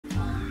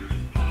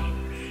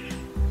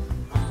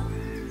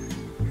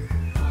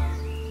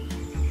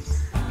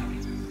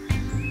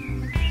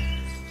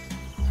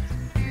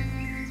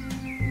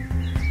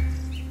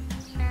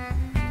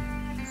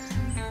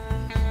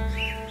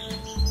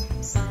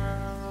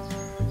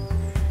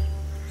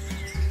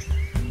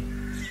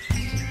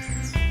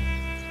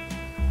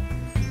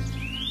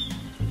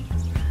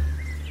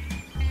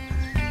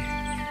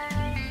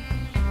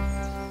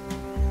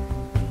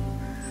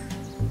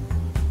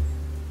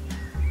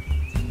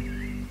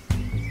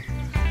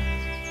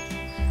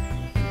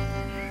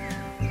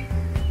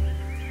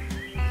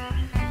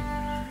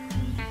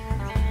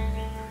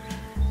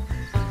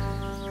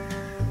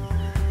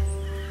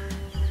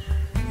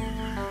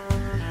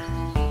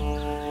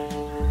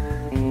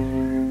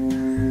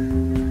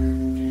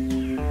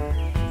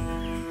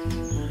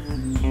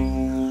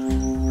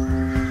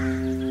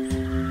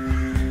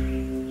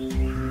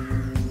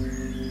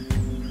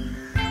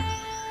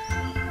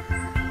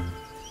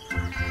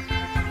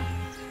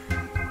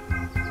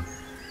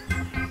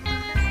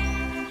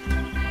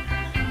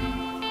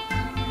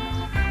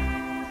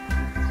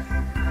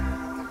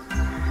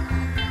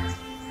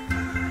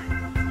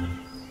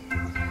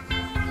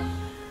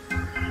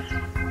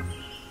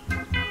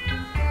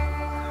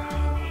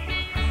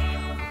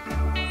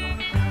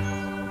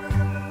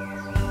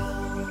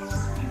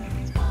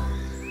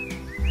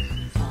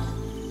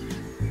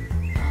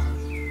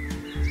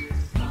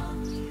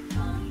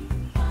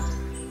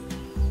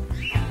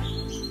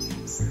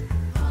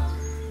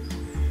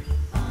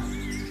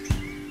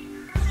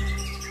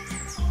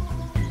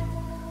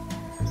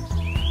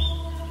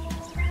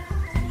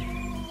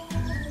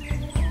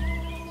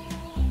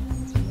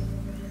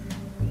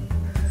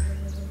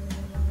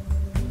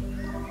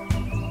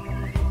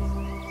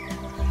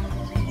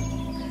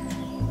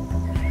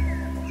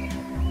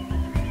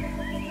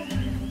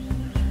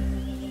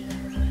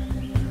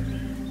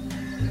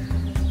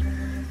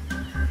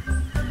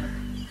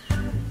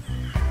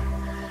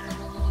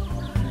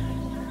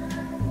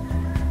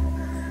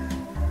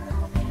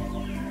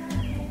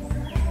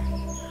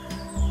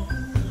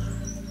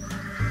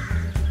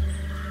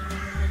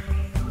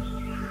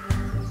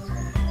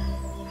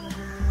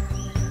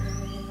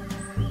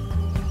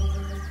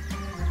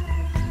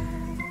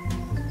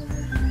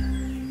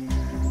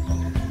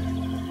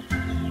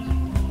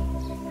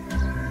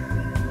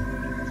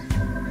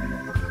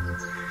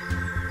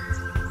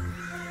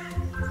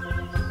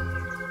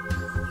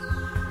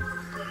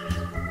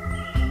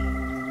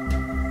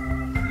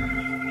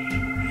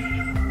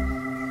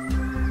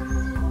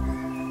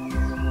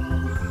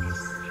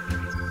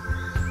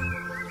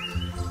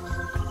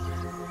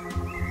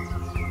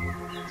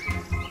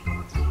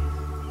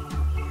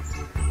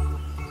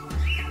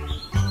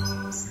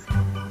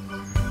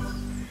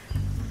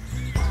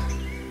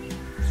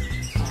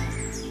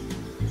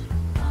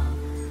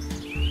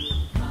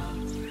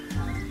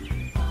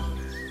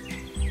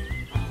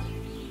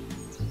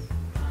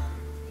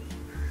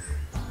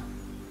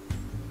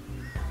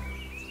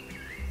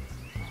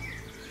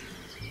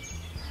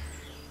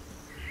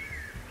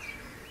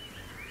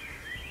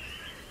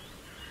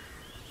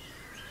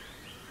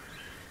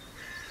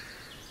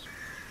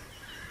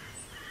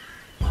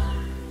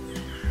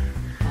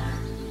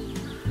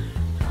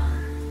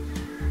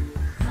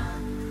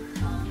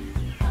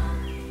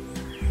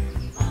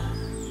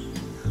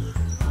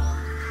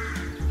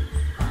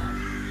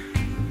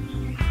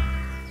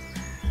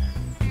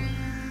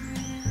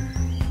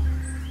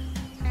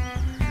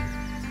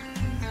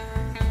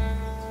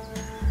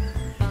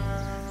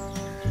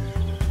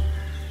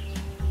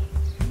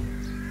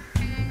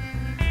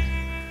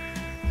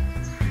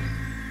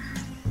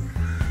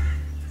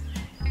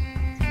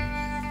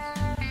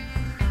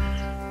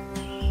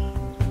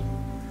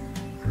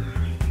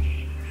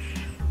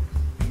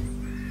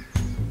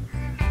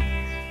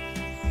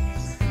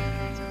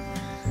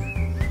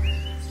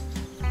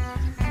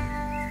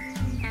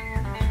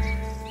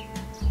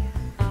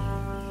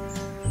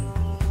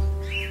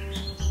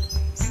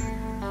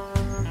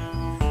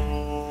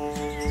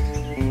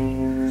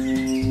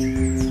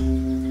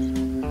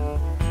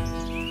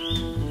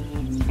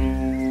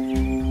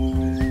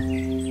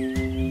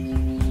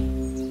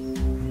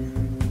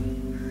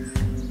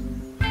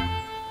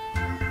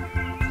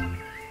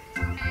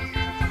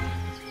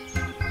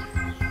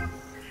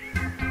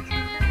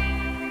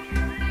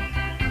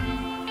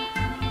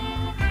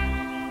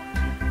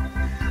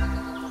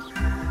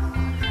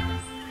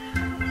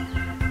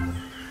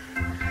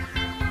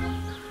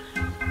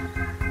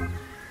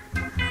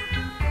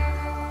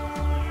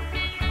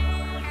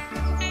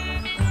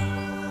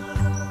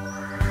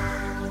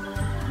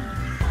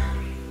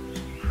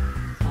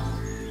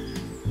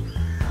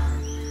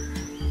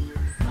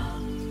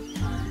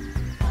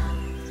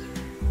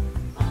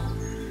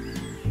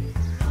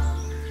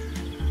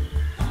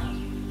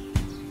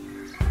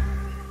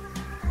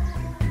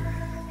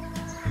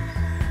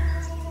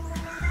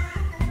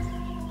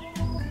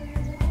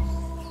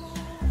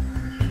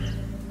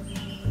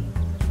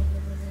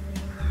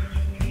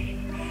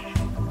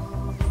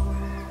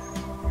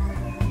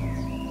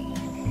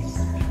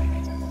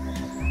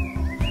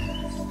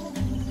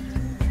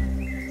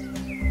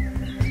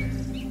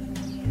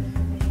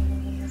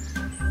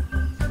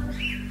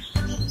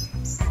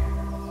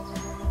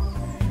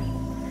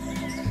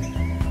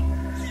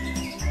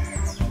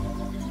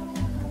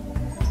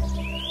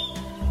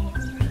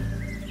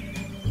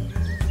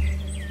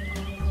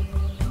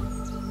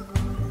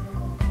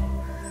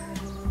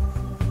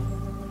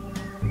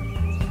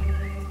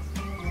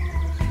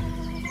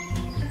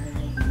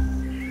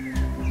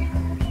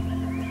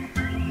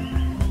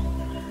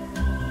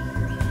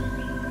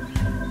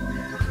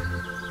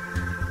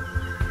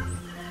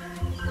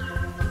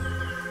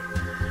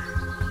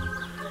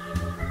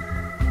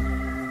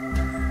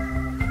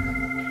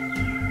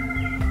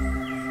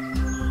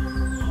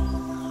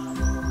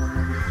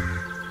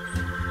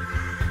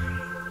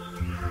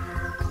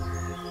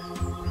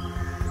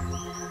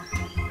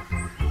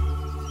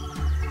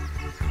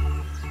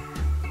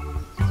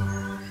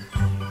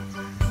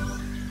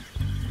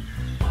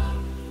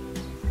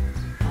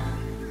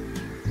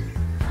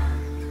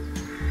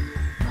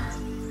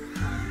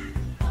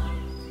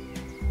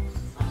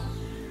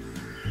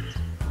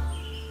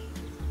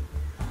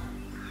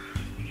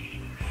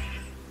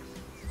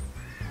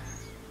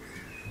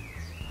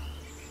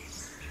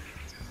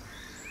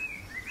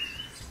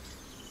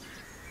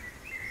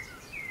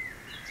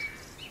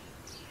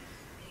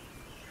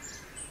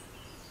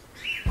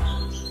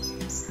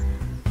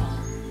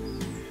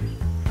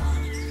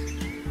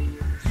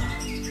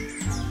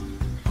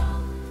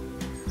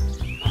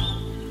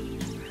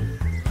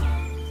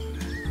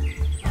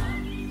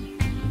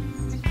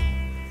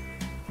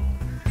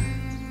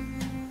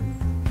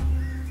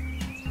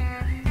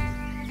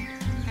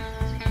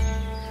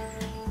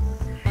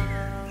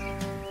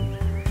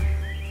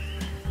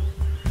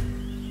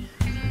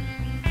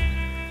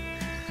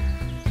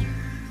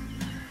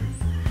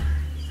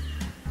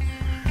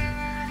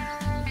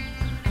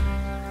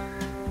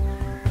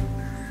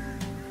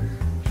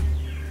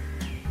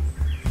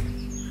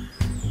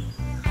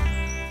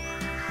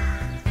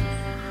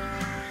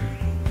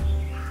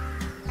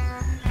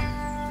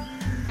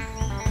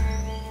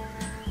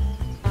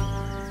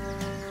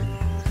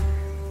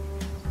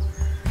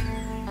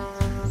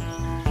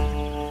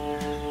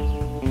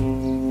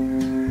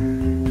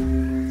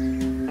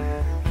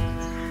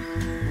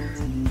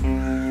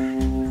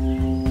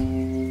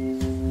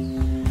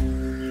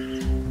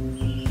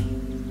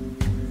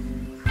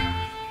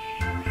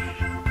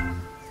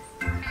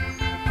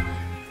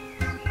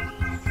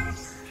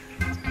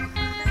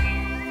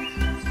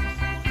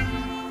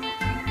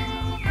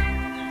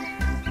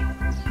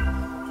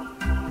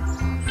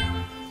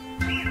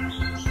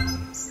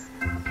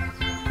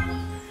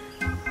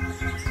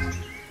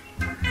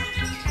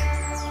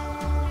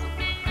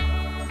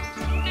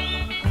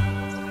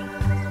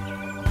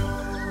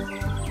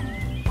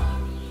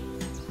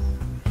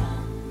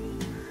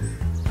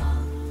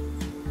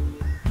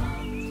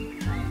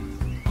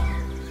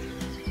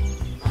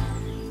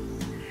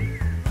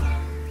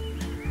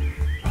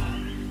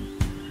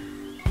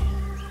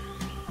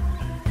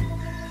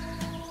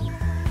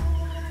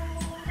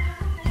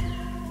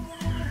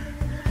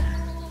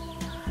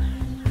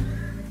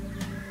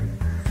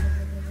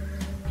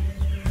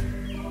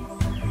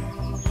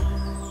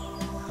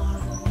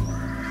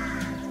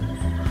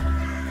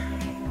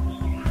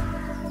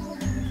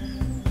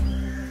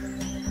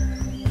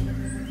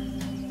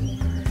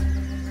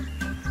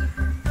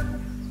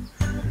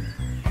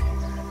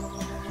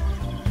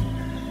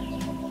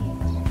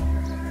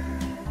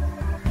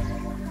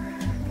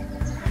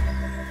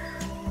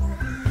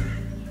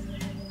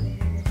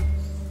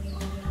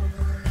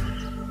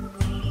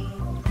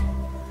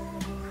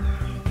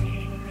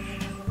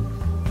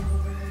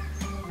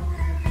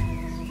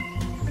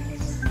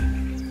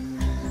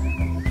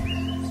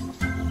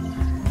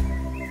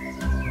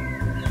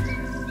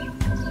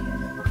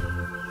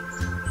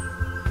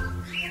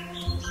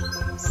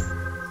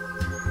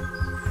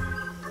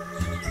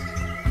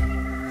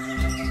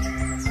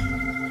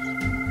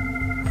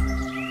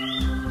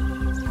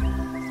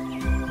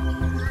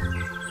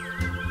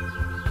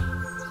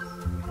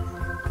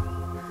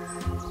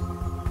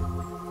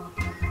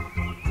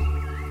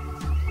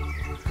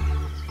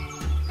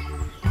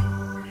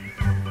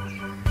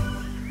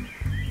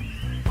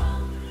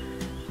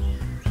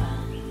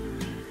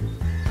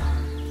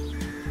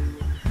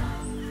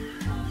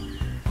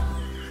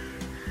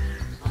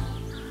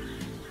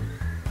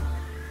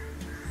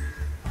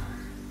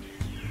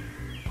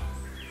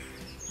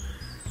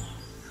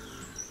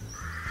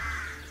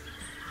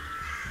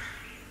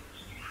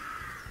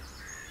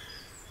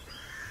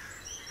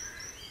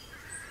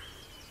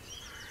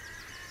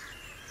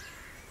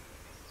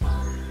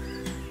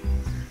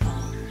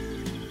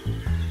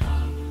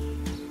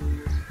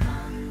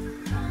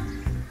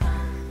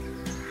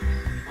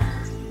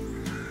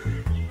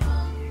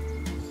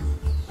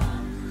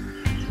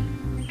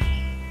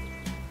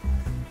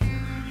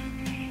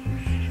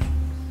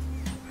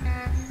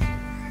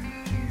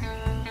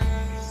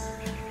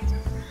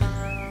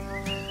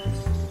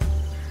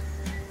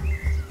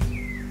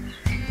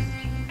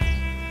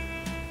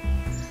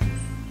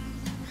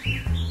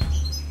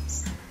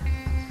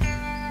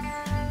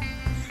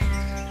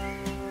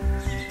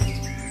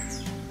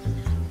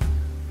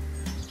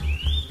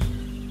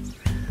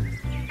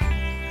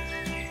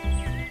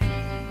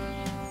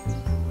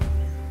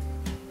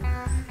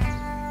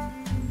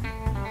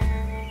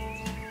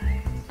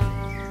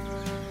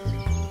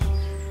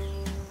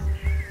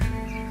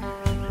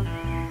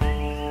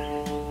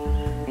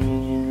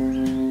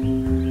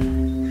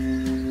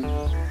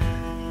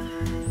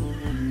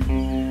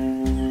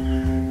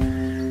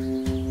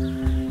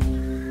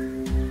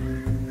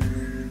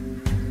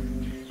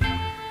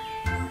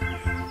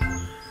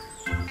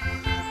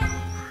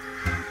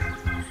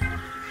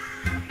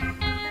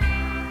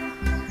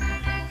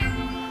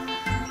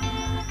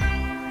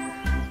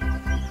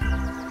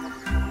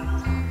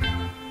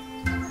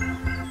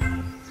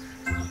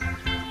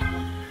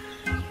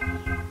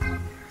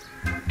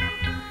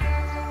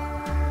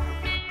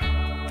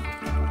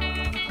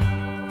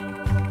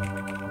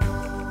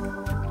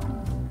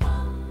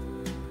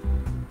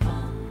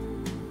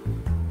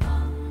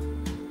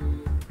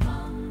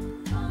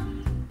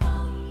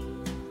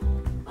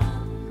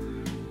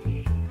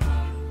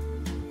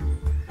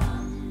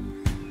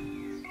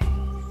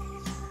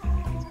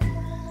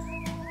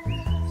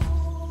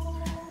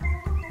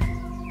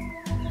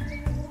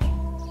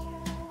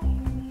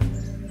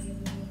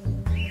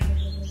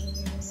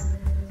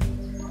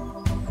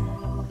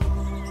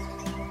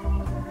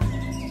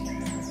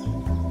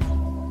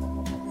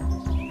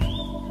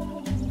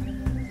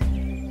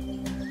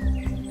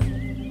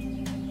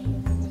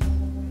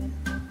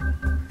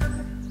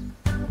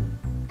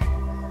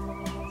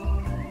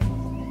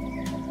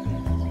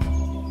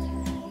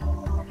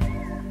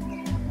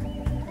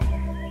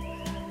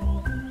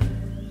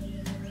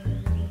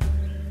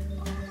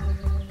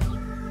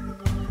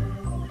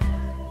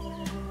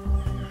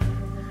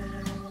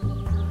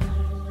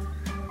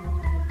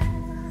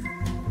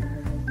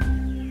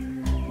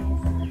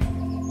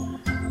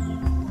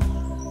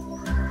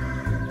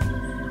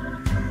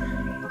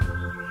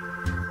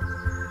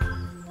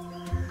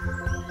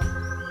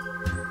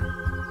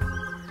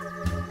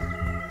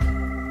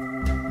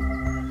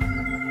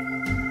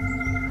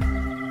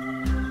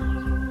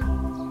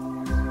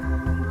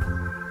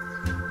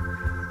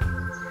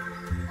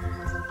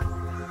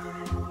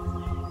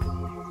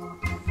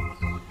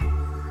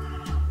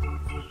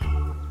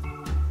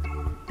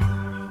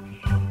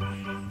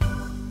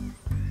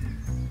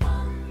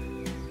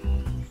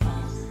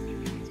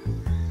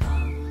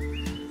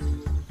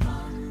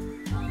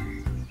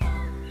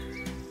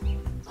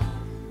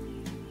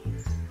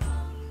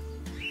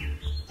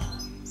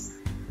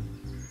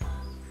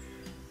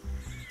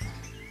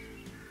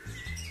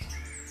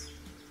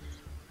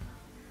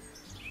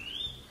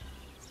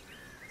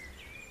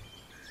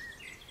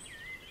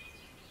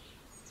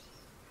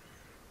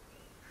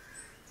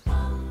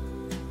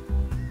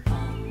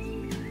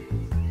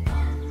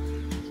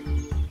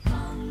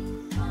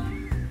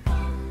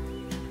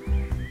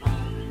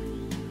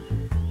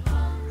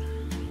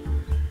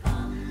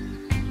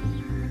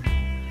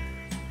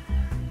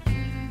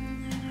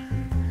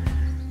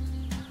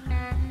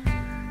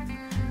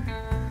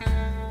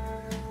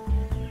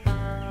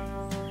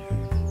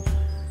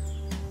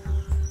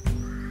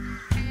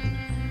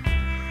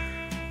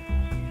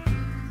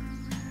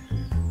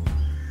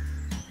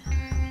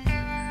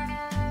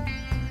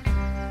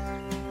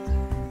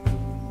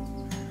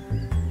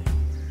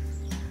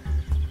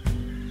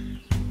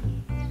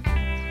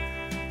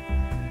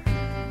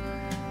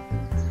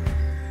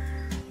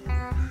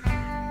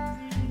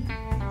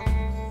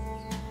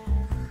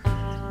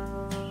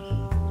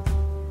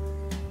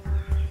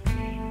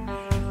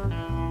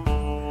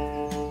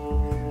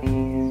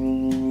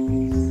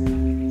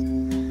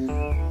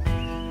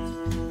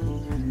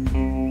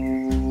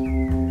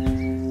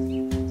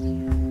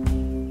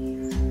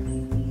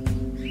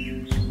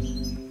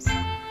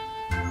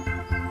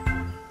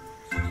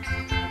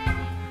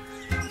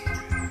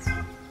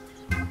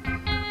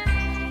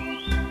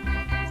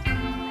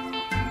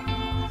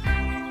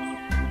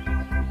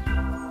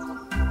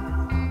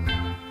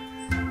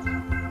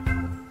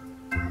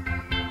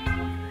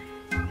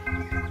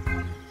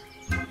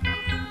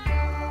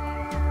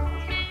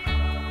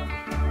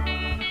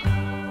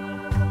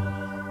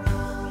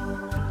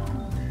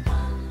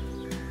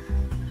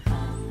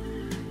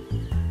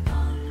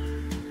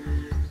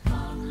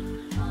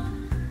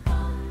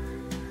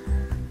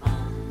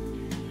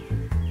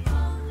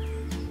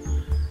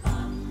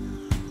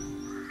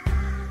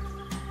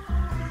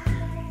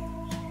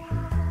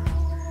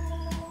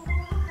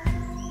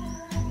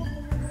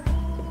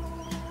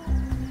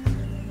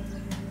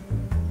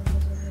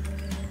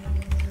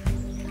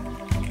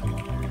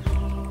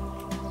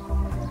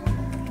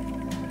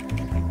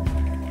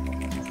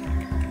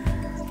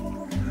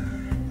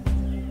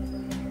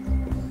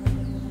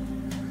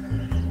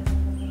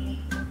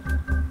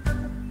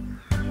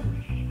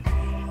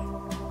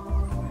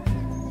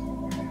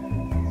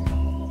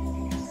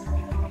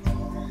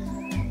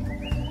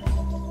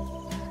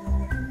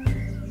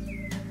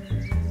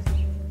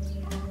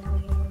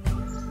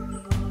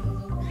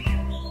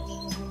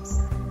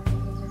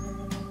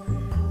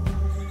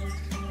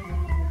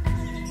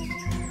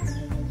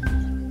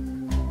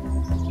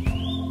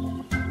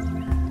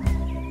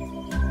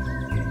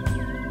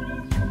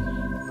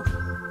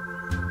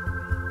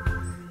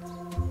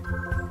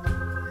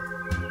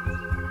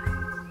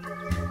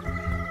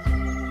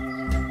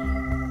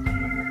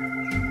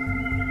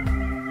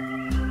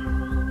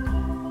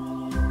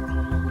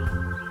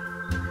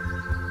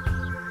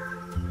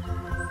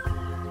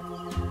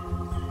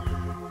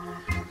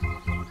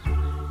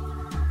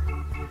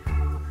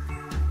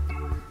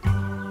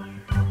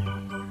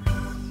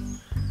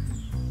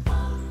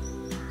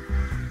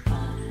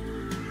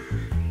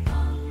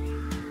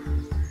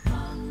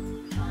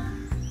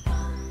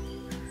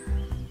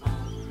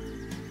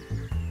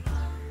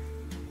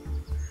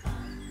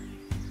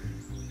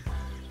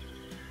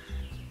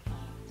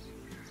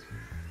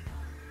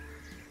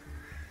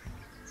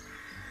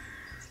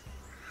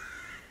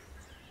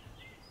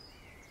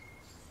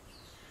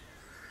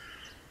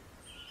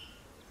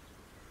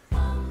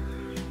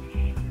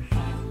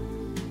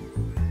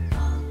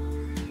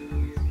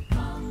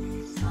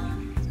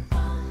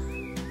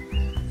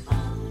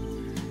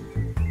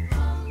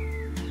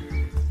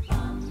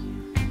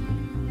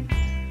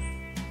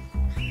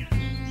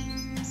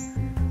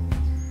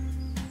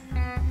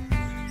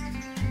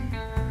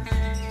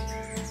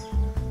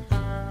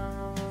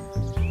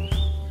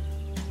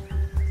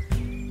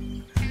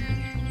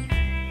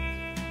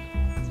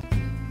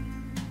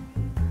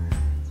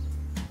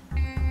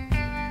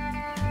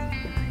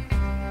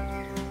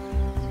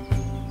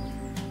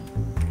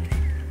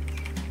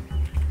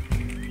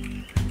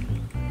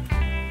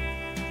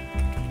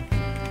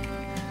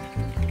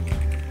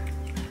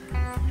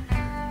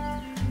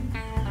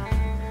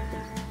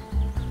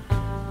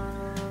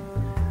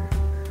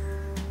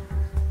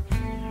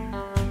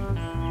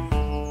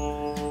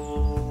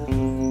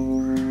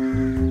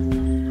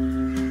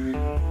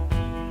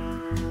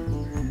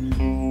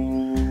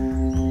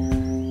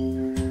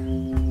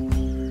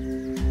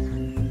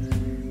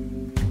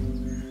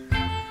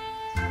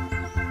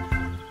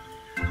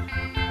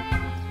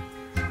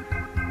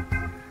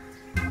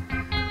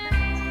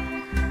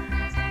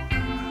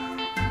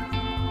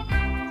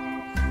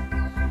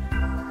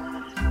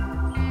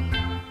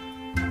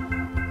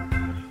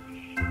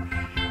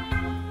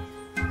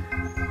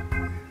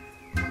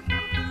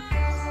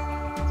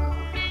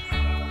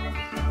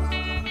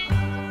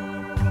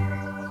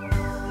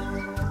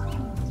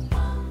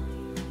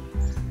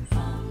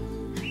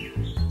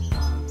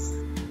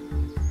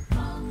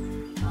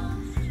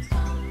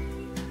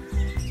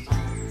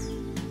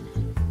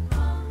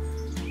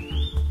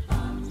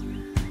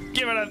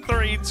Give it a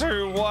 3,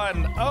 2,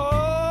 1.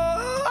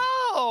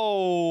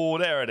 Oh,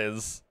 there it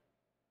is.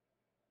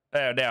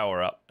 There, now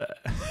we're up.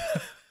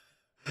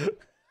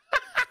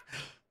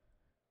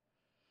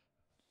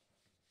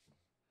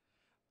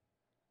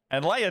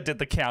 And Leia did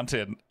the count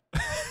in.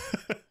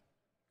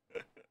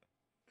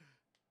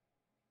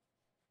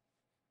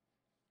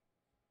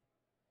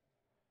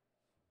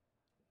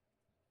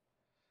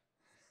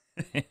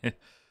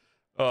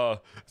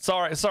 Oh,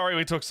 sorry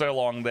we took so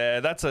long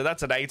there. That's an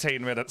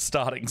 18-minute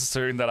starting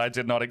soon that I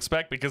did not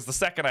expect, because the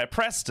second I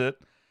pressed it,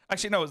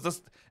 actually no,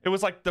 it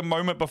was like the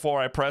moment before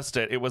I pressed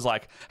it, it was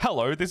like,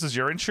 hello, this is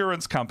your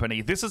insurance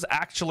company. This is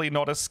actually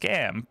not a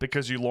scam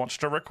because you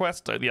launched a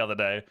request the other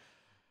day.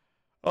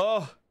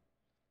 Oh,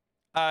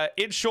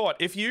 in short,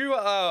 if you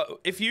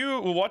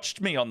watched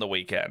me on the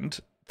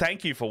weekend,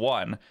 thank you for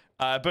one.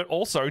 But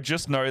also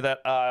just know that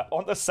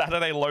on the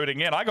Saturday loading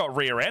in, I got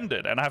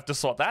rear-ended and I have to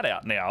sort that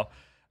out now.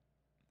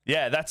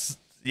 Yeah, that's...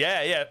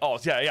 Yeah. Oh,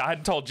 yeah, I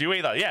hadn't told you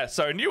either. Yeah,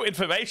 so new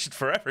information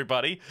for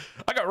everybody.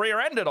 I got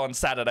rear-ended on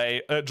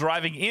Saturday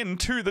driving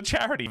into the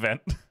charity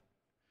event.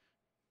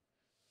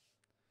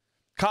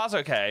 Car's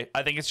okay.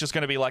 I think it's just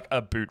going to be like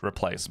a boot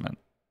replacement.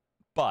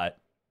 But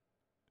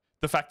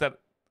the fact that...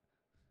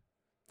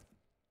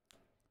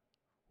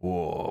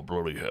 Oh,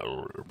 bloody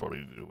hell,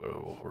 everybody.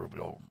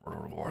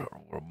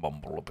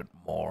 Mumble a bit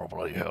more,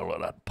 bloody hell,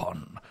 of that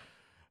pun.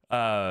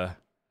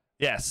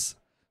 Yes.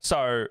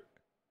 So...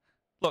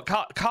 Look,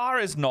 car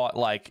is not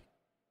like...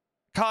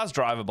 Car's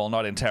drivable,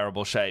 not in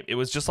terrible shape. It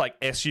was just like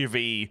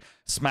SUV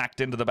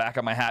smacked into the back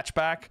of my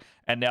hatchback,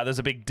 and now there's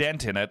a big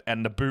dent in it,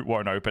 and the boot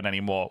won't open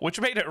anymore,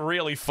 which made it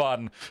really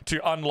fun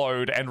to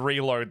unload and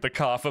reload the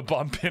car for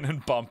bump in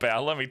and bump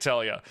out, let me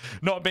tell you.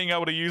 Not being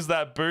able to use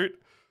that boot,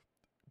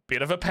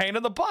 bit of a pain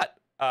in the butt.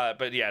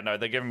 But yeah, no,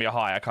 they're giving me a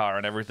hire car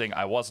and everything.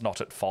 I was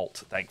not at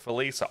fault,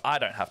 thankfully, so I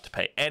don't have to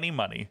pay any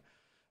money.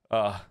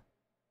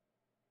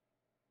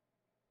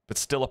 But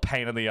still a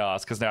pain in the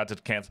ass, because now I had to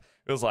cancel.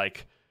 It was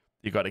like,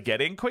 you got to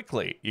get in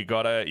quickly. You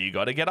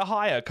gotta get a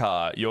hire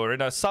car. You're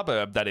in a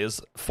suburb that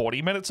is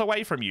 40 minutes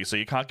away from you, so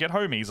you can't get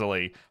home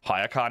easily.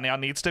 Hire car now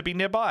needs to be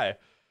nearby.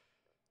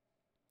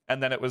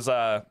 And then it was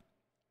you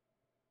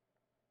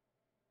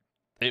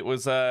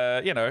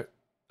know,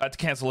 I had to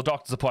cancel a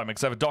doctor's appointment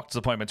because I have a doctor's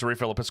appointment to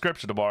refill a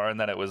prescription tomorrow, and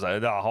then it was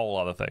a whole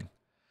other thing.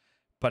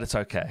 But it's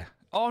okay.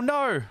 Oh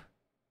no!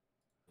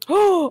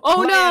 Oh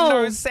no!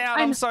 No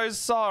sound. I'm so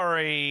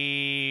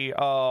sorry.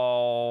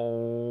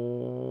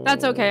 Oh.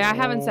 That's okay. I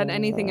haven't said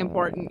anything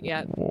important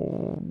yet.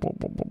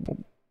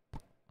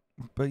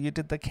 But you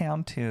did the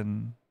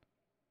count-in.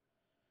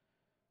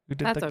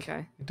 That's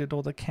okay. You did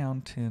all the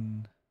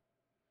count-in.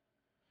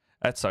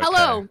 That's okay.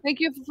 Hello. Thank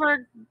you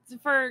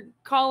for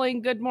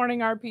calling Good Morning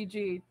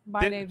RPG.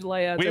 My name's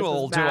Leia. We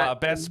will do our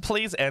best.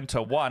 Please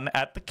enter 1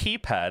 at the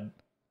keypad.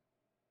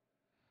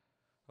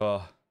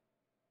 Oh.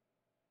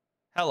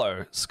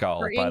 Hello,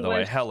 Skull, by the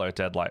way. Hello,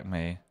 Dead Like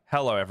Me.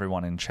 Hello,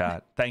 everyone in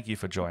chat. Thank you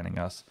for joining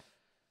us.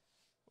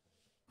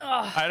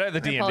 I know the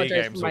D&D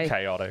games were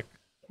chaotic.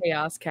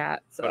 Chaos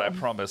cat. So. But I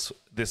promise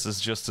this is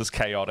just as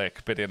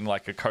chaotic, but in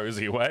like a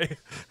cozy way.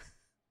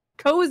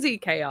 Cozy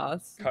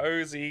chaos.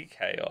 Cozy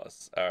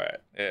chaos. All right,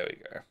 there we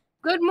go.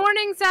 Good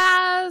morning,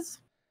 Saz.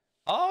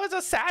 Oh, is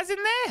a Saz in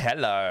there?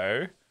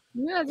 Hello.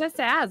 Yeah, that's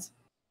Saz.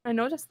 I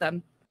noticed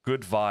them.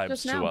 Good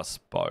vibes to us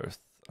both.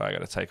 I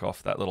got to take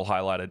off that little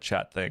highlighted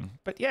chat thing.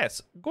 But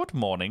yes, good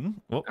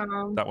morning. Oh,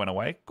 that went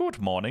away. Good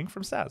morning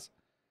from Saz.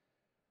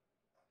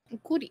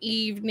 Good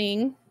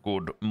evening.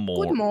 Good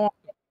morning. Good morning.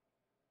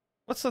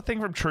 What's the thing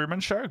from Truman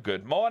Show?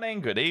 Good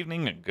morning, good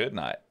evening, and good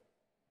night.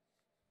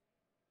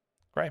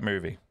 Great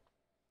movie.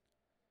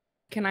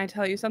 Can I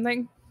tell you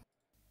something?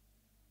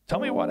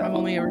 Tell me what. I've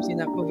only ever seen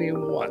that movie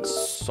once.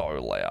 That's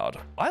so loud.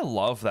 I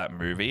love that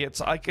movie. It's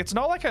like, it's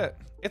not like a,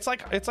 it's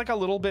like a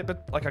little bit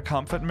but like a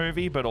comfort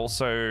movie, but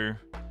also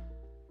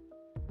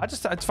I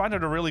find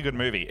it a really good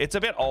movie. It's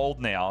a bit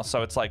old now,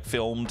 so it's like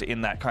filmed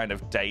in that kind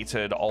of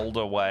dated,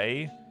 older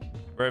way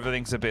where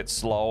everything's a bit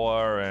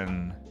slower,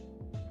 and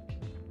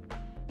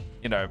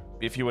you know,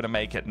 if you were to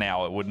make it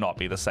now, it would not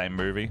be the same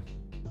movie.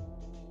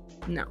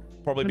 No.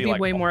 Probably it'd be be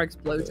like way more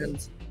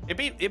explosions.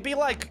 It'd be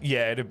like,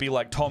 yeah, it'd be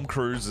like Tom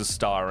Cruise is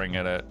starring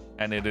in it,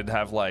 and it'd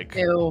have like,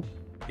 ew.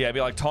 Yeah, it'd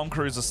be like Tom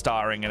Cruise is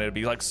starring, and it'd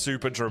be like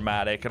super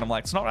dramatic, and I'm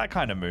like, it's not that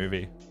kind of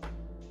movie.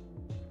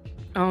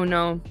 Oh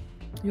no,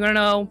 you wanna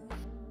know?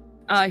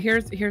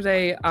 Here's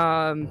a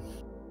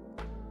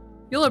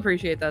you'll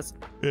appreciate this.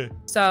 Yeah.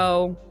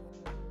 So,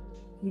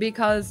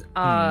 because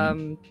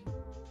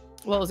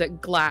what was it?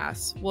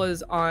 Glass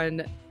was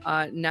on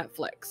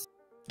Netflix.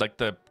 Like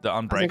the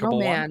Unbreakable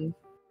like, oh, one. Man.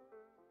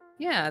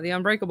 Yeah, the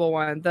Unbreakable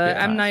one. The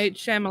M. Night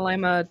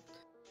Shyamalama.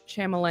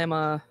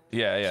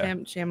 Yeah.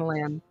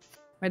 Shyamalan.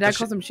 My dad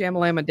calls him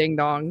Shyamalama Ding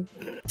Dong.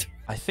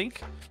 I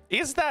think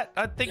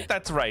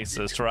that's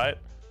racist, right?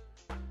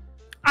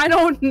 I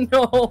don't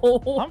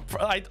know.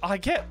 I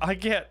get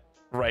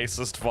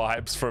racist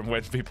vibes from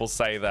when people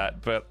say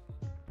that, but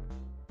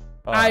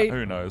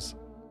who knows?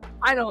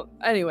 I don't.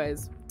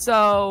 Anyways,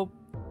 so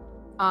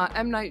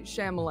M. Night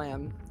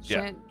Shyamalan.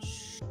 Yeah.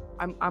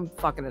 I'm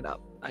fucking it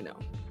up. I know.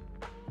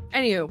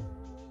 Anywho,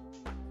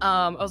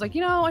 I was like,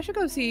 I should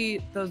go see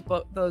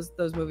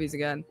those movies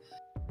again,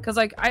 because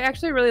like I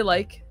actually really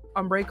like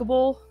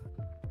Unbreakable,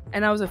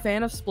 and I was a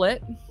fan of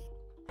Split.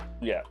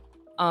 Yeah.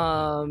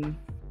 And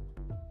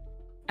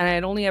I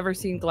had only ever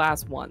seen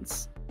Glass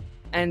once,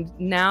 and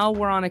now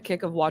we're on a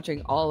kick of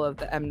watching all of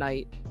the M.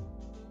 Night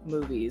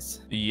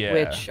movies, Yeah.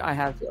 which I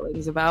have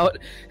feelings about.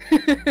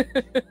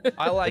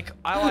 I like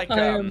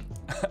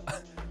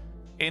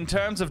in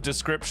terms of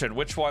description,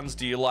 which ones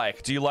do you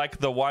like? Do you like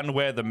the one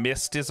where the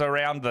mist is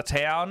around the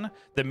town,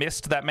 the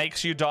mist that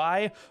makes you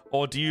die,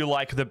 or do you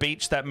like the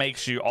beach that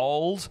makes you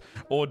old,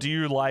 or do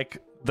you like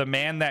the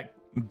man that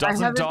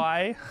doesn't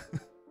die?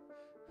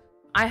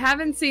 I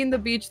haven't seen The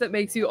Beach That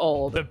Makes You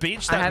Old. The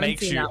Beach That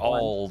Makes You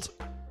Old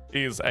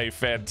is a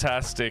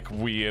fantastic,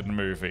 weird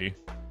movie.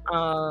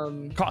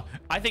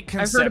 I think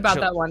I've heard about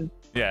that one.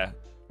 Yeah.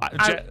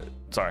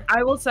 Sorry.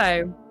 I will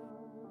say,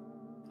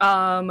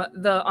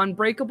 the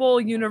Unbreakable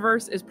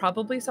universe is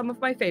probably some of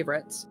my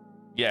favorites.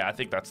 Yeah, I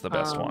think that's the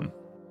best one.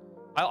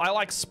 I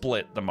like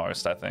Split the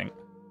most, I think.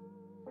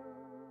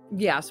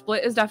 Yeah,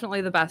 Split is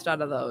definitely the best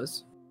out of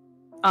those.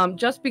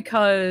 Just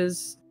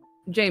because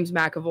James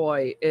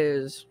McAvoy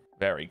is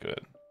very good.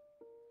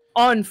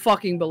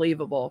 Unfucking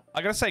believable.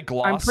 I gotta say,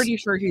 Glass. I'm pretty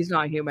sure he's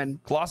not human.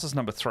 Glass is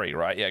number 3,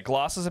 right? Yeah,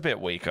 Glass is a bit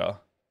weaker.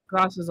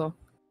 Glass is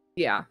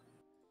yeah.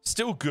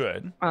 Still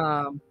good.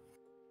 But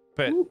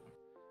ooh.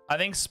 I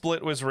think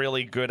Split was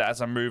really good as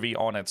a movie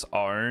on its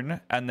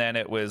own, and then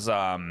it was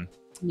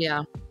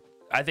yeah.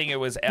 I think it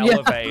was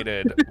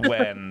elevated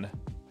when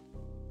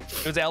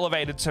it was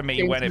elevated to me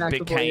James when it McAvoy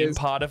became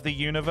part of the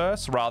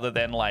universe, rather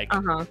than like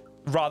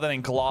rather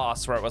than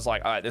Glass, where it was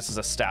like, all right, this is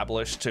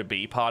established to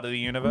be part of the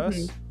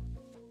universe.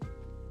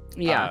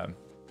 Yeah.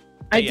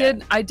 I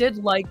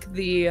did like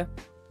the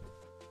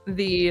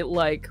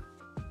like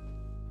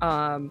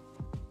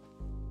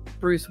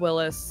Bruce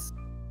Willis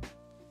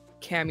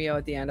cameo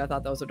at the end. I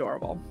thought that was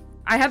adorable.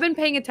 I have been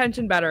paying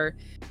attention better,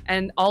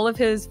 and all of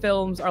his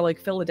films are like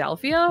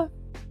Philadelphia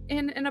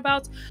in and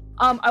about.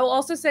 I will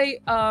also say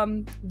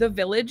The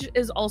Village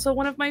is also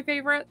one of my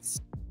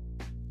favorites.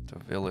 The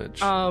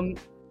Village.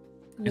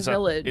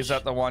 Village. Is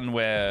that the one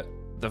where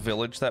the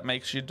village that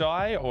makes you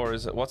die, or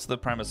is it, what's the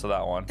premise of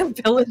that one? The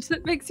village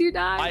that makes you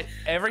die?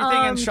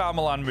 Everything in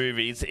Shyamalan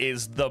movies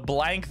is the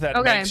blank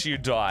that makes you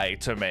die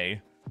to me.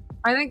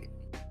 I think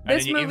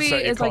this movie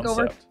is like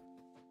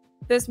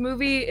this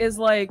movie is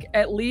like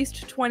at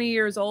least 20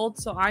 years old,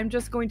 so I'm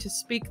just going to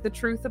speak the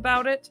truth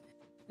about it.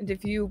 And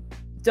if you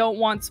don't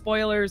want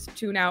spoilers,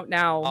 tune out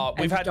now.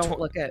 Don't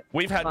look at.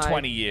 We've had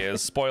 20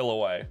 years. Spoil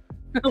away.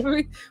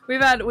 we've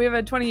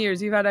had 20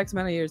 years. You've had X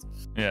amount of years.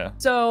 Yeah.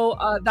 So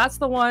that's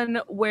the one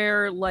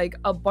where like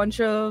a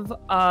bunch of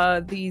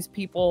these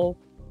people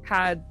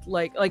had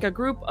like a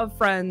group of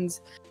friends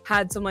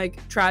had some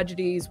like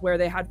tragedies where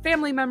they had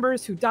family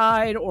members who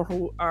died or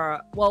who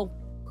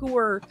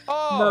were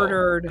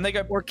murdered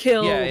or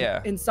killed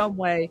in some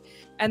way,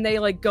 and they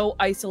like go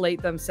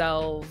isolate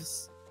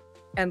themselves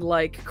and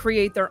like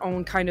create their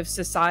own kind of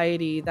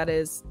society that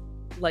is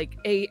like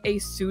a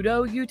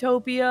pseudo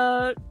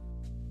utopia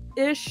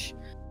ish.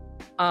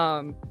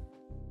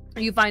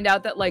 You find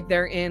out that like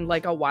they're in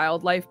like a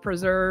wildlife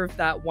preserve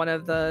that one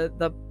of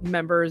the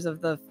members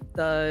of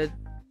the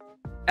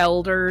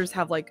elders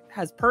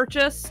has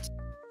purchased.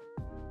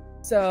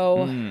 So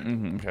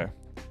okay.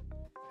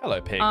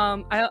 Hello, pig.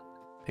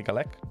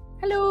 Pig-a-lek.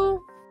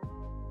 Hello.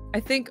 I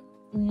think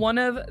one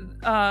of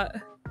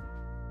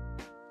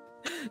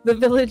The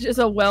Village is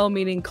a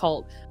well-meaning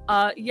cult.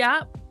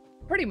 Yeah,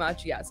 pretty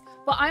much, yes.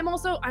 But I'm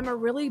a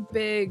really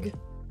big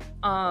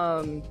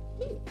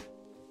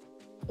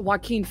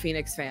Joaquin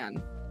Phoenix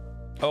fan.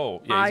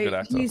 Oh, yeah, he's a good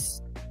actor.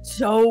 He's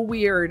so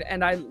weird,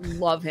 and I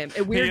love him.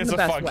 He is a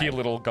funky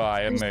little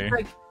guy, isn't he?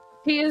 Like,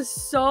 he's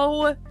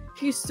so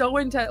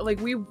intense. Like,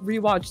 we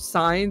rewatched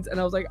Signs, and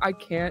I was like, I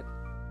can't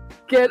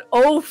get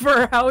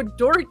over how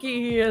dorky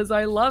he is.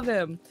 I love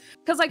him.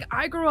 Because, like,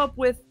 I grew up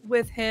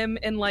with him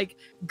in, like,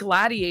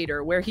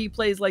 Gladiator, where he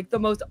plays, like, the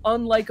most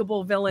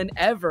unlikable villain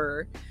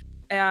ever.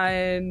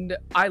 And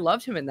I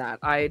loved him in that.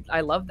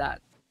 I love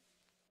that.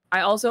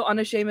 I also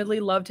unashamedly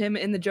loved him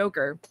in The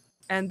Joker.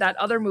 And that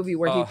other movie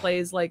where he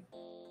plays, like,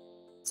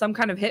 some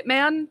kind of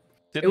hitman.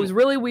 It was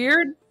really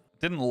weird.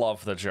 Didn't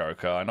love The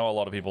Joker. I know a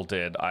lot of people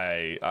did.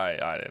 I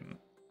didn't.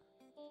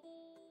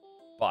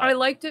 But I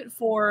liked it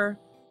for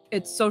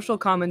its social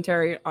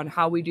commentary on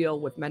how we deal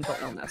with mental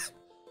illness.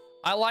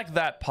 I like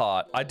that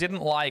part. I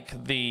didn't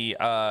like the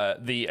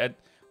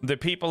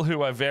people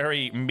who are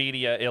very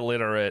media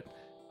illiterate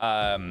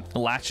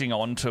latching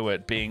onto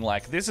it, being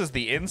like, this is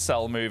the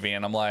incel movie,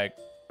 and I'm like,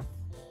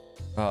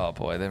 oh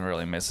boy, they're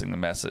really missing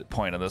the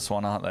point of this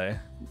one, aren't they?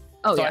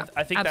 Oh, so yeah,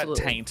 I think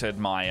absolutely. that tainted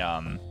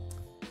my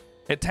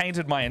it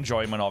tainted my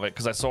enjoyment of it,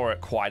 because I saw it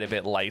quite a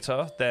bit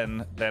later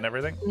than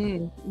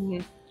everything.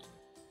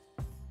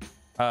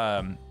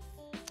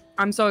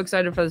 I'm so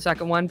excited for the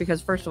second one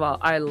because, first of all,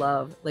 I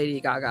love Lady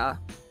Gaga.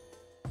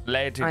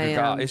 Lady I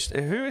Gaga.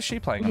 am. Who is she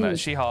playing on that? Is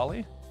she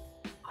Harley?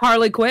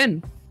 Harley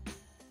Quinn.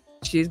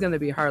 She's gonna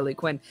be Harley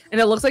Quinn,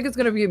 and it looks like it's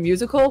gonna be a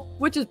musical,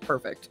 which is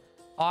perfect.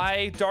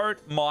 I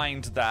don't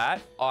mind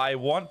that. I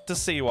want to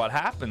see what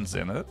happens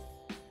in it,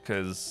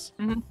 because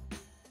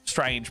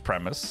strange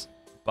premise,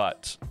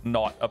 but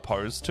not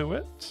opposed to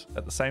it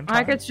at the same time.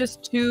 I think it's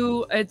just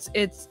too.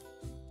 It's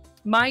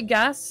my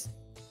guess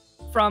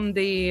from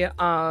the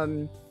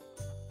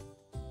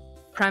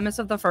premise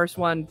of the first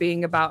one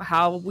being about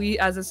how we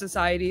as a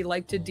society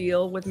like to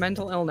deal with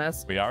mental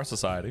illness. We are a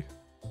society.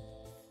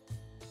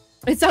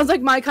 It sounds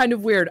like my kind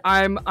of weird.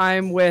 I'm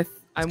with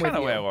It's you. kind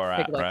of where we're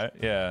at, Piglet. right?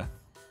 Yeah.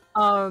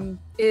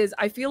 Is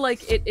I feel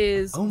like it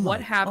is Oh my what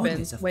God,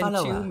 happens there's a when two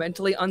follower.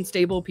 mentally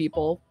unstable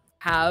people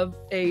have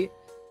a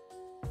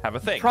Have a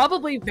thing.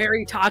 probably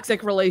very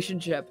toxic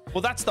relationship.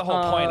 Well, that's the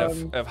whole point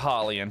Um, of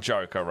Harley and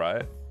Joker,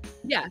 right?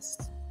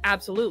 Yes,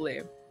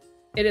 absolutely.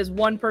 It is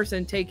one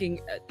person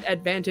taking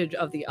advantage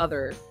of the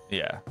other,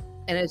 Yeah.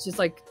 and it's just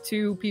like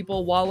two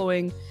people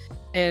wallowing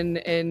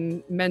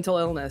in mental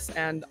illness.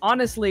 And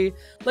honestly,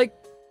 like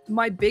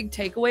my big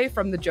takeaway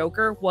from the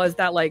Joker was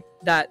that like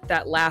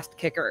that last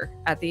kicker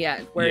at the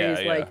end where Yeah,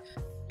 he's yeah. like,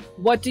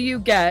 what do you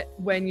get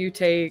when you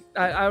take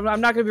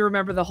I'm not gonna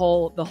remember the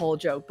whole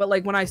joke, but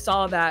like when I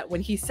saw that,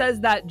 when he says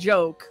that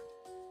joke,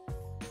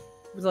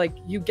 it was like,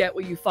 you get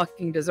what you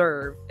fucking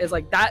deserve, is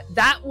like that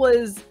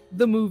was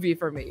the movie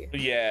for me.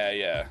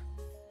 Yeah.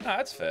 No,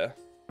 that's fair.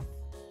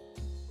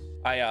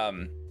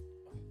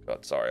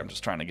 God, sorry, I'm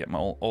just trying to get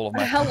all of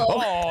my. Hello.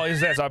 Oh,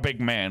 there's our big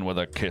man with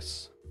a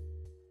kiss.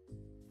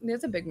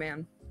 There's a big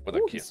man. With a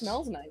Ooh, he kiss.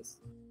 smells nice.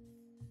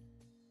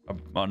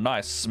 A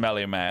nice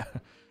smelly man.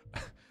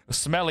 A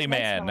smelly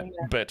man, smelly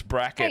man. but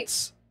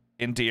brackets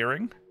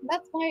endearing.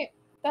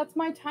 That's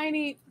my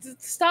tiny.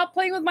 Stop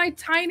playing with my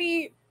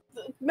tiny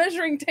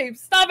measuring tape.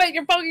 Stop it!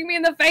 You're poking me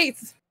in the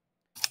face.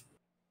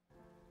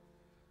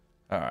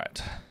 All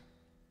right.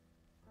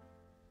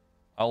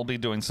 I'll be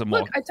doing some more.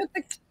 Look,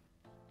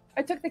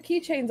 I took the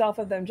keychains off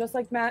of them, just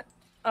like Matt.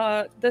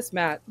 This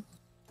Matt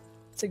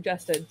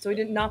suggested, so he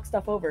didn't knock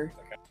stuff over.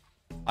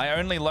 I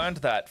only learned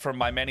that from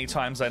my many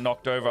times I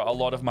knocked over a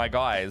lot of my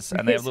guys,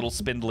 and they have little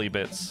spindly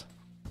bits.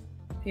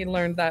 He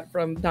learned that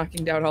from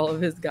knocking down all of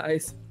his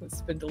guys with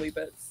spindly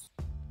bits.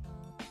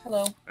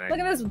 Hello. Look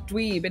at this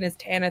dweeb in his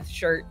Tanith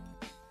shirt.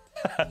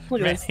 Look at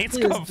Man, this. he's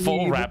Look at gone this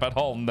full dweeb. rabbit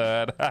hole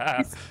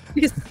nerd.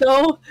 He's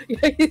so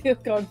he's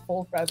gone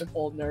full rabbit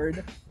hole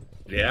nerd.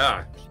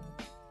 Yeah.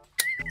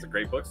 It's a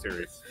great book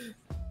series.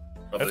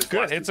 It's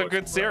good. It's a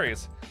good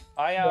series.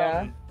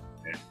 Yeah.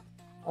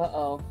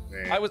 Uh-oh.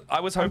 I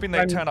was hoping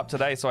they'd turn up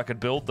today so I could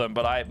build them,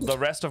 but the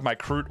rest of my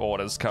Kroot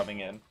order's coming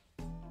in.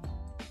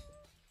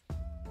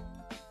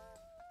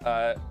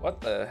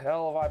 What the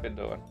hell have I been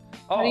doing?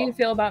 How do you Oh,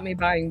 feel about me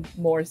buying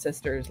more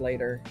sisters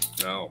later?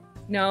 No.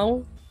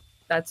 No?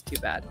 That's too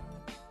bad.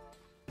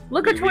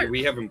 Look at what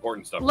We have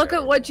important stuff. look there.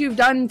 at what you've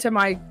done to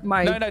my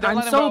no, don't I'm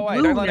let him so go away.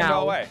 blue Don't let him now.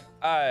 go away.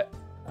 Oh,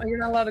 you're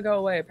not allowed to go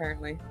away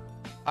apparently.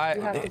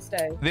 You have to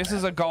stay. This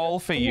is a goal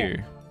for Come you.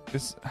 here.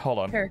 Hold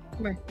on. Here,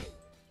 come here.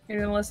 You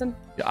gonna listen?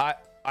 I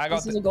got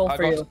This is a goal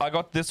for you. I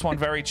got this one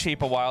very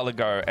cheap a while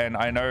ago, and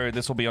I know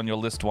this will be on your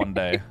list one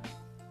day.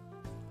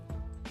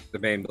 The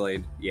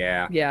Beyblade.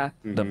 Yeah. Yeah.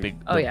 The Mhm. big,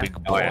 Oh, the yeah. big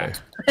boy. Oh, yeah.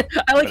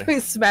 I like how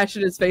he's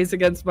smashing his face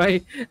against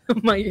my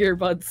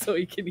earbuds so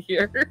he can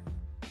hear.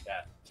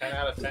 Yeah. 10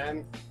 out of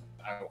 10.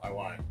 I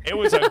want it. It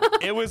was a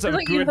It's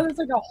like, you good. know, it's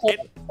like a whole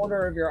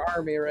quarter of your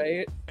army,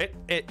 right?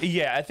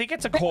 Yeah, I think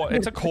it's a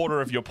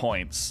quarter of your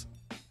points.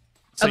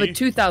 So Of a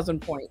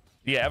 2,000 point.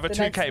 yeah, of a The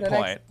 2K next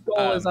point.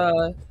 goal is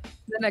the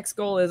next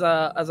goal is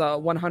a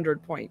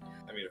 100 point.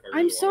 I mean, if I really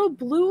I'm so want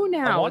blue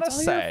now. I want to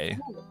It's all your say,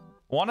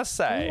 fault.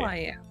 Who I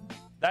am.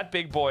 that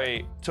big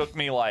boy took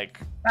me like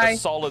Hi. a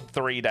solid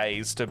 3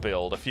 days to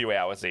build, a few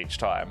hours each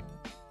time.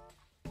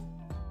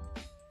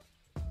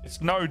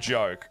 It's no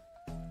joke.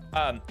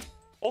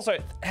 Also,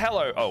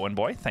 hello, Owen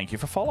boy. Thank you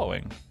for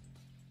following.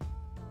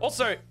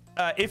 Also,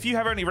 if you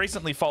have only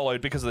recently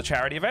followed because of the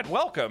charity event,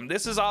 welcome.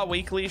 This is our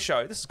weekly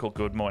show. This is called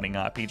Good Morning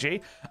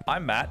RPG.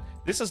 I'm Matt.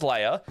 This is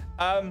Leia.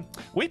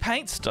 We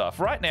paint stuff.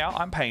 Right now,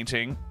 I'm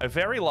painting a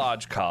very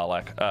large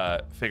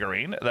Karlach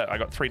figurine that I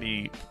got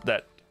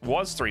that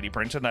was 3D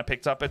printed and I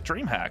picked up at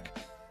DreamHack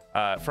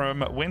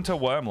from Winter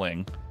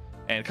Wormling.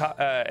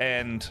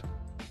 And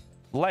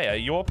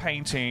Leia, you're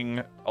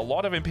painting a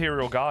lot of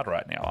Imperial Guard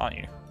right now, aren't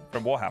you?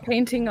 From Warhammer.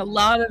 Painting a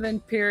lot of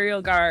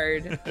Imperial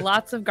Guard,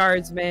 lots of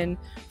guardsmen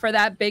for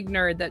that big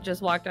nerd that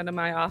just walked into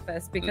my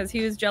office because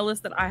he was jealous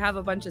that I have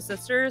a bunch of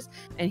sisters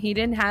and he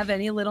didn't have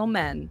any little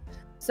men.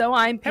 So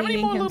I'm How many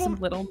painting more him little- some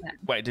little men.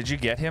 Wait, did you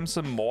get him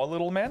some more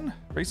little men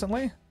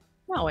recently?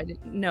 No, I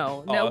didn't.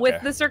 No, Oh, no. okay.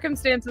 With the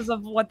circumstances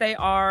of what they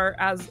are,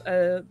 as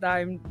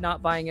I'm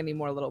not buying any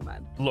more little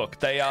men. Look,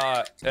 they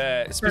are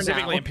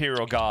specifically now.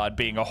 Imperial Guard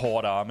being a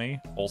horde army,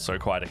 also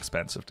quite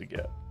expensive to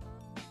get.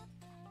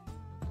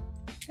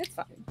 It's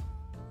fine.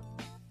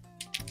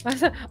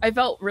 I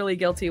felt really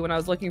guilty when I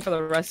was looking for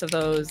the rest of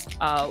those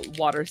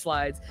water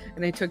slides,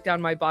 and they took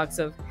down my box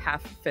of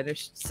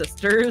half-finished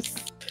sisters.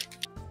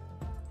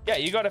 Yeah,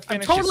 you got to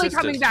I'm finish totally your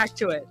sisters. coming back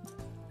to it.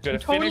 Got to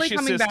totally finish your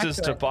coming back sisters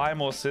to to it. buy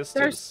more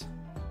sisters.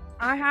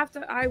 I have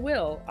to. I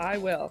will.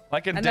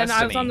 Like in And Destiny. then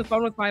I was on the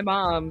phone with my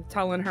mom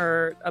telling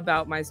her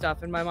about my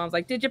stuff, and my mom's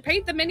like, "Did you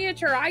paint the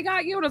miniature I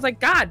got you?" And I was like,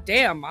 "God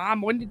damn,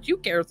 Mom, when did you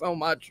care so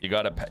much?" You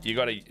gotta,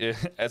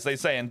 as they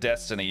say in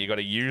Destiny, you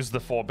gotta use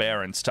the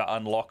forbearance to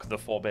unlock the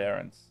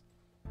forbearance.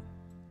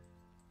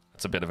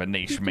 That's a bit of a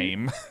niche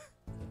meme.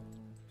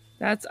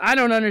 I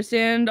don't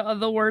understand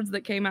the words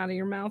that came out of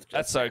your mouth.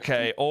 That's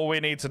okay. All we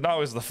need to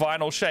know is the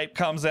final shape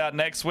comes out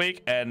next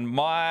week, and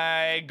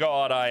my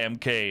God, I am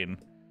keen.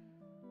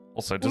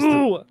 Also,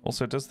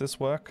 does this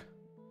work?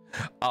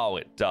 Oh,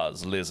 it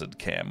does. Lizard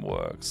Cam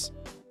works.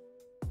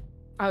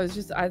 I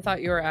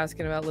thought you were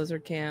asking about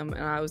Lizard Cam,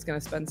 and I was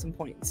gonna spend some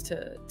points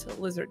to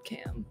Lizard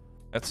Cam.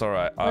 That's all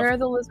right. Where are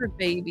the lizard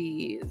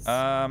babies?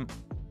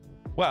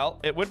 Well,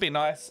 it would be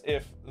nice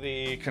if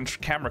the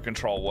camera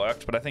control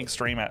worked, but I think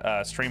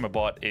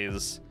StreamerBot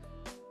is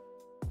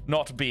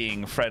not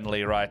being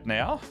friendly right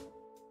now.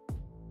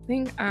 I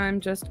think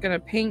I'm just gonna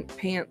paint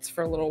pants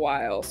for a little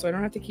while, so I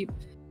don't have to keep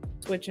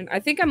switching. I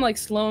think I'm like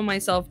slowing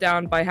myself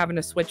down by having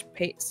to switch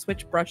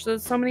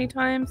brushes so many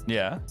times.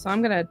 Yeah. So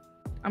I'm gonna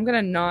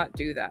not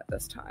do that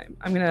this time.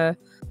 I'm gonna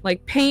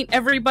like paint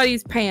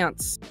everybody's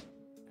pants.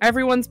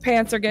 Everyone's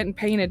pants are getting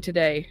painted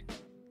today.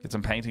 Get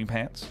some painting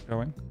pants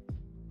going.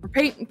 We're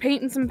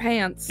painting some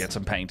pants. Get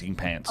some painting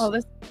pants. Oh,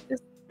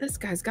 this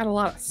guy's got a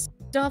lot of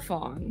stuff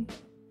on.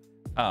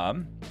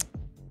 All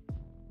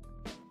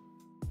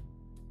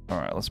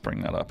right, let's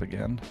bring that up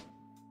again.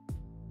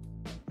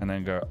 And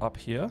then go up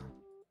here.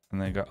 And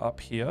then go up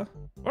here.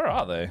 Where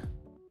are they?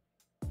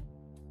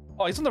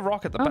 Oh, he's in the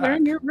rock at the back. They're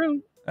in your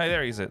room. Hey,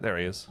 there he is. There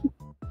he is.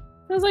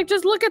 I was like,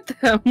 just look at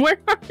them. Where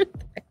are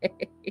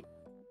they?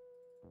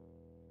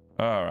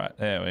 All right,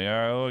 there we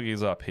are.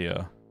 He's up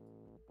here.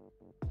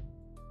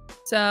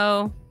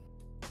 So.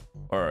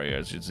 Where he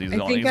is? He's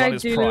on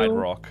his do... Pride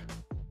Rock.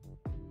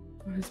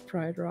 His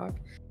Pride Rock.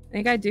 I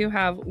think I do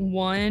have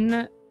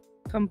one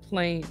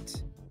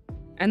complaint,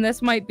 and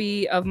this might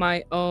be of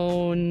my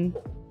own.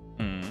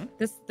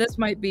 This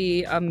might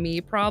be a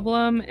me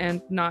problem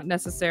and not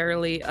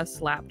necessarily a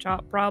slap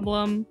chop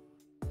problem.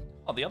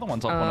 Oh, the other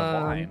one's up on a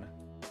vine.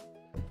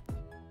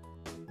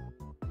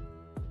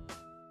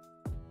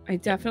 I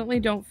definitely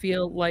don't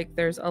feel like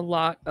there's a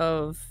lot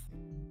of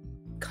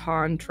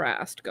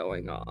contrast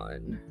going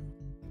on.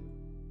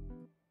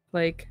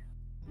 Like,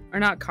 or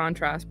not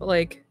contrast, but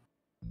like,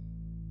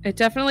 it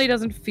definitely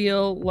doesn't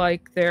feel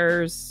like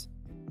there's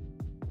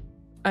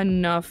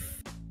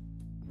enough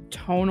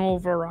tonal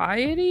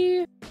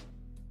variety.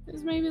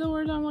 Is maybe the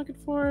word I'm looking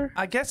for.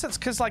 I guess it's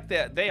because like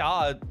they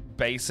are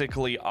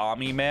basically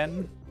army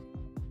men.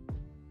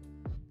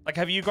 Like,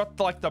 have you got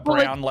like the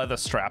brown leather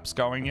straps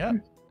going yet?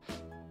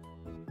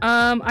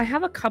 I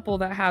have a couple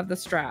that have the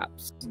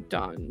straps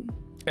done.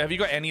 Have you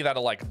got any that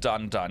are like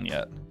done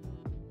yet?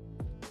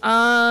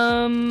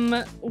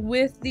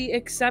 With the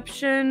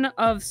exception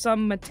of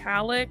some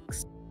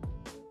metallics,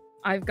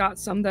 I've got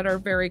some that are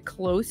very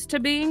close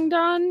to being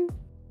done.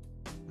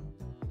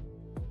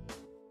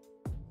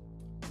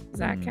 Does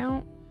that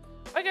count?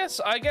 I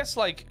guess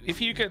like if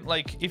you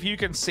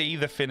can see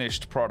the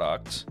finished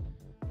product,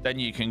 then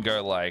you can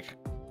go like,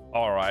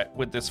 all right,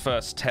 with this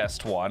first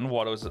test one,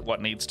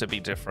 what needs to be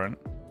different?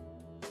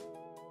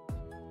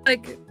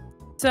 Like,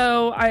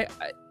 so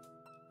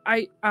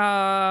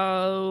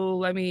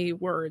let me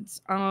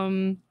words. What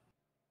am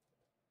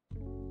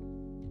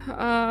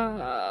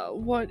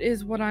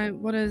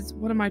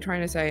I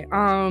trying to say?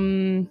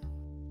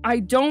 I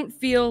don't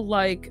feel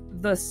like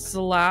the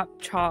slap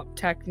chop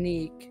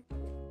technique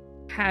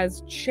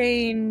has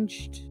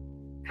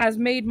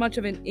made much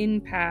of an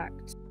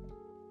impact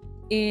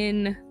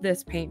in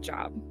this paint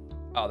job.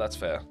 Oh, that's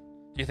fair. Do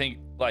you think,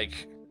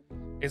 like,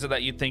 is it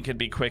that you'd think it'd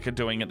be quicker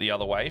doing it the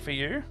other way for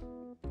you?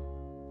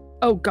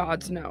 Oh,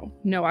 gods, no.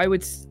 No, I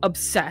would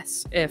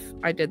obsess if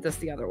I did this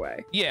the other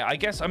way. Yeah, I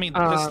guess, I mean,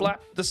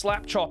 the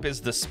slap chop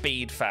is the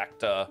speed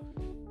factor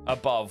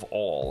above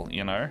all,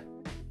 you know?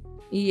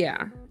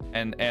 Yeah.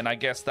 And I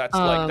guess that's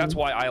like, that's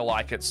why I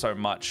like it so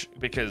much,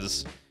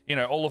 because, you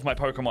know, all of my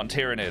Pokemon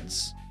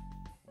Tyranids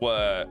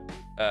were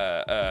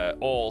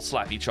all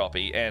slappy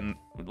choppy, and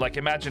like,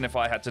 imagine if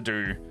I had to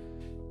do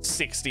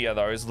 60 of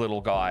those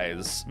little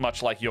guys,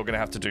 much like you're gonna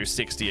have to do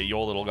 60 of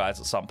your little guys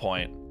at some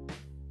point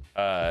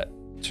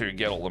to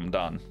get all them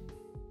done.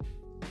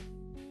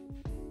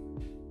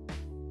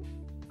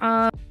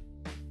 I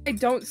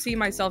don't see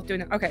myself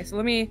doing it. Okay, so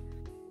let me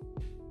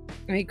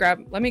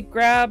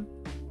grab.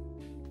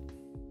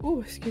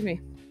 Ooh, excuse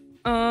me.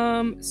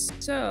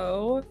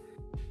 So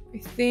I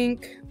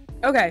think,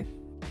 okay,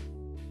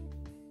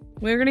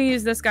 we're gonna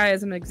use this guy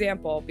as an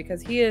example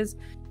because he is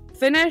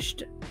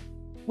finished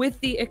with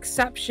the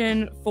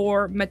exception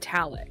for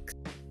metallics.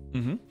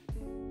 Mm-hmm.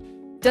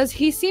 Does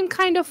he seem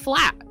kind of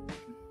flat?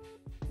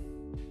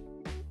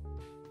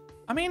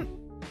 I mean,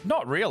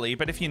 not really,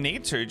 but if you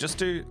need to, just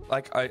do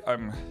like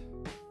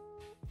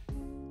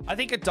I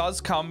think it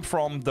does come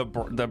from the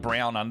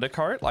brown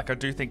undercoat. Like, I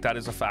do think that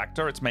is a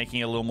factor. It's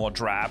making it a little more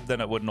drab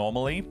than it would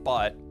normally,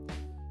 but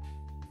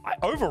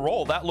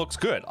overall, that looks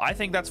good. I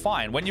think that's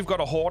fine. When you've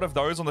got a horde of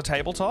those on the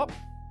tabletop,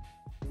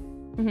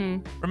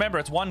 remember,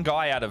 it's one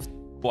guy out of,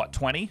 what,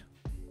 20?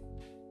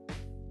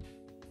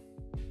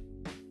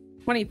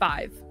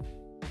 25.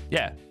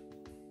 Yeah.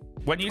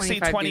 When you see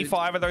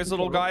 25 of those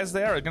little guys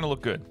there, it's going to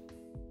look good.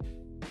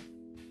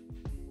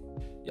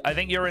 I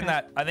think you're in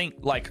that, I think,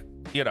 like,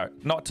 you know,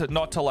 not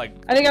to like...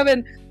 I think I've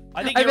been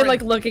in,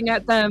 like looking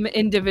at them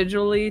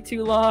individually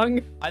too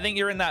long. I think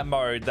you're in that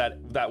mode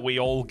that we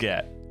all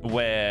get,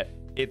 where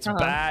it's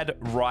bad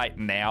right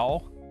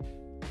now,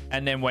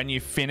 and then when you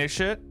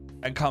finish it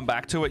and come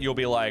back to it, you'll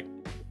be like,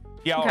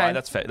 yeah, all right,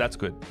 that's fair, that's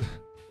good.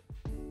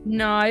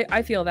 No,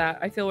 I feel that.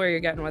 I feel where you're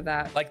getting with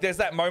that. Like, there's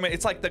that moment.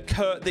 It's like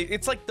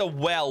it's like the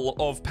well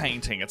of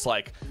painting. It's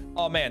like,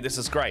 oh man, this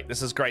is great.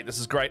 This is great. This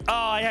is great. Oh,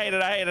 I hate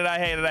it. I hate it. I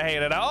hate it. I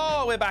hate it.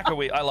 Oh, we're back a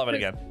week. I love it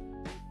again.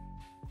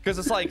 Because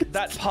it's like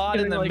that part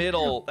in the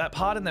middle. That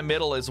part in the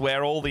middle is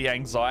where all the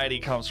anxiety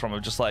comes from.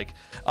 Of just like,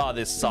 oh,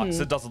 this sucks.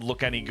 It doesn't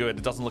look any good.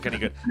 It doesn't look any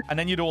good. And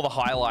then you do all the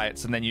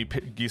highlights, and then you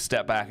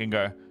step back and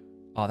go,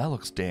 oh, that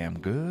looks damn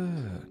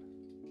good.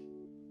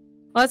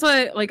 Well, that's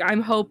why, like,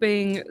 I'm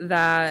hoping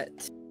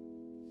that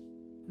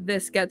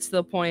this gets to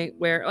the point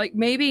where, like,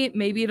 maybe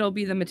it'll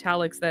be the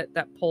metallics that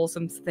pull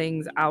some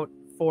things out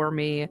for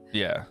me.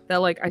 Yeah.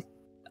 That, like,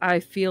 I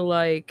feel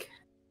like,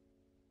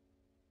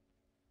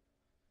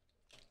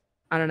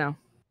 I don't know.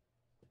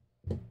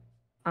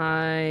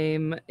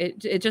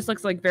 It just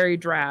looks like very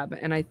drab,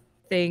 and I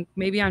think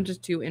maybe I'm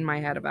just too in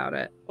my head about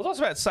it. I was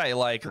also about to say,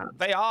 like,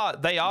 they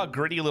are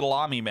gritty little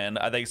army men.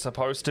 Are they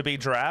supposed to be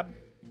drab?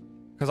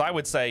 Because I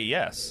would say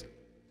yes.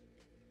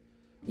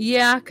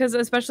 Yeah, because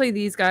especially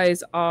these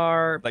guys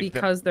are, like,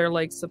 because they're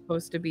like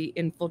supposed to be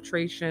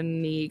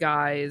infiltration-y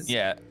guys.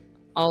 Yeah.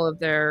 All of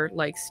their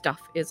like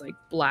stuff is like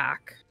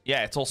black.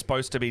 Yeah, it's all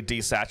supposed to be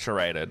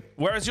desaturated.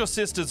 Whereas your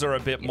sisters are a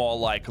bit more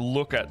like,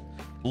 look at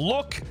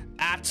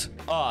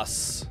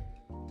us.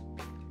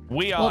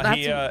 We are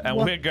here and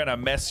we're gonna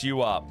mess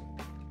you up.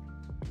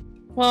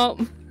 Well,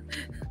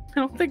 I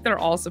don't think they're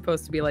all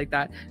supposed to be like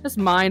that. Just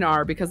mine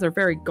are, because they're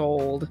very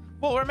gold.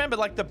 Well, remember,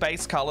 like, the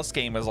base color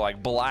scheme is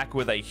like black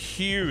with a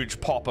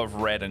huge pop of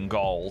red and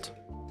gold.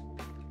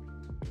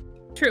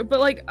 True, but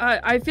like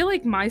I feel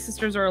like my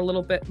sisters are a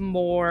little bit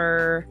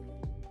more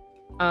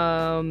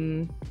I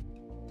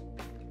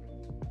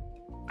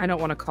don't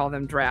want to call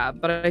them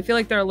drab, but I feel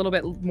like they're a little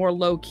bit more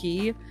low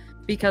key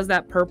because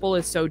that purple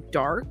is so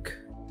dark.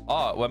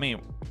 Oh, well, I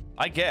mean,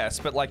 I guess,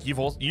 but like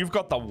you've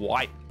got the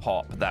white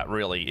pop that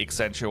really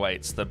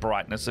accentuates the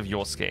brightness of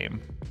your scheme.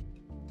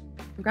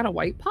 You've got a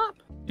white pop?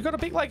 You got a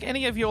big, like,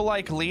 any of your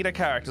like leader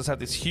characters have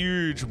this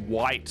huge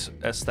white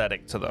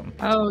aesthetic to them.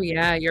 Oh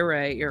yeah, you're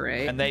right.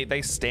 And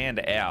they stand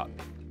out.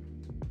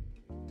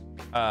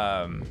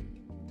 A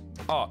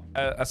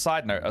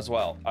side note as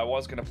well. I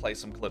was going to play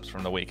some clips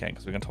from the weekend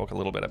because we're going to talk a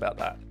little bit about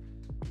that.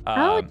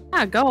 Oh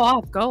yeah, go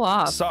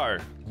off. So,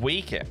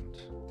 weekend,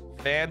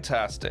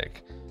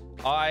 fantastic.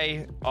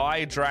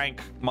 I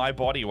drank my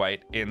body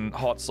weight in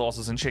hot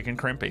sauces and chicken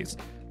crimpies.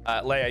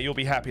 Leia, you'll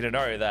be happy to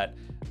know that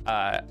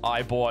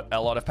I bought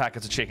a lot of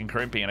packets of chicken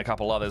crimpy, and a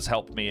couple others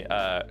helped me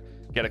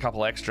get a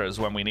couple extras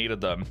when we needed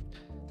them.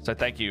 So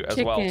thank you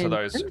as well to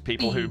those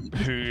people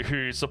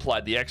who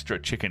supplied the extra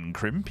chicken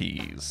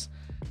crimpies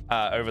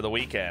over the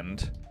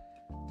weekend.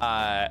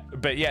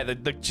 But yeah,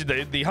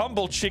 the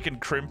humble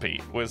chicken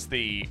crimpy was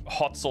the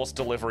hot sauce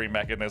delivery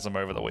mechanism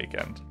over the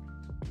weekend.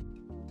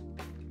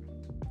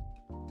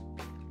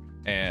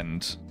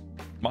 And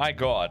my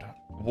God,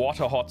 what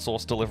a hot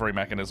sauce delivery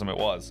mechanism it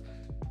was,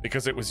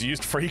 because it was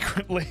used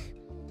frequently.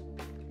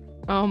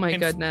 Oh my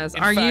goodness.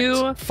 Are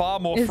you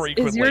far more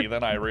frequently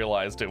than I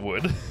realized it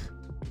would?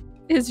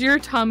 Is your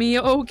tummy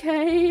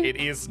okay? It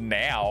is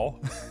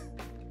now.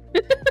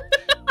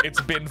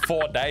 It's been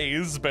 4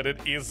 days, but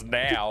it is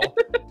now.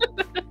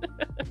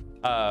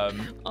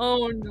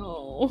 Oh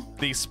no.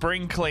 The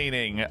spring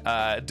cleaning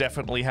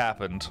definitely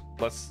happened.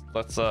 Let's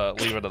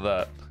leave it at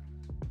that.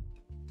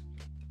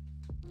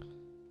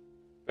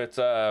 But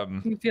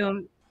you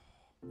feeling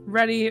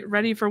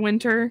ready for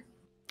winter?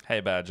 Hey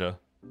Badger.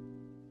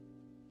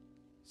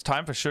 It's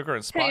time for sugar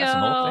and spice and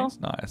all things.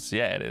 Nice.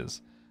 Yeah, it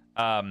is.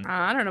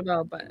 I don't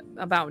know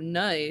about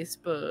nice,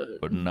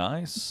 but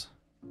nice.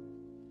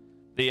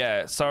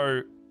 Yeah,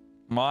 so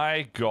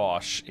my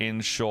gosh, in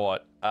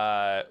short,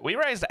 we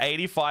raised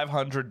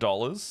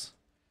 $8,500,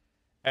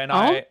 and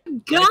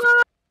God.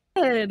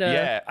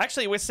 Yeah,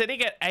 actually, we're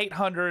sitting at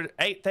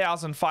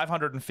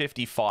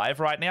 $8,555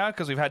 right now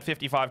because we've had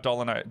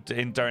 $55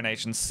 in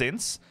donations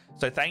since.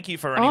 So thank you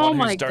for anyone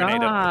who's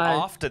donated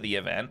after the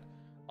event.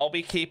 I'll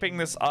be keeping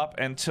this up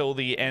until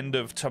the end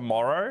of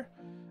tomorrow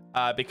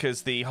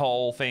because the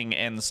whole thing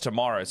ends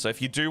tomorrow. So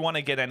if you do want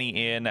to get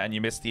any in and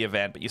you missed the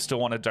event, but you still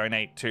want to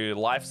donate to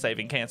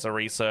life-saving cancer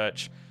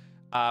research,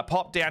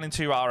 pop down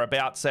into our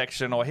About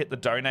section or hit the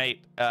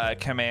donate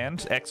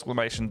command,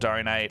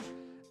 !donate,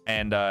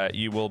 and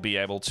you will be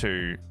able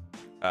to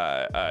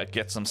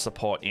get some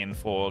support in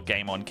for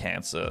Game on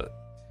Cancer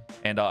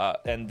and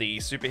the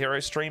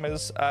Superhero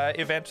Streamers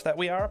event that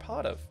we are a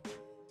part of.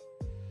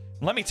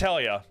 Let me tell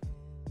you,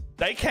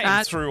 they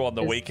came through on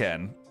the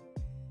weekend.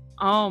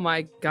 Oh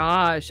my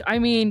gosh. I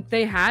mean,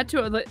 they had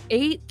to.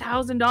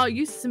 $8,000.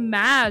 You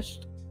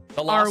smashed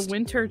our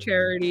winter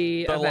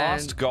charity event.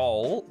 Last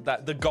goal,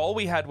 the goal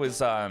we had was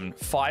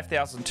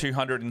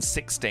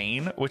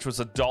 5,216, which was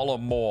 $1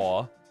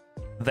 more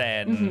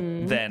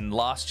than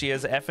last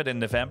year's effort in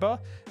November.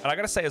 And I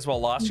gotta say as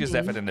well, last year's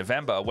effort in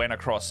November went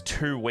across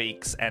 2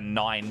 weeks and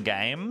 9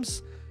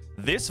 games.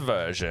 This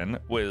version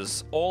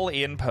was all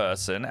in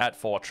person at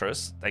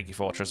Fortress. Thank you,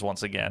 Fortress,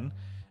 once again.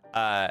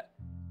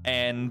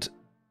 And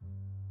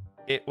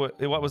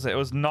what was it? It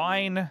was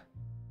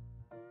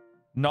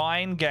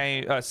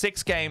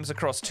 6 games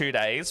across 2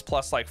 days,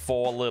 plus like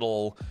 4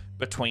 little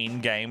between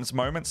games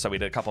moments. So we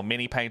did a couple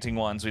mini painting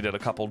ones, we did a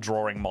couple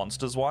drawing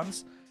monsters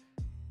ones.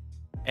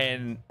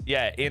 And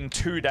yeah, in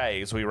 2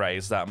 days we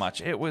raised that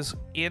much. It was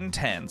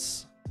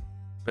intense,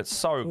 but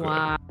so good.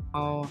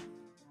 Wow.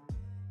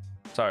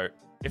 So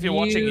if you're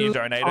watching, you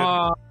donated.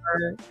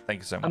 Thank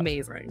you so much.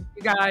 Amazing.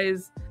 You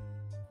guys,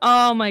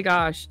 oh my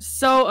gosh,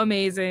 so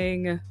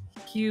amazing.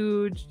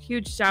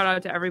 Huge shout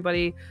out to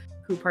everybody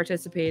who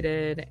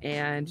participated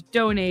and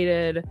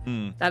donated.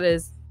 That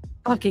is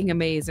fucking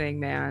amazing,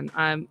 man.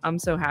 I'm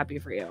so happy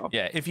for you.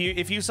 Yeah, if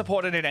you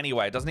supported it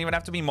anyway, it doesn't even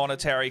have to be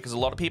monetary, because a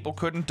lot of people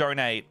couldn't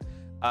donate.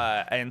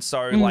 And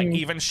so like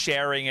even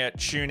sharing it,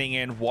 tuning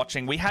in,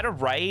 watching. We had a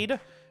raid,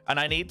 and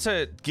I need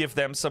to give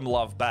them some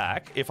love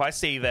back. If I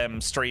see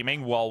them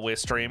streaming while we're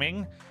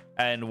streaming,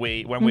 and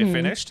when we're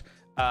finished,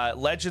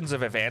 Legends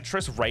of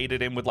Evantris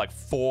raided in with like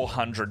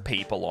 400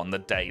 people on the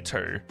day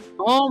too.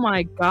 Oh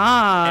my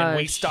god! And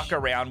we stuck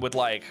around with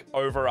like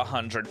over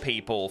 100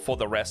 people for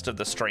the rest of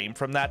the stream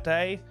from that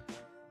day.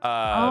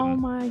 Oh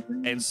my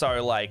god! And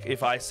so like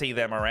if I see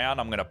them around,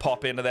 I'm gonna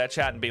pop into their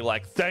chat and be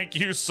like, "Thank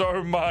you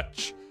so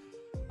much."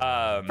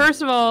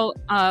 First of all,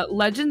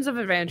 Legends of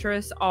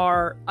Evantris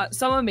are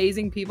some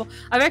amazing people.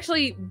 I've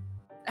actually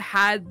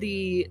had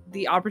the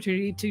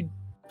opportunity to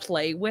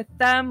play with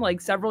them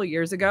like several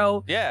years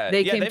ago. Yeah,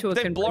 they came to a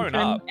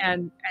convention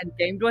and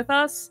gamed with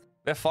us.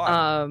 They're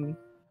fun.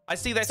 I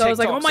see their TikToks I was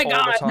like, oh my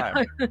god, all the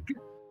time.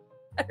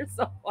 They're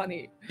so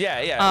funny. Yeah.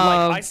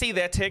 Like I see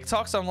their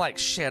TikToks, I'm like,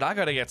 shit, I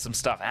gotta get some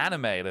stuff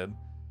animated.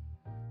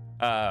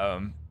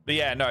 But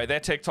yeah, no,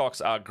 their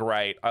TikToks are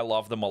great. I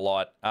love them a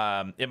lot.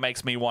 It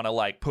makes me want to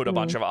like put a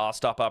bunch of our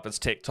stuff up as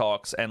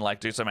TikToks and like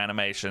do some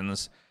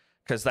animations,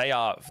 because they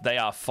are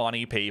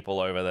funny people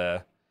over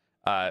there.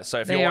 So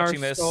if you're watching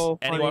this,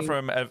 anyone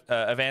from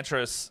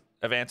Evantris,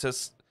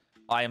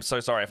 I am so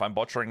sorry if I'm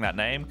butchering that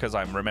name, because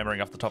I'm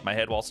remembering off the top of my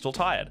head while still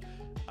tired.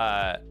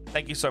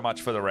 Thank you so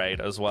much for the raid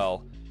as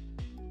well.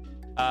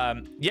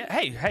 Yeah,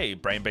 hey,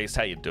 Brain Beast,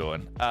 how you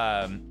doing?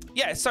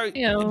 Yeah, so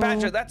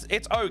Badger,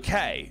 it's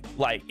okay.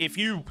 Like, if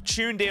you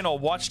tuned in or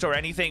watched or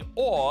anything,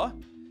 or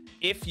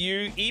if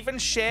you even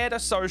shared a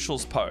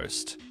socials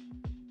post,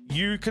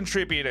 you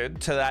contributed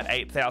to that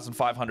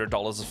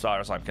 $8,500 as far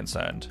as I'm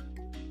concerned.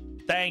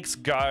 Thanks,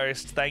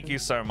 Ghost. Thank you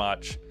so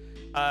much.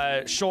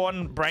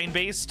 Sean Brain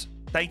Beast,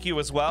 thank you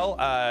as well.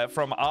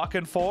 From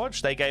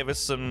Arkenforge, they gave us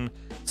some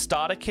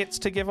starter kits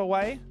to give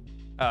away.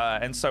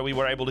 And so we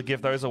were able to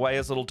give those away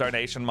as little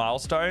donation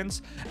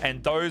milestones.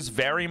 And those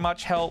very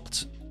much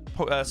helped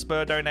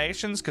spur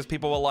donations, because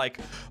people were like,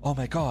 oh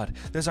my god,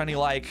 there's only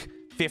like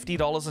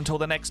 $50 until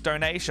the next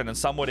donation. And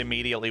some would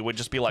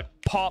just be like,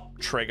 pop,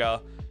 trigger.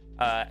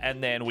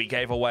 And then we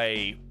gave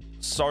away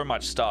so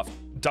much stuff.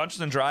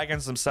 Dungeons and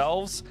Dragons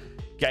themselves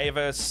gave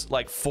us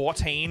like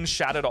 14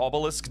 Shattered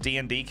Obelisk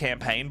D&D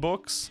campaign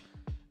books.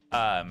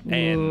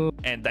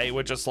 And they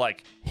were just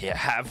like, here,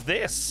 have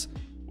this.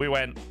 We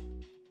went,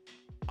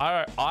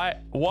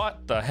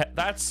 what the heck?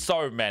 That's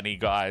so many,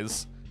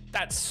 guys.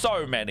 That's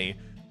so many.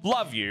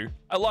 Love you.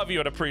 I love you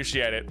and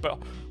appreciate it. But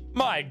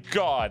my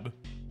god,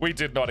 we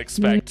did not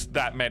expect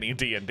that many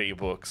D&D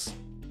books.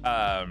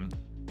 Yeah,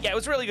 it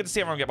was really good to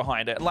see everyone get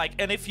behind it. Like,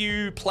 and if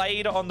you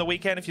played on the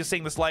weekend, if you're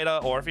seeing this later,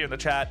 or if you're in the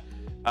chat,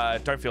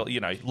 don't feel,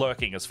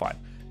 lurking is fine.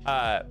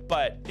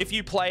 But if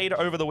you played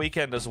over the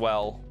weekend as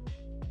well,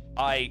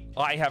 I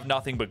have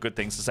nothing but good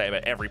things to say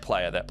about every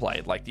player that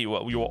played. Like, you were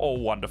all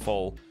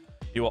wonderful.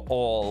 You were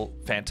all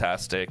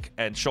fantastic.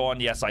 And Sean,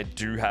 yes, I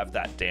do have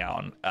that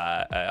down.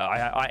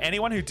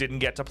 Anyone who didn't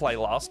get to play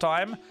last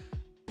time,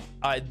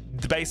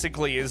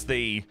 basically is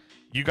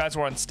you guys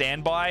were on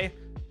standby,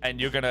 and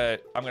I'm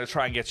gonna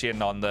try and get you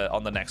in on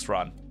the next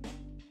run.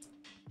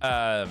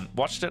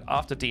 Watched it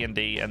after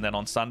D&D and then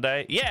on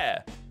Sunday.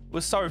 Yeah, it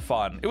was so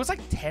fun. It was like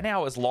 10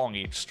 hours long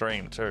each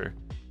stream too.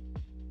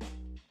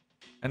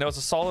 And there was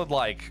a solid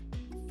like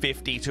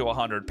 50 to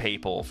 100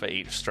 people for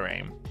each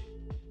stream.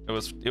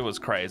 It was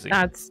crazy.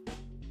 That's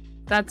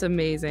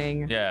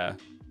amazing. Yeah.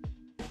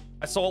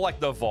 I saw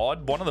like the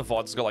VOD. One of the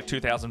VODs got like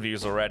 2,000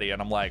 views already,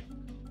 and I'm like,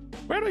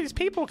 where do these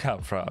people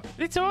come from?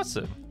 It's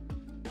awesome.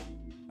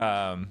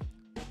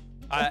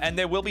 And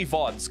there will be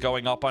VODs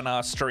going up on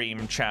our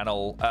stream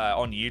channel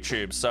on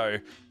YouTube. So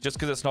just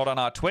because it's not on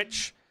our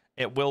Twitch,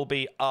 it will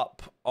be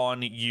up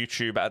on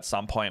YouTube at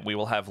some point. We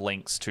will have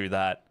links to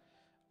that.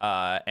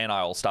 And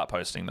I'll start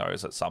posting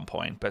those at some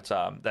point. But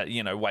that,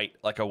 you know, wait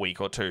like a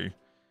week or two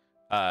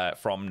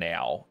from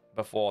now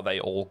before they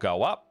all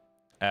go up.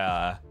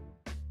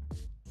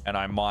 And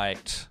I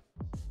might...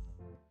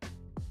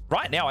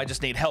 Right now, I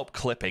just need help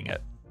clipping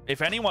it.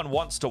 If anyone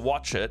wants to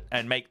watch it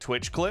and make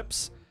Twitch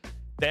clips,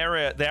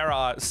 there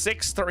are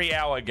 6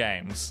 3-hour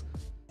games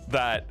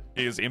that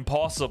is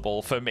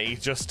impossible for me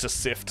just to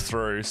sift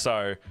through.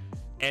 So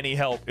any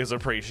help is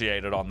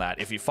appreciated on that.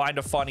 If you find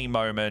a funny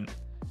moment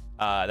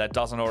that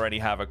doesn't already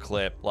have a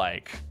clip,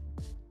 like,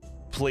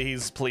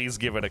 please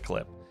give it a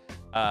clip.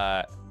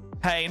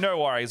 Hey, no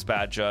worries,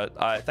 Badger.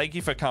 Thank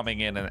you for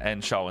coming in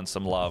and showing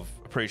some love.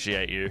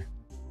 Appreciate you.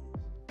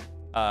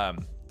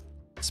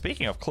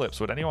 Speaking of clips,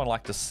 would anyone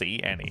like to see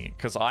any?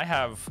 Because I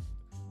have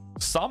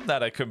some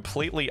that are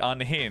completely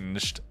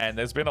unhinged, and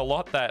there's been a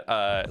lot that,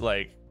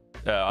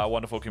 our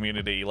wonderful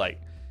community, like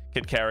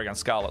Kid Kerrigan,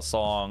 Scarlet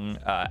Song,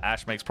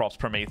 Ash Makes Props,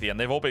 Promethean,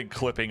 they've all been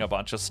clipping a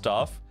bunch of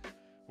stuff.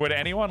 Would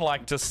anyone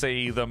like to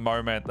see the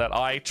moment that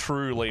I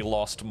truly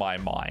lost my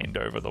mind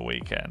over the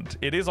weekend?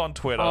 It is on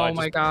Twitter. Oh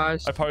my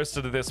gosh. I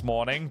posted it this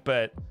morning,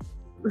 but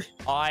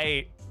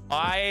I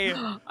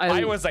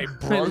was a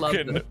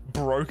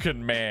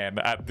broken man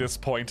at this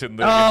point in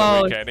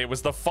the weekend. It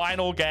was the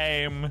final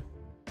game.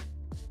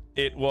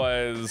 It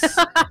was...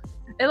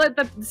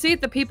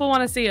 the people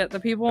want to see it. The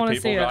people want to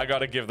see it. I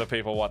gotta give the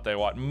people what they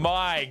want.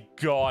 My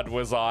God,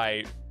 was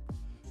I...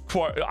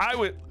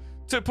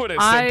 To put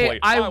it simply,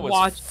 I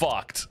was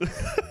fucked.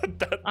 At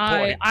that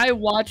point. I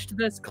watched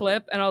this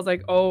clip and I was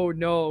like, oh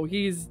no,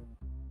 he's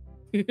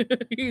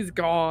he's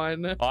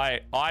gone.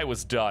 I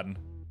was done.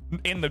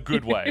 In the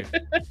good way.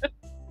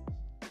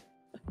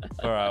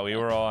 Alright, we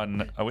were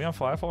on... Are we on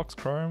Firefox,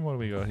 Chrome? What do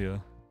we got here?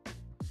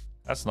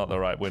 That's not the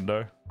right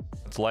window.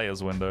 It's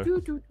Leia's window.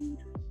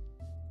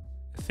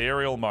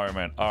 Ethereal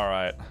moment.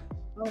 Alright.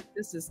 Oh,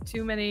 this is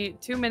too many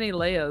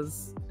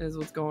Leias is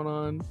what's going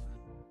on.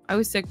 I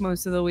was sick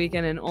most of the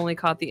weekend and only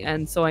caught the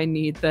end, so I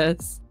need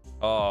this.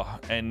 Oh,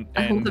 and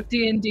I love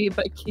D&D,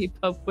 but keep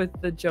up with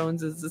the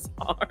Joneses is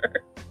hard.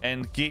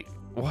 And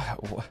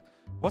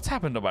what's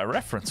happened to my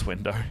reference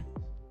window?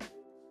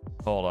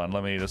 Hold on,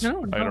 let me just...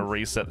 I'm gonna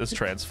reset this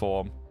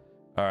transform.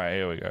 Alright,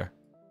 here we go.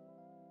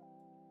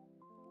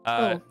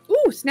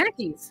 Ooh,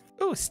 snackies.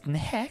 Ooh,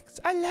 snacks.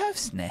 I love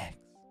snacks.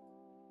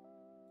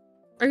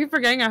 Are you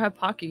forgetting I have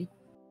Pocky?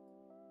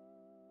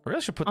 I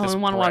really should put this I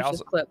want to watch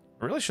this clip.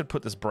 I really should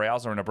put this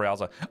browser in a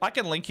browser. I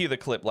can link you the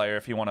clip later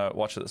if you want to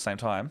watch it at the same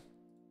time.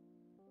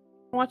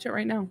 Watch it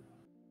right now.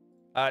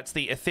 It's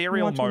the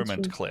Ethereal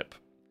Moment clip.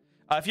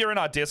 If you're in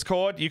our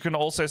Discord, you can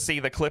also see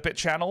the Clip It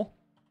channel,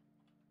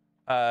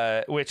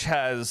 which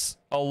has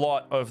a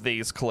lot of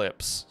these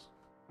clips.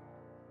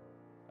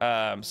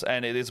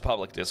 And it is a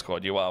public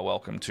Discord. You are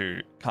welcome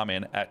to come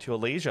in at your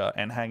leisure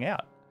and hang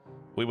out.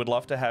 We would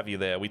love to have you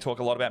there. We talk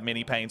a lot about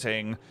mini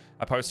painting.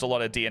 I post a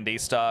lot of D&D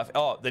stuff.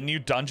 Oh, the new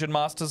Dungeon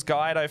Master's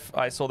Guide.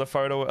 I saw the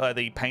photo,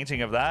 the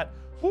painting of that.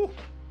 Woo,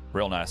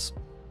 real nice.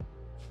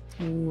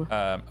 All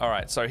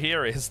right, so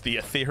here is the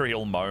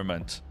Ethereal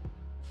Moment.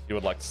 If you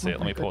would like to see it,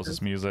 let me pause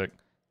this music.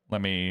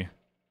 Let me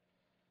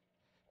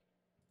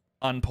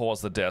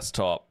unpause the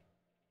desktop.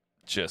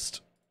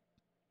 Just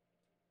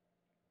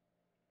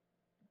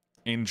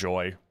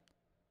enjoy.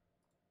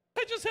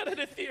 I just had an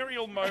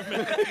ethereal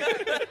moment.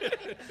 I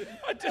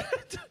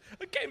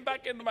came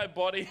back into my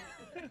body,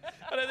 and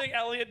I think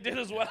Elliot did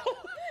as well.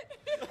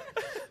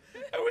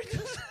 And we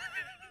just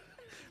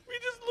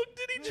looked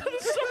at each other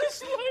so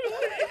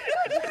slowly.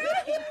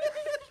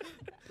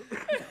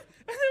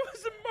 And there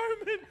was a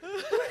moment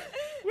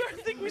where I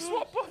think we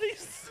swapped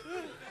bodies.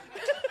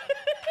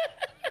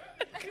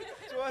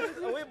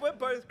 We're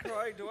both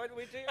crying. Do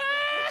we do?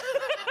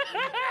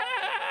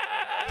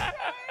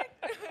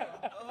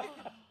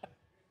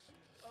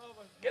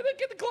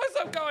 Get the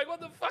close-up going. What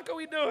the fuck are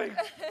we doing?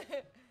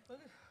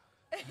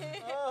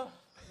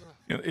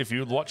 If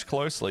you watch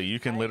closely, you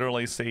can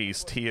literally see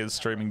tears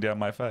streaming down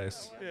my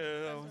face.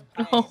 Yeah.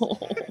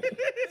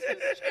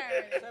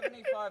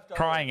 $75.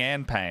 Crying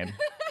and pain.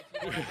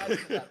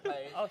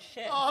 Oh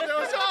shit. Oh, there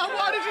was. Oh,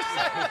 why did you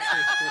say?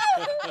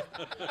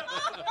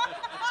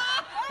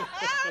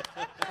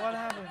 What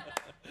happened?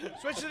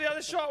 Switch to the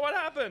other shot. What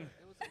happened?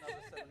 It was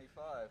another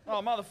 75.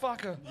 Oh,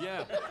 motherfucker.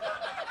 Yeah.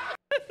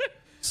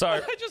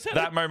 So,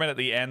 that moment at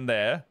the end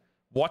there,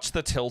 watch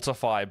the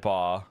Tiltify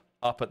bar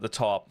up at the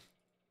top.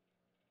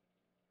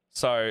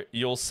 So,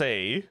 you'll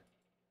see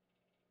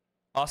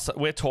us,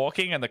 we're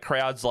talking and the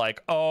crowd's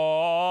like,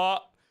 oh,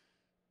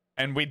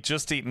 and we'd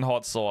just eaten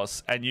hot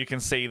sauce, and you can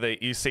see the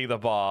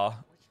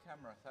bar. Which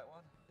camera? That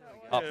one? There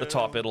we go. Up the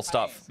top, it'll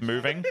start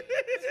moving.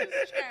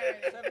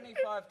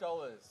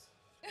 $75.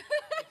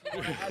 If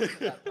you want to add to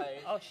that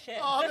page. Oh shit.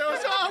 Oh, there was.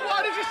 Oh,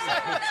 why did you say?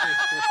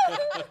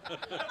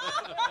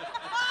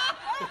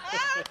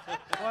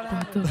 What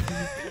happened?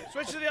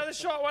 Switch to the other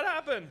shot. What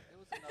happened? It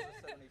was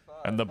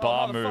And the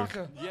bar moves.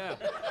 Yeah.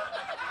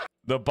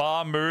 The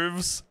bar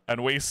moves,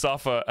 and we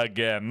suffer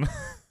again.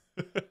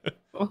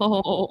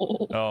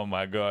 Oh. Oh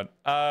my god.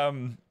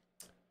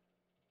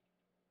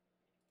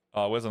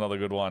 Oh, where's another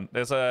good one?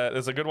 There's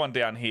a good one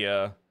down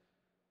here.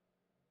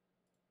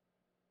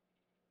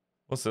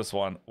 What's this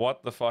one?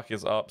 What the fuck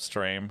is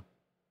upstream?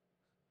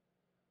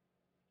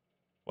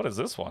 What is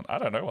this one? I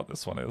don't know what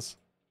this one is.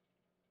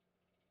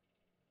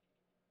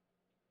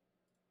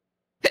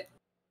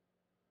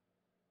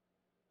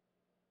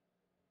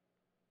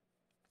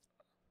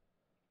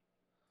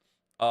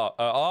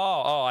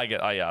 I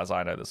get. Oh, yeah,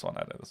 I know this one.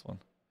 I know this one.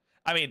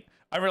 I mean,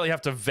 I really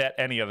have to vet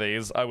any of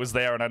these. I was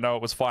there and I know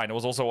it was fine. It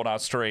was also on our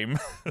stream.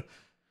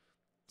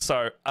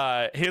 So,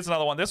 here's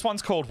another one. This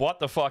one's called What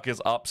the Fuck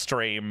is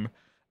Upstream?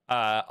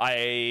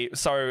 Bandita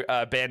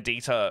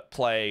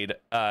played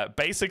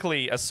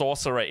basically a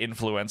sorcerer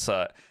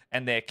influencer,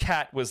 and their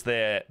cat was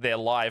their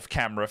live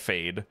camera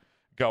feed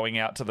going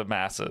out to the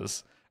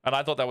masses. And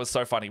I thought that was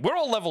so funny. We're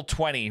all level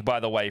 20,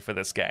 by the way, for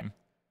this game.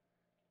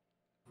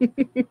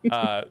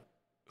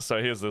 So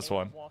here's this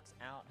one. Walks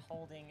out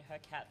holding her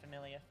cat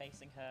familiar,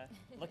 facing her,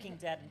 looking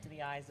dead into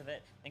the eyes of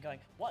it, and going,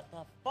 "What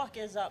the fuck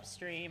is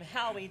upstream?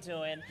 How we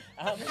doing?"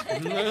 Are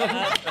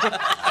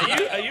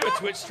you a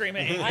Twitch streamer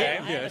in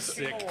game? Yeah,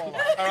 sick. All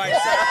right,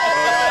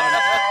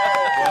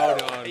 Well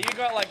done. you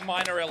got like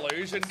Minor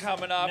Illusion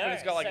coming up, No, and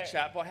it's got like a so-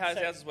 chatbot. How's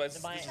so this? This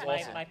is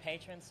awesome. my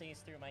patron sees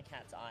through my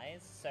cat's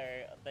eyes, so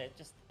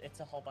it's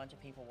a whole bunch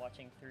of people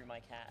watching through my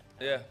cat.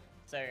 Yeah,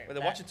 So but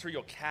they're watching through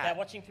your cat. They're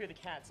watching through the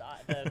cat's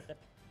eye,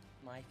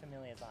 my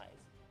familiar's eyes.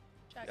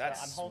 That's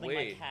So I'm holding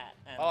sweet. my cat.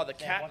 And Oh, the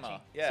they're Catma,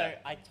 watching- yeah. So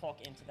I talk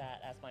into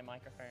that as my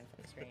microphone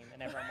for the stream,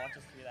 and everyone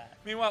watches through that.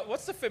 Meanwhile,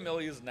 what's the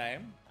familiar's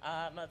name?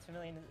 My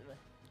familiar.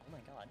 Oh my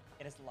god,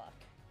 it is Luck,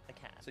 the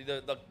cat. So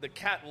the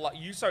cat.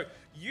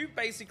 You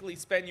basically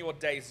spend your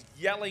days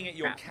yelling at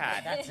your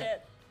cat, That's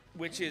it.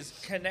 which is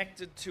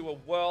connected to a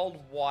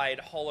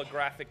worldwide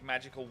holographic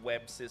magical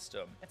web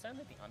system. It's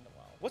only the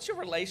underworld. What's your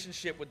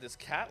relationship with this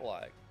cat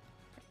like?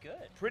 Pretty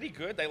good. Pretty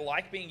good. They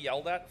like being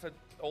yelled at for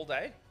all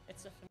day.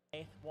 It's a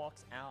familiar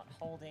walks out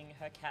holding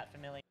her cat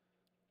familiar.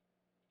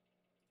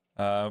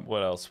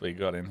 What else we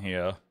got in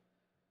here?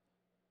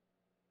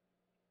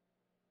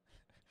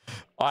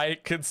 I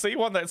can see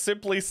one that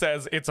simply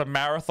says it's a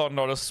marathon,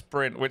 not a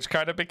sprint, which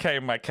kind of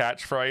became my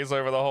catchphrase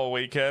over the whole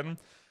weekend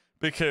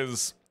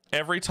because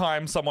every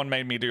time someone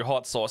made me do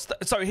hot sauce.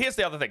 So here's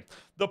the other thing.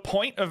 The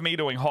point of me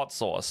doing hot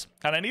sauce,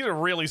 and I need to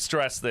really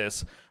stress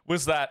this,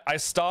 was that I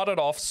started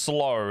off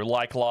slow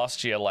like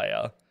last year,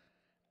 Leia.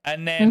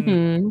 And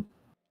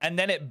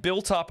then it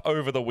built up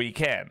over the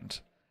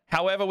weekend.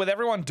 However, with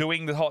everyone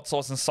doing the hot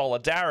sauce in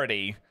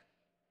solidarity,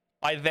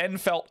 I then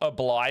felt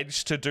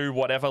obliged to do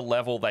whatever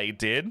level they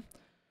did,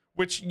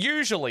 which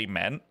usually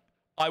meant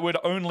I would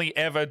only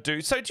ever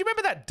do... So do you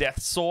remember that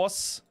death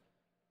sauce?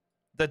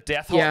 The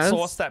death hot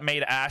sauce that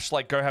made Ash,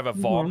 like, go have a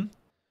vom?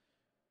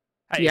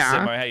 Hey,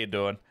 Simo, how you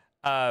doing?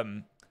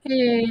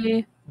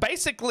 Hey.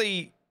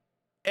 Basically,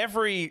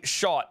 every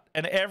shot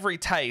and every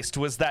taste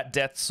was that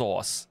death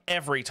sauce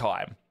every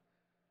time.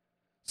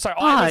 So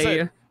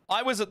I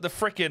was at the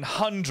frickin'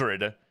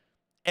 100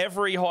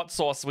 every hot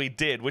sauce we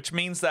did, which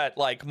means that,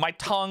 like, my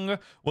tongue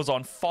was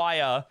on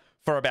fire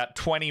for about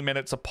 20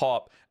 minutes a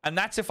pop, and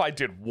that's if I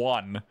did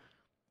one.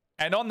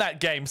 And on that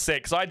game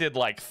 6, I did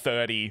like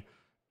 30.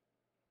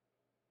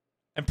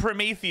 And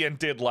Promethean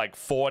did like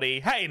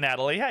 40. Hey,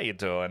 Natalie, how you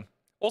doing?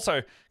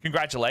 Also,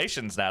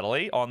 congratulations,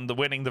 Natalie, on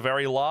winning the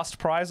very last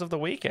prize of the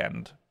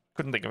weekend.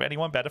 Couldn't think of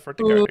anyone better for it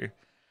to go to.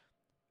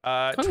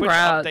 Twitch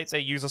update their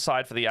user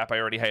side for the app. I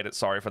already hate it.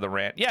 Sorry for the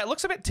rant. Yeah, it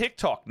looks a bit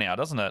TikTok now,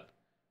 doesn't it?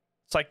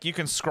 It's like you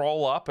can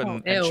scroll up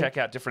and check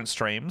out different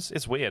streams.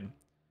 It's weird.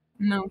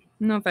 No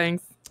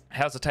thanks.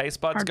 How's the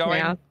taste buds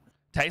going?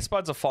 Taste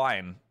buds are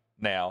fine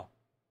now.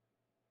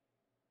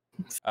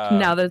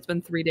 Now that it's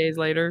been 3 days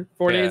later,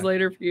 4 days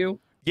later for you.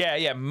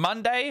 Yeah.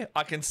 Monday,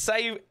 I can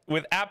say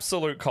with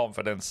absolute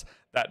confidence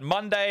that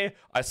Monday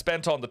I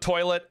spent on the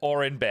toilet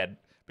or in bed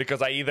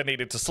because I either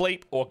needed to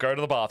sleep or go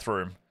to the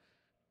bathroom.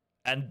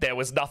 And there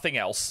was nothing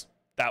else.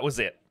 That was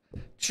it.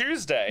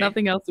 Tuesday.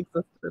 Nothing else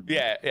existed.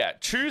 Yeah.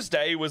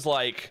 Tuesday was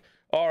like,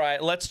 all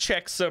right, let's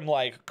check some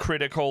like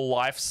critical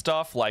life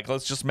stuff. Like,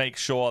 let's just make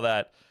sure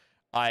that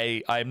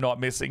I'm not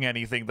missing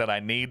anything that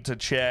I need to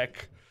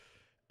check,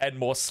 and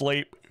more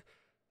sleep.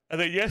 And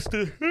then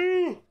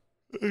yesterday,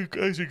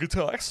 as you can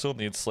tell, I still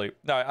need sleep.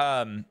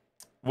 No,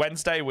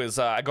 Wednesday was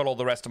I got all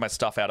the rest of my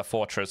stuff out of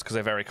Fortress because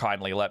they very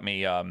kindly let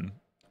me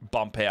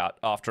bump out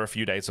after a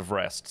few days of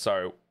rest.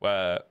 So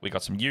we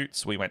got some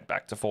utes. We went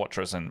back to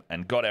Fortress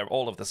and got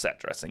all of the set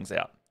dressings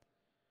out.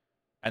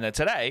 And then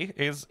today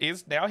is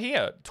now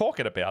here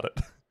talking about it.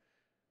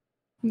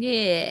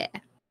 Yeah.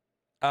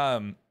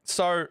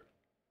 So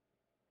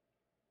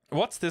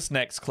what's this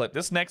next clip?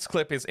 This next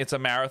clip is it's a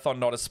marathon,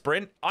 not a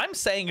sprint. I'm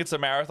saying it's a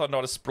marathon,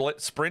 not a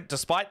sprint,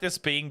 despite this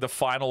being the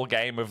final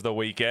game of the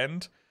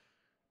weekend.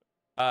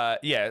 And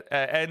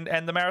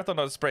the marathon,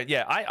 not a sprint.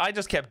 Yeah, I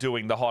just kept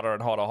doing the hotter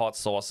and hotter hot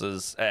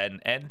sauces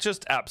and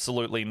just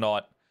absolutely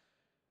not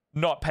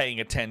not paying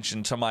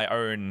attention to my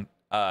own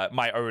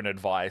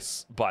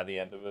advice by the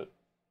end of it.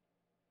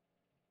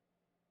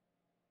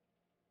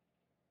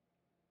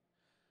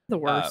 The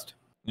worst.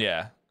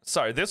 Yeah.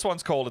 So this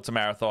one's called It's a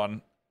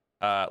Marathon.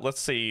 Let's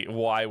see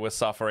why we're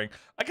suffering.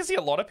 I can see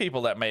a lot of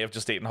people that may have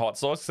just eaten hot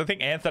sauce. I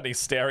think Anthony's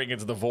staring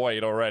into the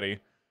void already.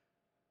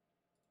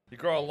 You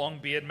grow a long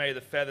beard made of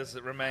the feathers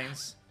that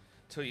remains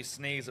till you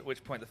sneeze, at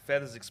which point the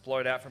feathers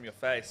explode out from your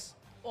face.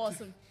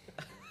 Awesome.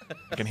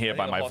 I can hear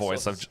by my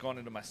voice. I've I've gone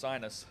into my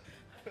sinus.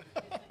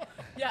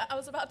 Yeah, I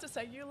was about to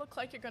say, you look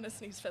like you're going to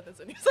sneeze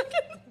feathers any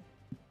second.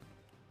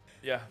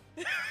 Yeah.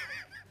 I'm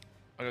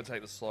gonna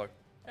take this slow.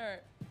 All right.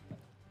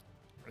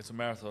 It's a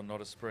marathon, not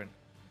a sprint.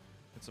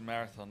 It's a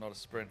marathon, not a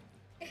sprint.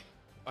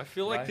 I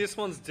feel like Right. this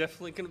one's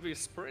definitely going to be a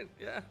sprint,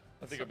 yeah.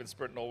 I think I've been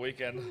sprinting all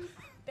weekend.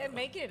 They're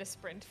making it a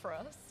sprint for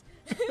us.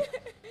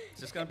 It's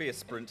just going to be a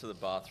sprint to the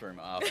bathroom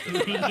after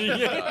the match is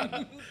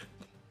done.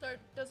 So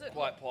does it?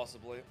 Quite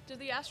possibly. Does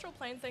the astral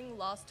plane thing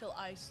last till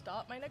I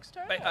start my next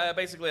turn?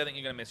 Basically, I think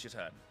you're gonna miss your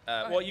turn.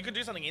 Well, you could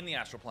do something in the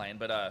astral plane,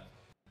 but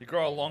you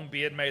grow a long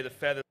beard made of the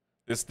feathers.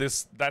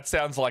 that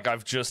sounds like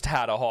I've just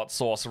had a hot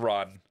sauce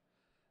run,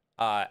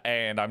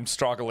 and I'm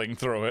struggling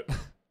through it.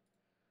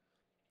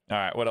 All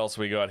right, what else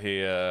we got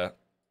here?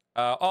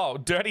 Oh,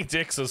 Dirty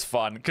Dicks is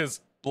fun because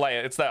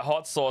Leia, it's that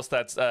hot sauce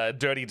that's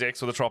Dirty Dicks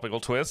with a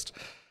tropical twist.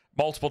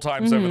 Multiple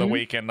times over the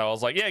weekend, I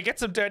was like, "Yeah, get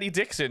some Dirty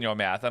Dicks in your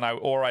mouth," and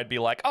I'd be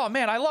like, "Oh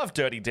man, I love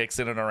Dirty Dicks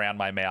in and around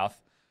my mouth."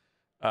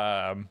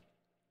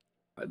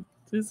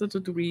 He's such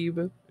a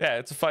dweeb. Yeah,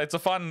 it's a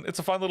fun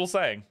little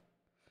saying.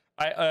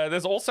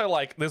 There's also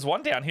there's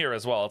one down here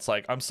as well. It's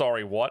like, I'm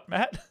sorry, what,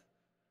 Matt?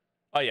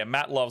 Oh yeah,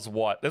 Matt loves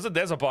what? There's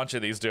a bunch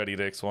of these Dirty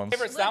Dicks ones.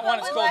 Favorite's that one.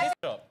 It's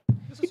called.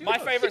 My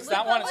favorite's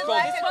that one. It's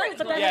called.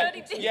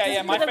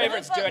 Yeah. My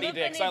favorite's Dirty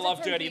Dicks. I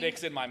love Dirty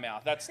Dicks in my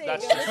mouth. That's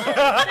just. Man,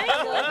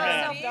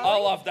 I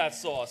love that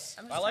sauce.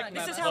 I like.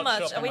 This is how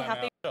much. Are we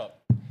happy?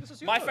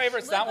 My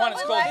favorite's that one.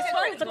 It's called.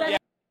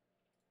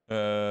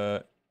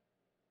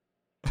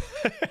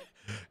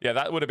 Yeah,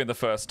 that would have been the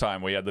first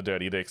time we had the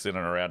Dirty Dicks in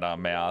and around our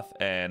mouth,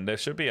 and there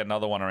should be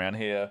another one around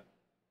here.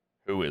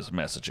 Who is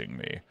messaging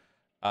me?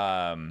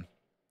 Oh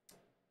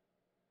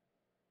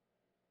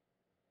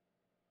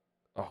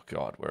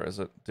God, where is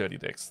it? Dirty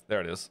Dicks. There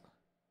it is.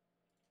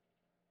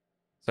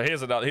 So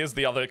here's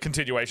the other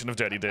continuation of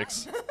Dirty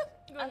Dicks.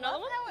 I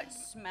love how it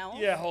smells.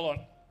 Yeah, hold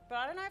on. But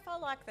I don't know if I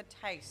like the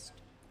taste.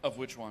 Of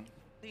which one?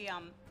 The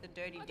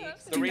Dirty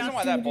Dicks. The reason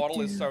why that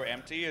bottle is so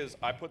empty is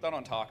I put that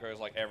on tacos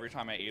like every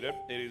time I eat it.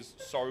 It is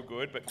so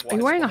good, but quite Are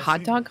you wearing a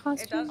spicy. hot dog It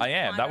costume? does I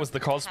am. kind That of was the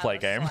have cosplay a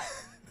game.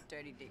 slight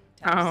Dirty Dick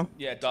taste. Oh.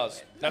 Yeah, it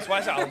does. That's why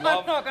I said I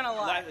love. not gonna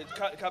lie.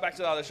 Cut back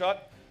to the other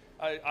shot.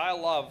 I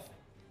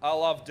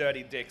love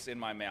Dirty Dicks in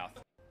my mouth.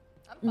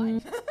 I'm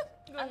fine.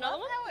 I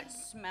love how it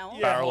smells.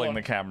 Yeah. hold Barreling on.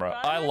 the camera.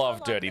 But I I don't love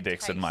like Dirty the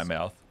Dicks in my taste.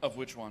 mouth. Of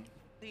which one?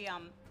 The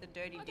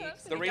Dirty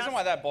Dicks. The reason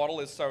why that bottle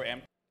is so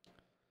empty.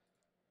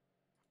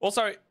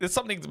 Also, there's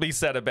something to be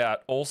said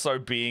about also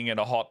being in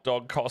a hot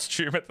dog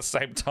costume at the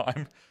same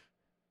time.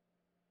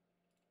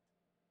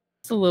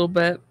 Just a little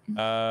bit.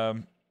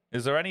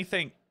 Is there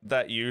anything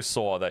that you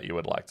saw that you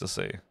would like to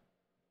see?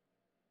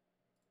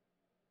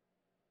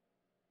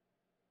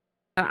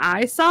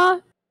 I saw.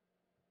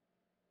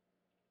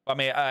 I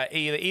mean,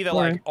 either Or-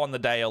 like on the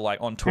day or like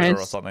on Twitter or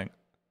Nice. something.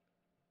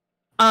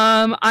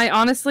 I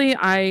honestly,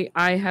 I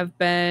have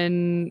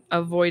been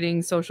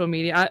avoiding social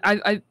media.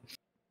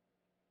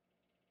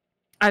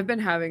 I've been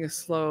having a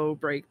slow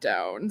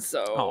breakdown,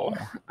 so Oh.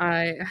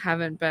 I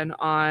haven't been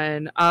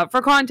on.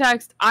 For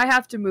context, I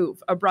have to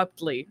move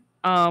abruptly,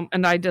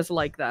 and I just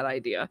like that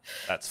idea.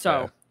 That's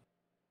So,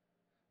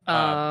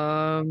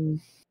 fair.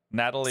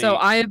 Natalie. so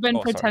I have been Oh,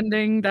 sorry.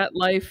 pretending that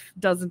life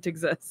doesn't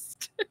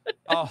exist.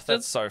 Oh,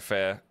 that's so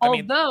fair. I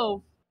mean,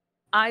 Although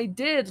I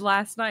did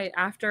last night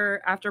after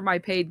my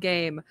paid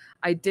game,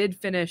 I did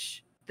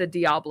finish the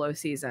Diablo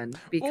season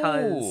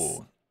because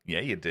ooh, yeah,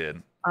 you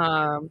did.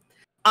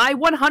 I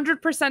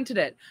 100%ed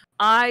it.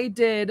 I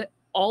did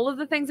all of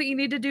the things that you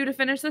need to do to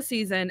finish the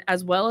season,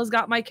 as well as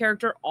got my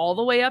character all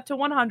the way up to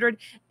 100,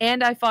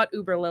 and I fought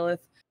Uber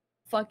Lilith.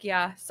 Fuck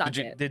yeah, suck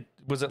it.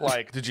 Was it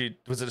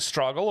a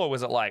struggle or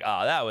was it like,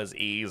 oh, that was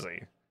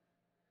easy?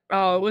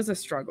 Oh, it was a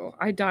struggle.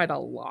 I died a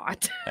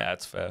lot. Yeah,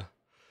 that's fair.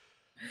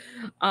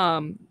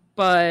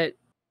 But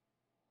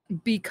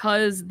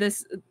because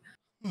this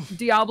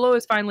Diablo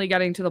is finally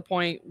getting to the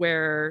point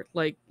where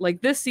like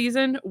this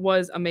season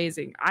was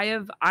amazing.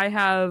 I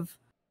have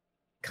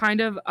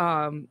kind of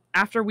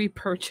after we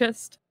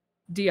purchased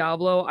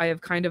Diablo, I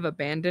have kind of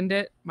abandoned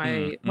it.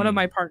 One of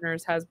my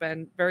partners has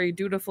been very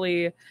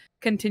dutifully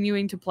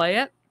continuing to play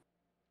it.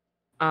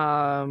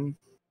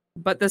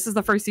 But this is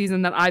the first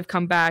season that I've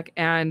come back,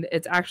 and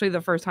it's actually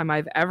the first time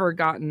I've ever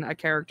gotten a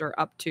character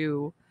up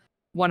to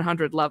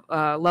 100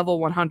 level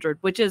 100,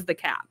 which is the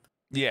cap.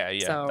 Yeah,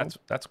 So-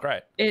 that's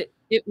great. It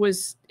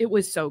was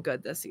so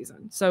good this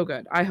season, so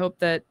good. I hope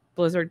that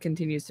Blizzard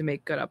continues to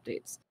make good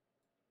updates.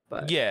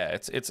 But Yeah,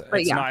 it's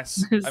But yeah.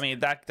 nice. I mean,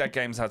 that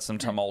game's had some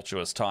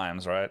tumultuous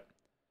times, right?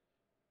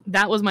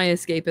 That was my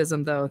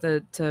escapism, though,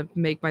 to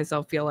make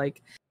myself feel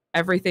like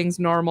everything's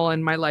normal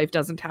and my life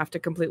doesn't have to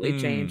completely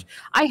change.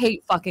 I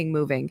hate fucking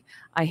moving.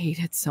 I hate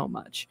it so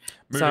much.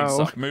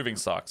 Moving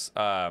sucks.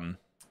 I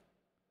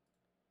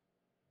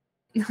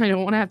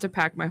don't want to have to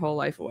pack my whole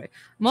life away.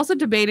 I'm also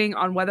debating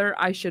on whether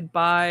I should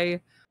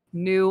buy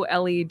new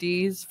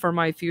LEDs for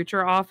my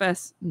future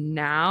office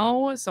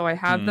now, so I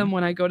have them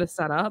when I go to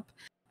set up,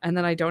 and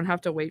then I don't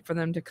have to wait for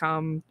them to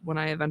come when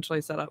I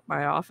eventually set up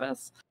my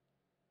office.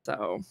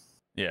 So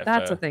yeah,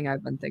 that's fair. a thing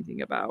I've been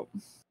thinking about.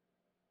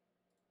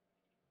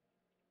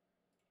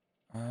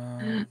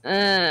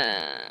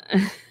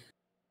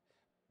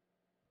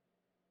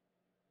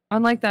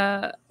 Unlike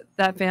that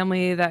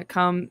family that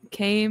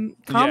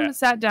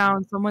sat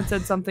down, someone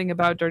said something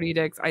about Dirty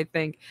Dicks, I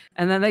think,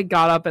 and then they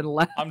got up and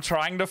left. I'm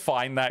trying to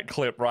find that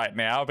clip right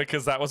now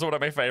because that was one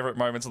of my favorite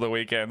moments of the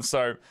weekend.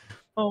 So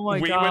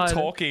we were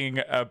talking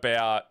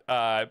about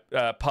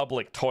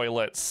public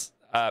toilets.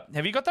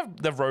 Have you got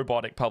the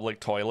robotic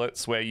public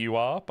toilets where you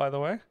are, by the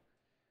way?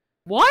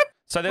 What?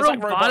 So there's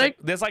robotic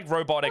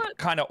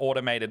kind of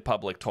automated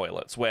public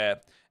toilets where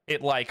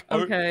it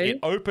it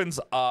opens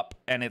up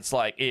and it's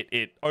like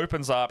it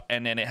opens up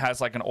and then it has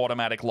like an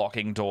automatic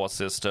locking door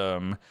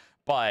system,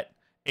 but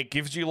it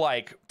gives you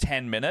like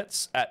 10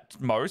 minutes at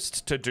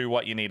most to do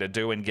what you need to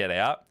do and get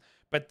out.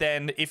 But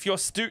then if you're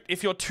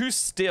too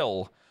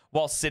still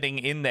while sitting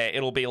in there,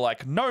 it'll be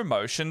like no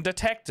motion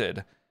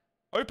detected.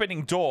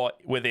 Opening door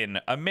within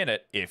a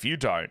minute if you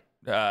don't.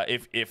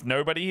 If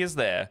nobody is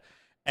there.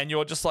 And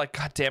you're just like,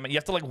 God damn it! You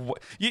have to like,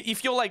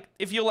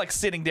 if you're like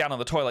sitting down on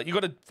the toilet, you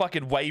got to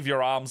fucking wave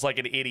your arms like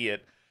an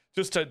idiot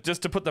just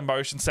to put the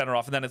motion center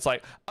off, and then it's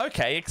like,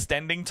 okay,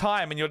 extending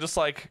time, and you're just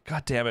like,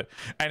 God damn it!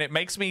 And it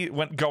makes me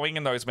going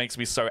in those makes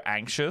me so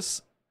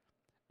anxious,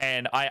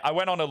 and I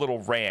went on a little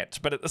rant,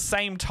 but at the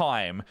same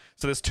time,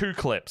 so there's 2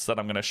 clips that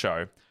I'm gonna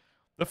show.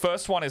 The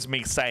first one is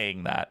me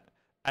saying that,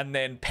 and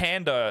then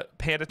Panda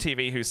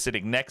TV, who's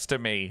sitting next to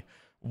me,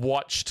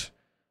 watched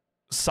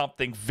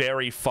something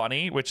very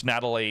funny, which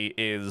Natalie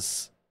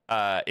is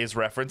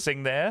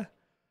referencing there,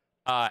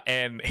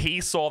 and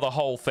he saw the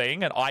whole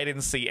thing, and I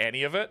didn't see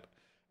any of it,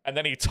 and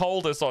then he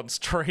told us on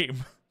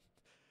stream,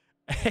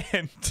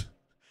 and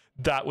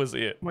that was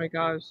it. Oh my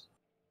gosh!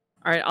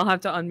 All right, I'll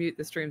have to unmute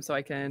the stream so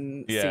I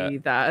can see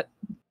that.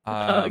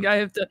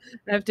 I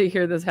have to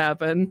hear this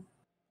happen.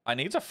 I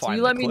need to find. So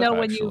you let me know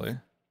when you.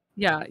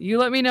 Yeah, you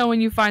let me know when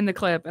you find the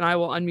clip, and I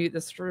will unmute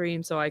the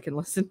stream so I can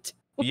listen to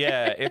it.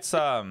 Yeah, it's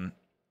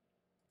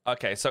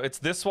Okay, so it's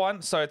this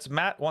one. So it's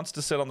Matt wants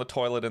to sit on the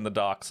toilet in the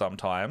dark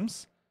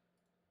sometimes.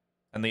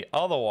 And the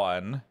other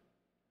one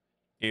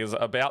is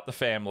about the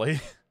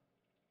family.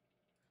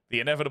 The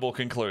inevitable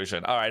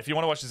conclusion. All right, if you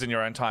want to watch this in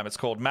your own time, it's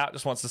called Matt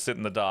Just Wants to Sit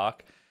in the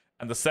Dark.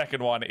 And the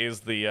second one is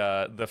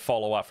the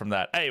follow-up from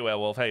that. Hey,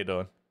 Werewolf, how you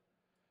doing?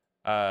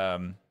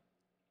 God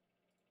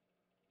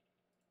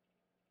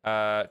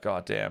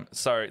damn.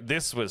 So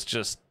this was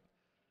just...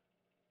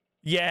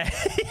 Yeah.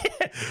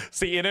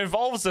 See, it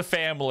involves a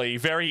family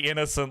very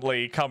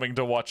innocently coming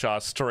to watch our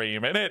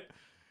stream, and it...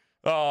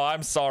 Oh,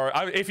 I'm sorry.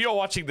 If you're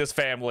watching this,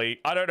 family,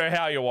 I don't know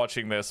how you're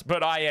watching this,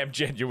 but I am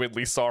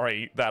genuinely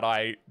sorry that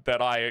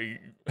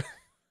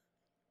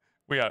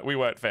we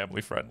weren't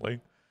family friendly.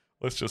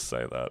 Let's just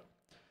say that.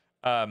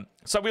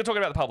 So we were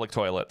talking about the public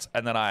toilets,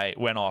 and then I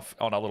went off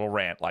on a little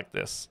rant like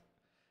this.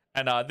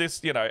 And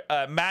this, you know,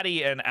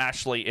 Maddie and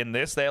Ashley in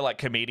this, they're like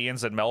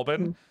comedians in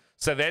Melbourne.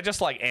 So they're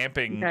just like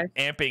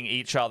amping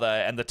each other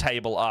and the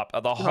table up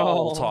the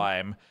whole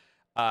time.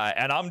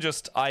 And I'm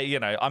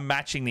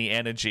matching the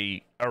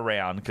energy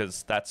around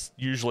because that's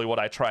usually what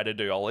I try to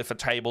do. If a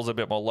table's a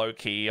bit more low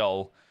key,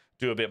 I'll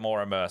do a bit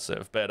more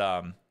immersive. But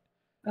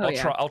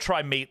I'll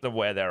try meet them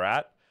where they're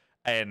at,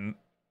 and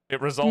it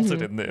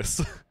resulted in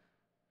this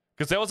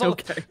because there was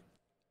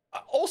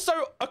also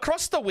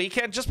across the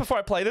weekend just before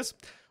I play this.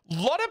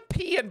 Lot of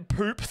pee and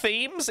poop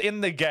themes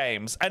in the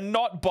games, and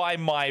not by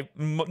my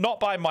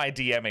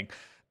DMing.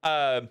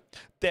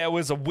 There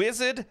was a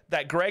wizard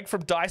that Greg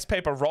from Dice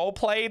Paper Roll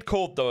played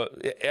called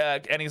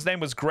and his name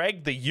was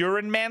Greg the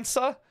Urine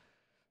Mancer.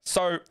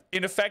 So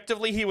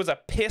ineffectively, he was a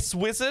piss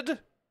wizard.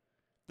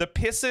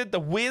 The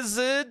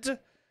wizard.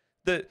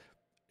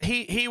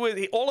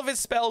 All of his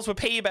spells were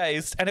pee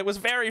based, and it was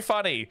very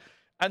funny.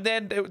 And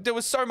then there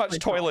was so much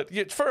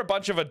toilet for a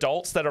bunch of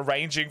adults that are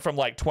ranging from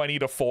like 20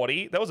 to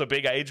 40. There was a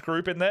big age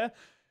group in there.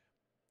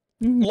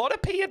 A lot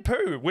of pee and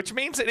poo, which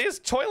means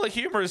toilet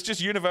humor is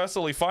just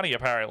universally funny,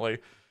 apparently.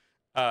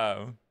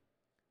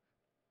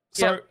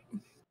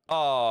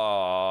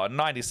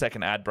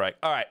 90-second ad break.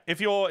 All right, if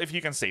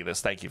you can see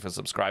this, thank you for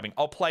subscribing.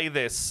 I'll play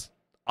this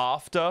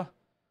after,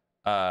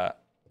 and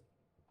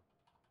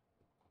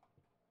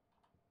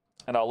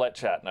I'll let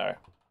chat know.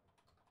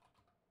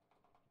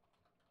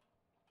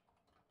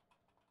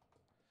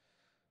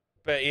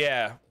 But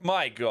yeah,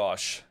 my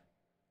gosh.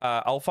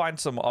 I'll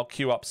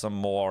queue up some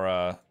more,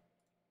 I'll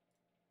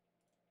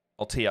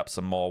tee up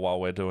some more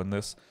while we're doing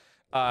this.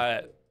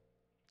 Were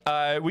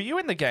you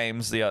in the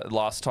games the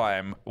last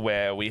time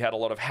where we had a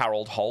lot of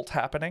Harold Holt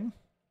happening?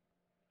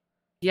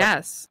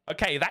 Yes.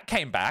 Okay, that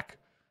came back.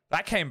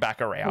 That came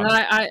back around.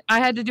 And I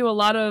had to do a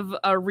lot of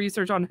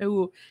research on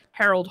who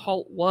Harold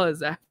Holt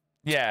was.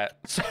 Yeah.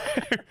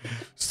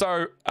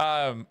 So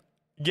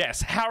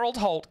yes, Harold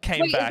Holt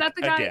came Wait, back is that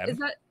the guy? again.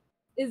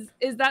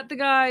 Is that the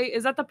guy?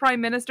 Is that the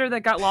prime minister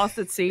that got lost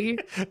at sea?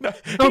 No,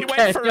 he Okay,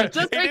 went for yeah, a,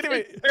 just he making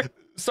didn't even,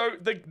 so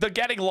the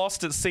getting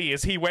lost at sea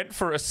is he went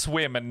for a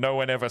swim and no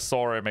one ever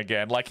saw him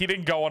again. Like he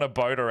didn't go on a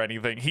boat or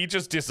anything. He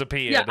just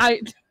disappeared.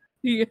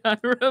 Yeah, I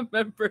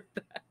remember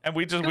that. And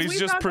we just We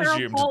just found Harold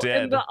presumed Holt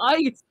dead. in the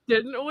ice,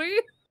 didn't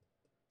we?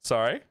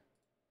 Sorry.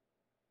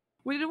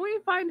 Didn't we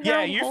find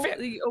Yeah, Harold Holt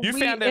you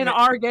found him in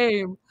our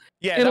game?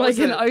 Yeah, in that like was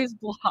an ice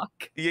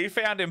block. You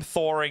found him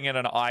thawing in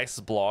an ice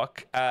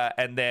block,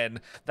 and then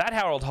that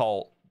Harold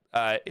Holt.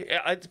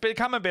 It's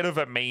become a bit of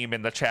a meme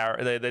in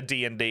the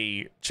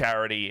D&D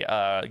charity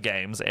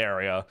games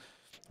area,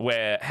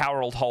 where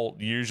Harold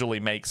Holt usually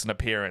makes an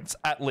appearance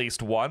at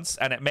least once,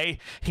 and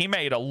he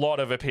made a lot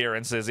of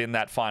appearances in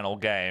that final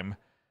game.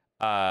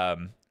 He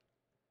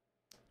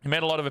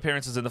made a lot of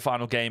appearances in the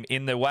final game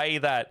in the way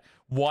that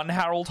one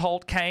Harold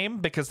Holt came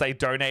because they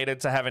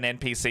donated to have an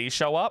NPC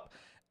show up,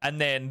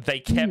 and then they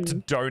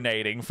kept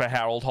donating for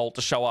Harold Holt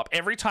to show up.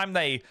 Every time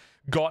they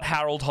got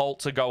Harold Holt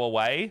to go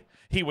away,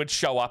 he would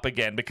show up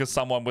again because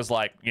someone was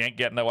like, you ain't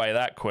getting away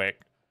that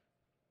quick.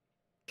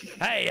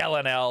 Hey,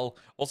 LNL.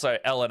 Also,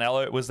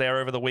 LNL was there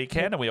over the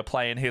weekend, and we were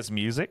playing his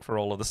music for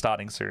all of the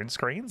starting soon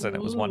screens, and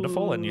it was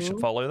wonderful, and you should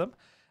follow them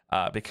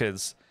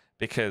because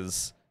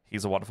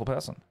he's a wonderful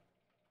person.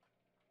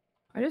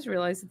 I just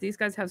realized that these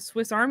guys have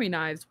Swiss Army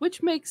knives,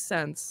 which makes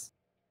sense.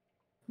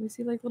 We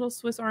see like little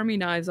Swiss Army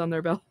knives on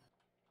their belt.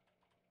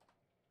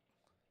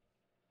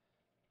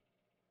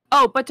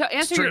 Oh, but to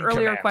answer your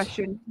earlier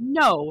question,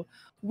 no,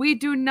 we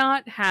do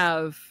not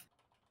have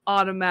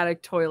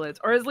automatic toilets,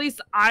 or at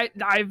least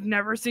I've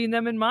never seen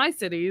them in my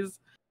cities.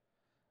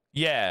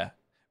 Yeah.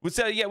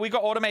 So yeah, we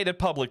got automated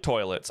public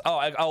toilets. Oh,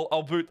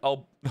 I'll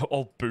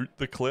boot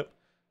the clip.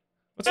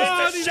 What's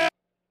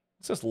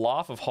this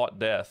laugh of hot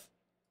death?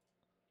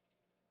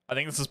 I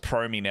think this is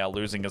Promi now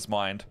losing his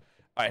mind.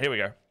 All right, here we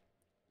go.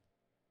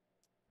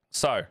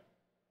 So,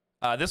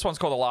 this one's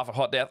called The Laugh of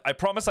Hot Death. I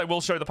promise I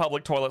will show the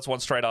public toilets one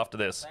straight after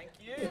this. Thank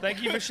you.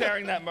 Thank you for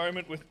sharing that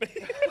moment with me.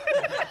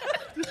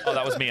 Oh,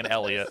 that was me and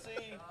Elliot.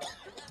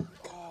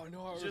 Oh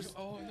no!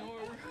 Oh no!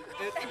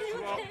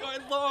 I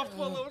laughed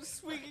while I was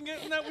swinging it,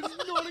 and that was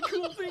not a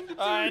cool thing to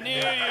do. I knew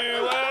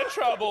you were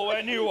trouble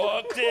when you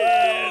walked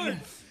in.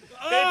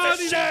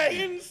 It's a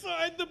shame.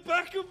 Inside the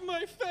back of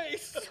my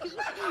face.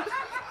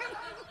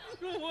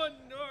 Oh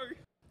no!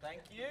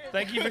 Thank you.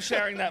 Thank you for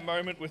sharing that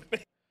moment with me.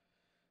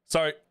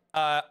 So,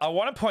 I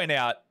want to point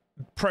out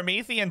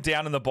Promethean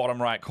down in the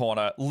bottom right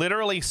corner,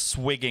 literally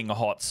swigging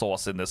hot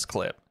sauce in this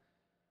clip.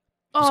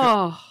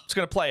 I'm just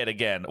going to play it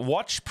again.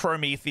 Watch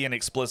Promethean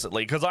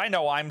explicitly, because I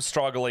know I'm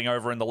struggling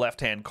over in the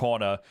left-hand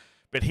corner,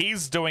 but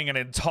he's doing an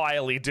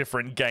entirely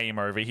different game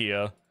over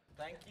here.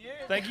 Thank you.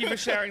 Thank you for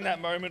sharing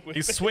that moment with me.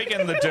 He's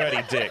swigging the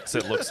dirty dicks,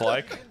 it looks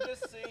like.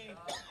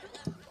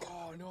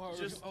 Oh no!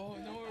 Oh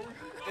no!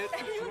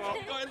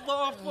 I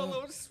laughed while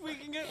I was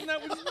swinging it, and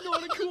that was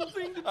not a cool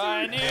thing to do.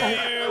 I knew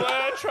you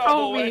were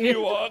trouble when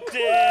you walked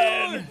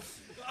in.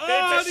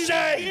 It's a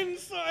shame.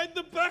 Inside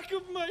the back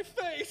of my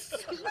face.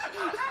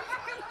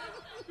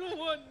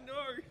 Oh no!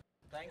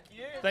 Thank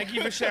you. Thank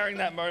you for sharing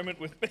that moment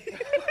with me.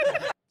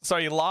 So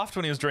he laughed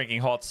when he was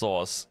drinking hot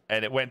sauce,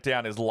 and it went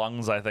down his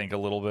lungs, I think, a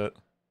little bit.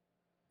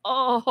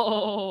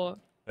 Oh.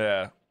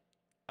 Yeah.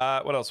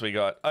 What else we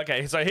got?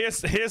 Okay, so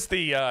here's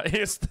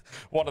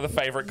one of the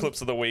favorite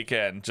clips of the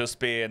weekend. Just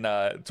being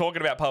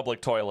talking about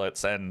public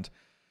toilets, and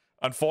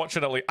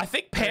unfortunately, I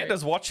think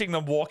Panda's watching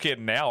them walk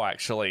in now.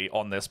 Actually,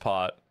 on this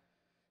part,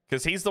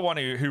 because he's the one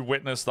who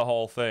witnessed the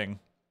whole thing.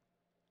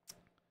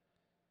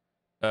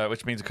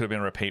 Which means it could have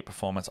been a repeat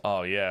performance.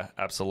 Oh yeah,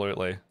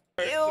 absolutely.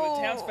 So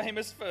the town's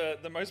famous for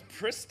the most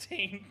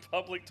pristine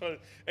public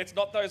toilet. It's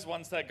not those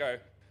ones that go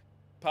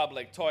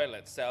public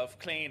toilet,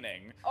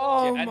 self-cleaning.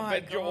 Oh my my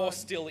But you're all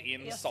still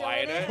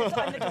inside it.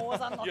 And the door's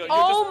unlocked. You're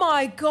Oh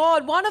my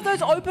god, one of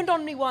those opened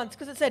on me once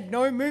because it said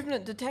no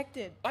movement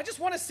detected. I just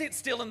want to sit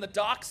still in the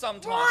dark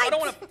sometimes. I don't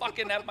want to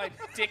fucking have my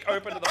dick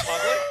open to the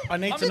public. I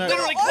need I'm to know.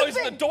 literally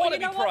closing the door Well, to you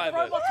be know what? private.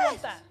 The robots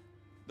want that.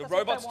 The That's what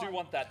robots they do want.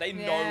 want that. They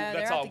know Yeah,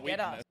 that's they're our out to get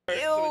weakness. us.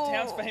 So the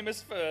town's Ew.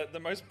 famous for the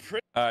most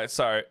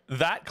So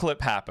that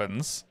clip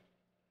happens,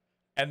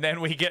 and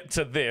then we get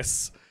to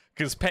this.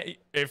 Because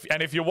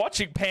if you're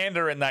watching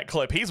Panda in that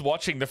clip, he's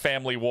watching the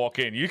family walk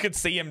in. You could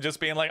see him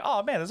just being like,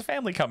 "Oh man, there's a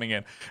family coming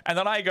in," and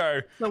then I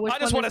go, So which "I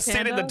just one want to is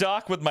sit in the Panda?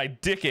 dark with my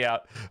dick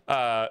out."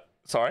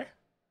 Sorry.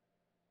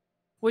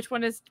 Which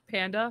one is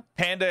Panda?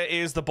 Panda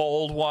is the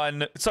bald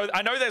one. So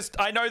I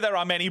know there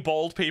are many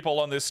bald people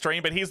on this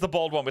stream, but he's the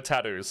bald one with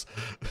tattoos.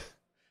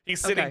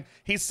 He's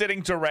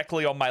sitting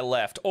directly on my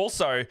left.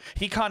 Also,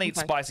 he can't eat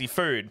spicy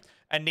food,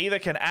 and neither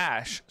can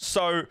Ash.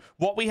 So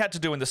what we had to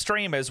do in the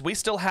stream is we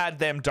still had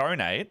them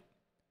donate,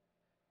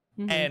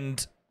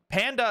 and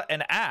Panda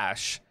and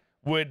Ash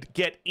would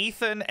get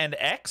Ethan and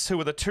X, who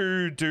were the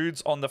two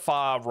dudes on the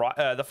far right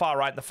and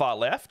the far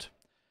left,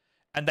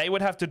 and they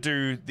would have to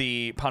do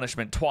the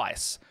punishment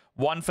twice,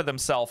 one for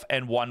themselves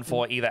and one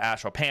for either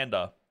Ash or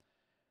Panda.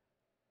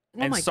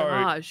 Oh my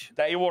gosh.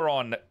 They were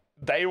on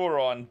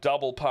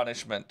double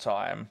punishment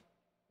time.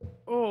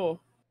 Oh.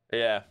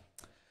 Yeah.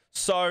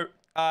 So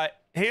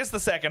here's the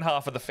second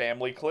half of the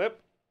family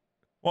clip.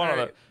 One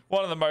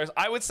of the most,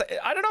 I would say,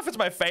 I don't know if it's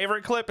my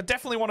favorite clip, but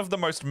definitely one of the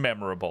most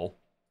memorable.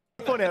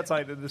 Point out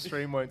something that the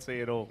stream won't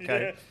see at all,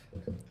 okay?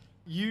 Yeah.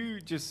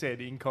 You just said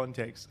in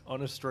context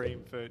on a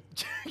stream for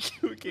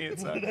Cure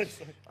Cancer,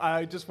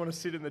 I just want to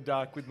sit in the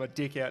dark with my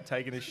dick out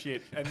taking a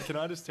shit. And can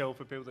I just tell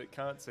for people that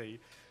can't see,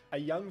 a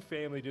young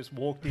family just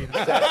walked in,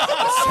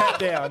 sat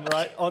down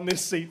right on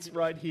this seats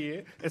right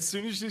here. As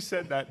soon as you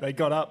said that, they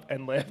got up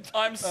and left.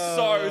 I'm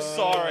so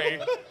sorry.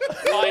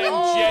 I am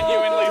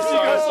genuinely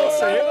so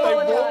sorry. They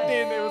walked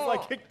in. It was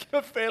like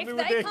a family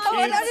with their kids. Oh,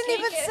 I didn't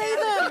even see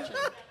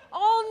them.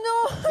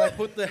 Oh no! They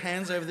put their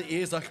hands over the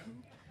ears like.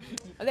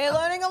 They're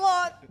learning a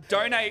lot.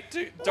 Donate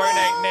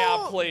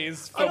now,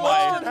 please. For I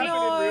watched it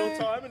happen in real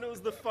time, and it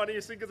was the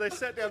funniest thing because they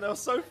sat down. They were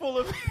so full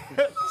of,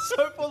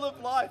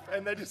 life,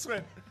 and they just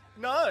went,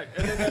 no.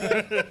 And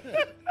then they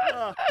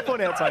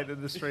point out something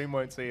that the stream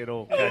won't see at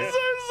all. Okay? I'm so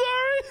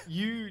sorry.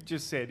 You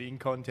just said in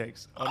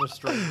context on a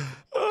stream.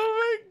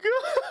 Oh my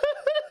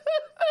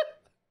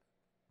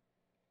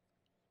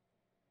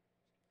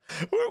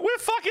god. We're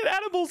fucking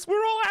animals.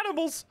 We're all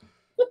animals.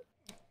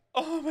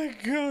 Oh my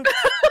god.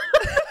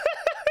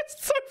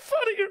 It's so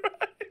funny,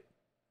 right?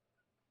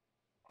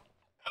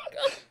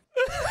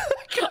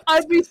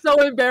 I'd be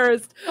so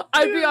embarrassed.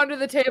 I'd be under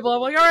the table. I'm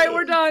like, all right,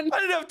 we're done. I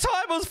didn't have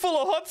time. I was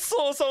full of hot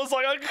sauce. I was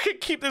like, I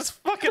can't keep this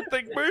fucking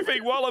thing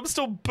moving while I'm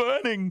still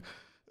burning.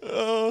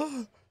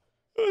 It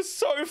was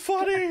so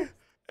funny. It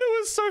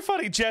was so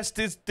funny. Jess,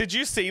 did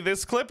you see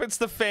this clip? It's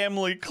the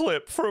family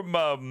clip from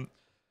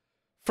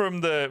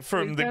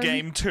the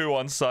game 2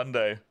 on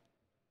Sunday.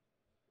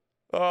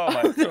 Oh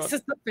my god. This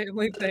is the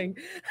family thing.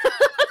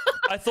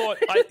 I thought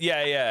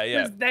yeah.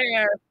 It was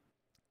there.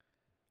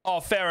 Oh,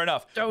 fair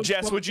enough. Don't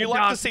Jess, would you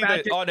like to see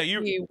the oh no,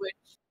 you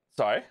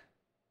Sorry?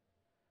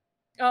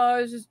 Oh,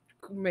 I was just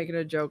making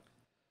a joke.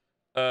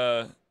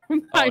 I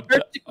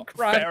heard you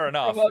cry. Fair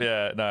enough.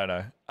 Yeah,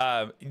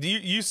 no.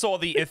 You saw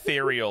the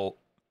ethereal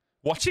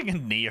watching a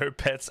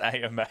Neopets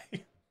AMA.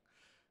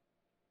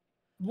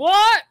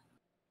 What?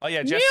 Oh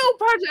yeah, Jess.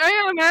 Neopets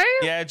AMA?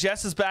 Yeah,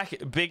 Jess is back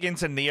big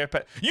into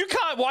Neopets. You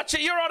can't watch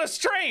it, you're on a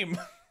stream.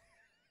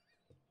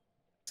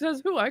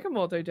 Says who? I can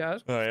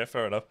multitask. Oh yeah,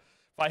 fair enough.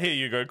 If I hear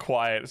you go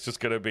quiet, it's just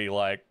gonna be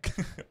like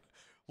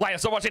Leia,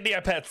 stop watching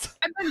Neopets.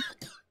 I've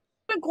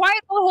been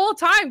quiet the whole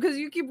time because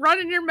you keep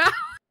running your mouth.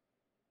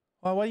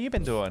 Well, what have you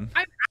been doing?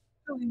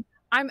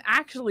 I'm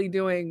actually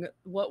doing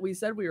what we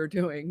said we were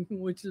doing,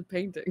 which is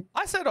painting.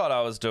 I said what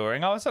I was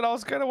doing. I said I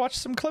was going to watch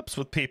some clips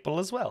with people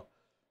as well.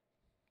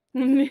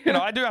 Yeah. You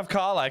know, I do have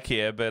Carlac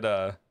here,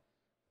 but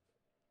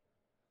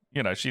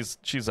you know, she's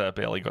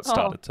barely got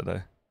started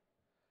today.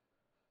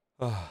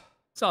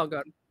 It's all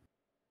good.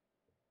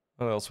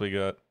 What else we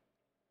got?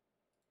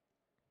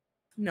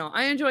 No,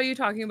 I enjoy you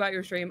talking about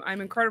your stream. I'm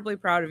incredibly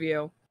proud of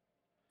you.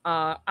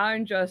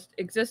 I'm just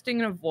existing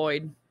in a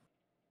void.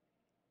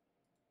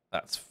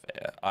 That's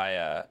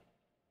fair.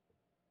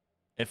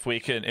 If we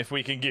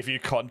can give you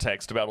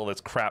context about all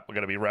this crap we're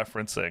going to be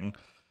referencing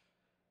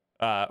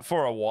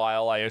for a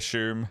while, I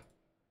assume.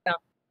 Yeah.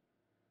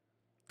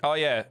 Oh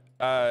yeah.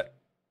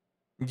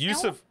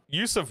 Use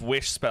of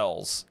wish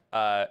spells.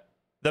 The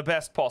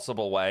best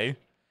possible way.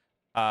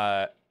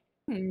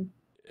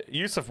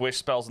 Use of wish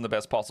spells in the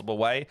best possible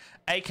way,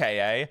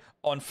 aka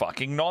on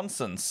fucking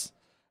nonsense.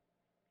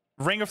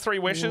 Ring of 3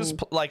 wishes,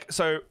 like,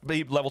 so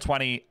the level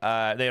 20,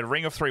 they had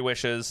Ring of 3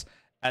 wishes,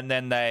 and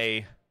then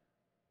they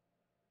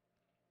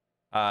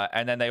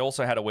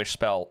also had a wish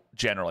spell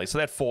generally, so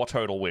they had 4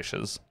 total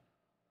wishes.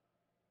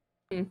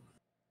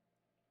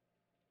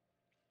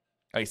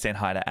 Are you saying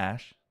hi to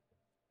Ash?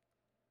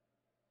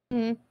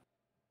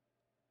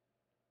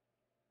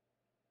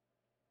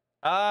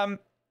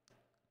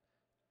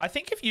 I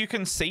think if you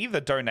can see the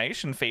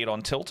donation feed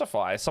on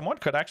Tiltify, someone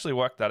could actually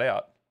work that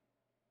out.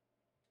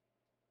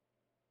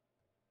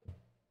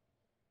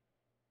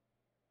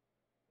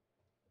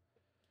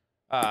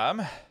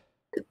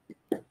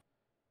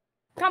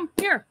 Come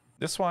here.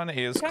 This one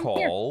is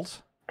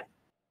called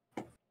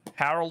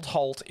Harold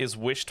Holt is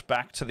wished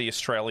back to the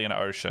Australian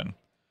Ocean.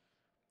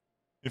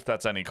 If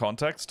that's any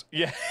context.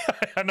 Yeah,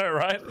 I know,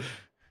 right?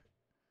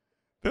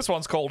 This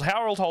one's called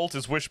Harold Holt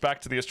is wished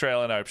back to the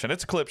Australian Ocean.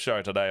 It's a clip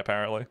show today,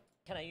 apparently.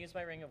 Can I use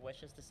my Ring of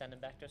Wishes to send him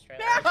back to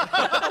Australia?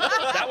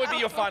 That would be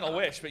your final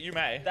wish, but you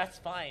may. That's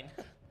fine.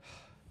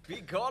 Be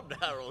gone,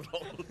 Harold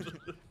Holt.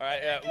 All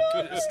right,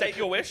 state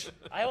your wish.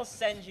 I will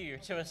send you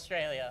to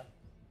Australia,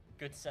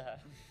 good sir,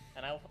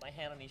 and I will put my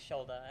hand on his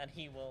shoulder, and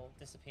he will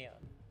disappear.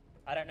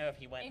 I don't know if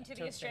he went Into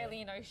to the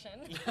Australian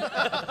Ocean.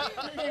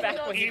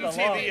 Back when he Into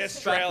belonged. the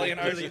Australian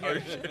Ocean.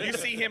 You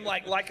see him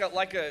like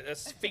a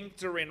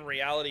sphincter in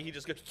reality. He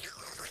just goes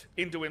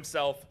into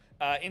himself,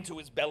 into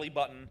his belly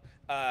button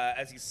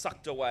as he's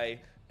sucked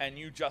away. And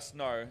you just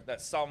know that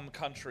some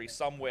country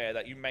somewhere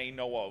that you may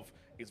know of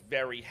is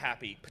very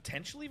happy,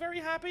 potentially very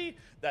happy,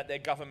 that their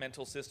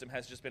governmental system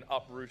has just been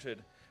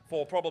uprooted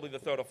for probably the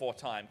third or fourth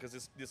time,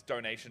 because this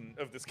donation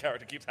of this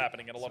character keeps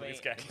happening in a lot of these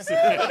games.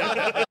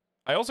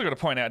 I also got to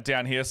point out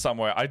down here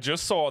somewhere, I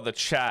just saw the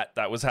chat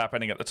that was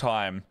happening at the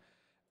time,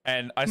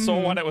 and I saw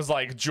one that was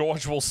like,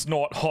 George will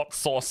snort hot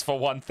sauce for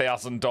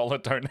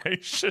 $1,000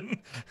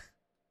 donation.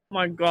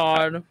 My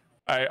God.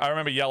 I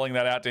remember yelling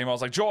that out to him. I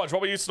was like, George,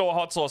 what will you snort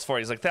hot sauce for?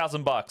 He's like,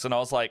 $1,000. And I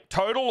was like,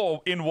 total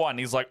or in one?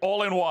 He's like,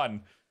 all in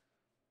one.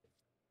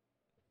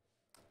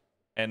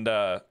 And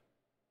I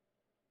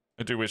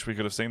do wish we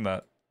could have seen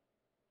that.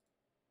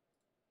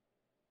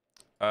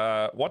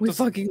 We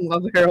fucking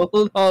love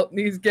Harold Holt in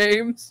these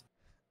games.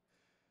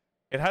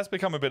 It has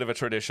become a bit of a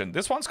tradition.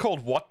 This one's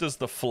called What Does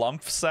the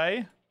Flumph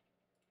Say?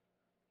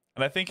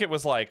 And I think it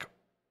was like,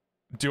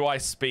 do I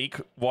speak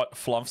what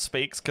Flumph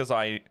speaks? Because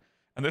I'm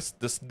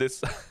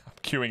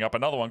queuing up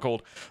another one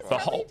called the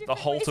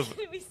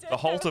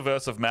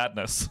Holtiverse of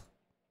Madness.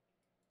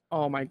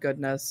 Oh my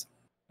goodness.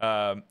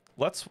 Oh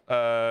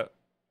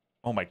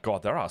my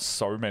God, there are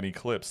so many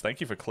clips.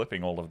 Thank you for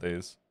clipping all of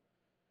these.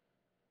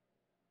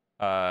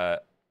 How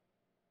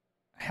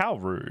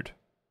rude.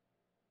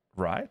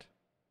 Right?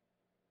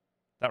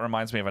 That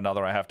reminds me of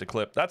another I have to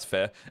clip. That's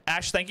fair.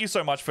 Ash, thank you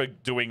so much for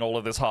doing all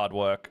of this hard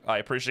work. I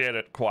appreciate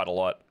it quite a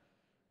lot.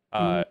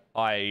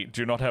 I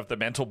do not have the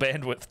mental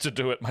bandwidth to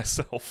do it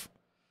myself.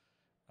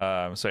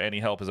 So any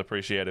help is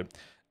appreciated.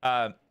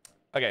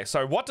 Okay,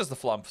 so what does the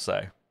Flumph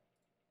say?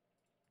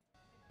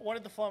 What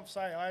did the Flumph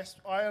say?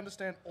 I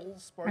understand all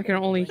spoken. I can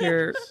only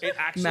hear It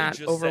actually Matt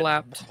just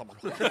overlap.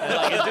 Like,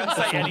 it didn't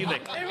say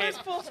anything.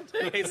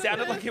 It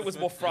sounded like it was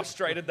more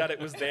frustrated that it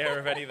was there,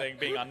 if anything,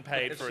 being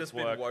unpaid for its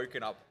work.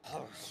 Woken up.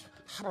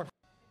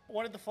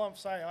 What did the Flumph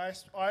say?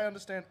 I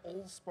understand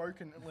all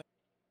spoken.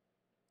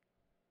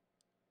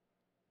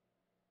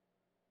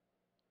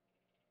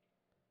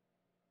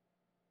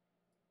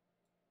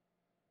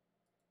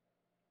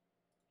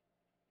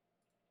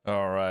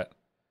 All right.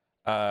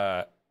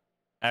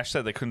 Ash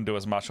said they couldn't do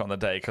as much on the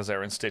day because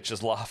they're in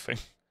stitches laughing.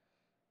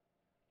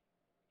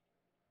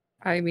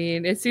 I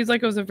mean, it seems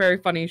like it was a very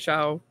funny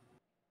show.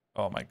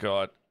 Oh my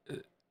God.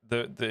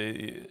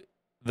 The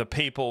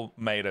people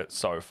made it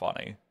so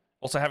funny.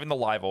 Also, having the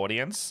live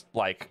audience,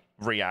 like,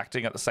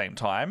 reacting at the same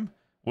time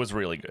was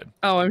really good.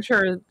 Oh, I'm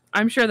sure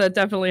that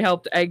definitely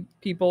helped egg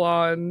people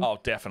on. Oh,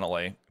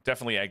 definitely.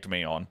 Definitely egged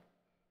me on.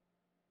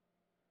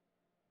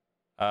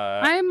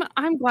 I'm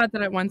glad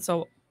that it went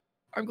so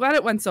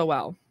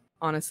well,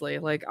 honestly.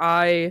 Like,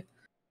 I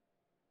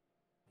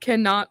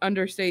cannot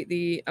understate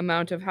the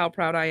amount of how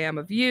proud I am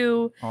of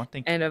you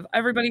and of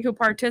everybody who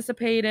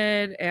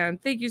participated, and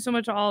thank you so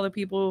much to all the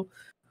people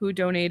who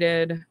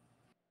donated.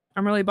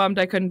 I'm really bummed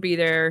I couldn't be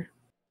there,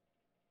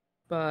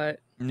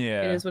 but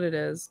yeah, it is what it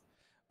is.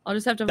 I'll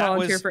just have to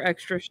volunteer for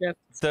extra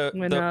shifts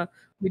when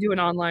we do an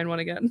online one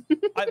again.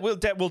 We'll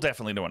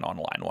definitely do an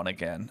online one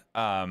again.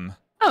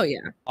 Oh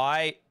yeah.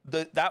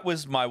 That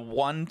was my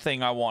one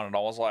thing I wanted. I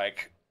was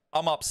like,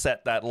 I'm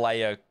upset that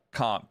Leia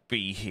can't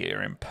be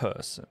here in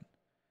person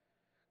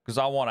because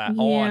I want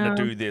to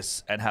do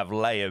this and have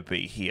Leia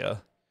be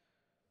here.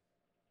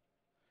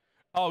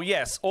 Oh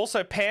yes.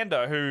 Also,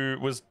 Panda, who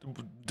was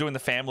doing the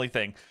family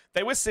thing,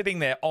 they were sitting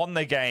there on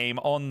the game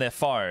on their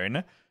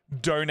phone,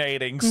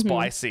 donating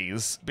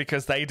spices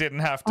because they didn't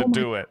have to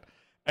do it,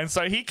 and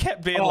so he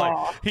kept being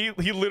like, he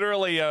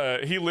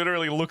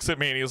literally looks at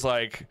me and he's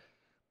like,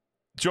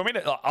 do you want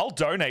me to? I'll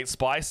donate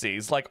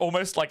spices, like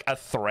almost like a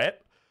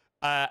threat,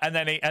 and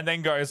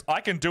then goes,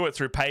 I can do it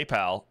through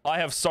PayPal. I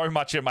have so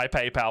much in my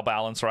PayPal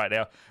balance right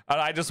now, and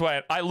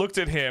I looked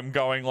at him,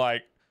 going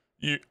like,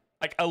 you.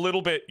 Like, a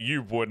little bit,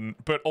 you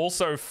wouldn't, but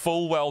also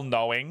full well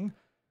knowing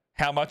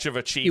how much of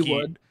a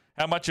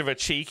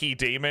cheeky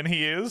demon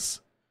he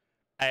is.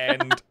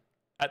 And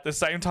at the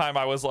same time,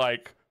 I was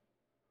like,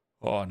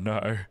 oh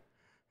no.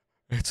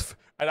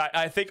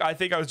 I think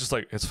I was just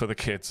like, it's for the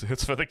kids.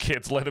 It's for the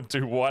kids. Let them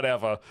do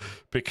whatever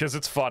because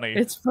it's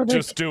funny.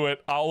 Just do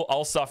it.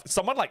 I'll suffer.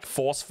 Someone like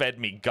force fed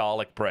me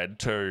garlic bread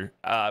too,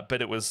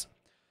 but it was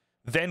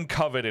then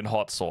covered in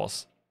hot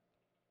sauce.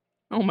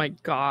 Oh my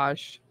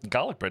gosh.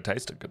 Garlic bread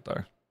tasted good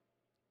though.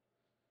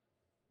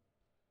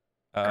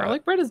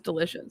 Garlic bread is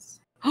delicious.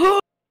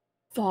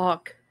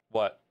 Fuck.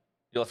 What?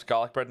 You left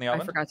garlic bread in the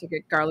oven? I forgot to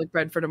get garlic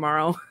bread for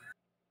tomorrow.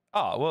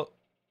 Oh, well,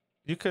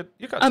 you got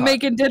I'm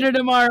making dinner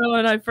tomorrow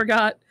and I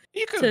forgot.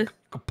 You could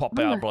pop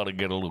out blood and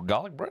get a little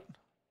garlic bread.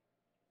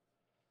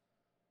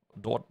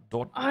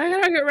 I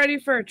gotta get ready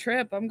for a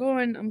trip. I'm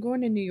going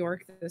to New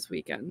York this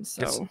weekend,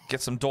 so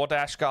get some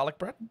DoorDash garlic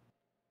bread.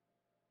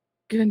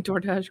 Getting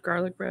DoorDash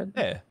garlic bread.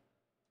 Yeah.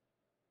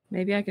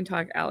 Maybe I can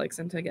talk Alex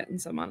into getting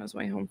some on his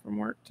way home from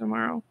work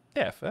tomorrow.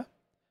 Yeah, fair.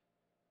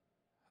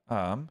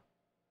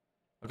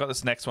 I've got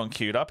this next one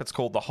queued up. It's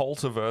called The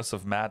Halterverse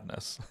of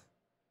Madness.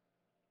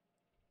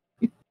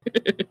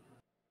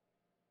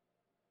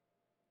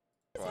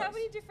 How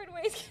many different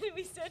ways can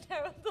we send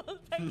Harold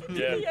Holt back into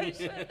Yeah. the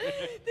ocean?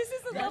 This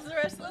is the level,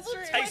 rest of the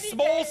stream. A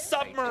small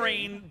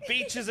submarine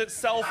beaches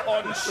itself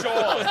on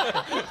shore.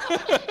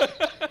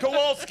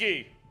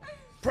 Kowalski,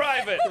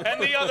 Private,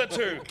 and the other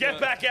two, get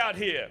back out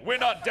here. We're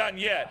not done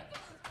yet.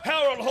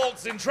 Harold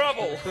Holt's in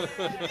trouble. So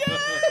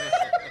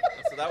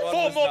that one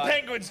 4 was more not-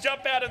 penguins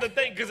jump out of the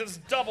thing because it's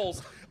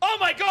doubles. Oh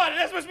my god,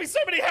 there must be so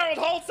many Harold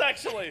Holt's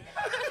actually.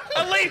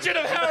 A legion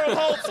of Harold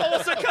Holt's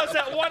also comes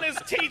out. One is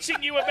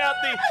teaching you about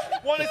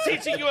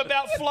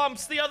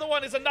flumps. The other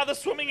one is another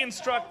swimming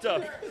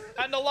instructor.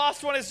 And the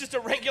last one is just a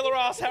regular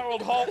ass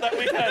Harold Holt that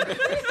we had.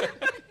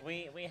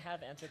 We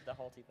have entered the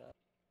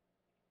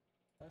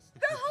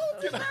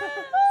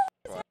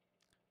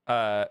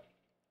Holtiverse.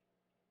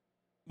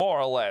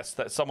 More or less,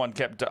 that someone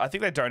kept. I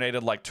think they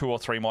donated like 2 or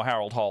 3 more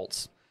Harold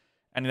Holt's,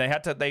 and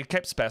they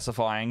kept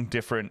specifying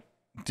different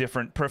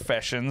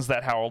professions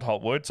that Harold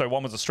Holt would. So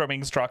one was a swimming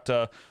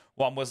instructor,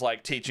 one was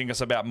like teaching us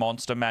about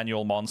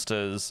manual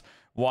monsters,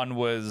 one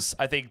was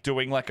I think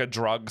doing like a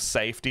drug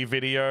safety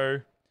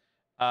video,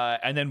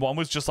 and then one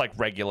was just like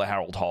regular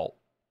Harold Holt.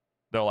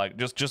 They're like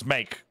just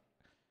make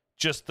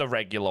just the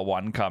regular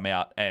one come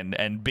out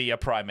and be a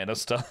prime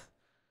minister.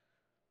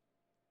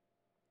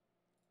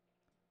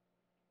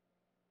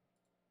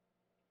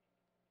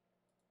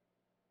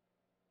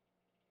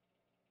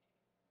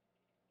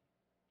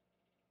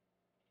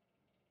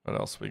 What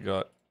else we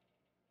got?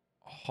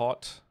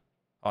 Hot.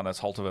 Oh, no,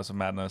 it's Halterverse of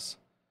Madness.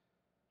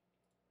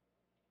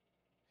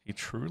 He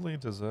truly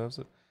deserves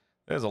it.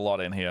 There's a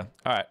lot in here.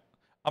 All right.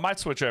 I might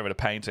switch over to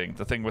painting,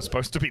 the thing we're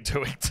supposed to be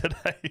doing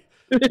today.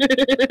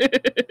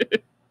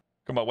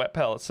 Got my wet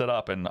palette set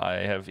up, and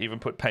I have even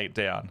put paint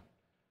down.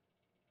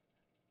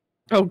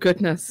 Oh,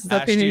 goodness. Is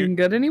that painting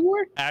good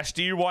anymore? Ash,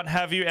 do you want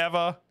Have You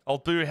Ever? I'll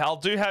do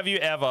Have You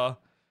Ever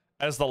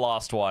as the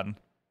last one.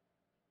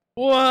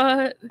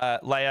 What?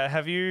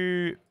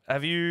 Leia,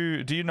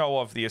 do you know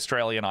of the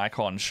Australian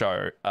Icon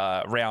show,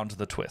 Round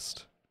the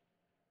Twist?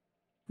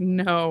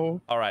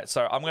 No. All right,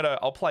 so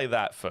I'll play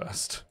that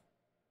first.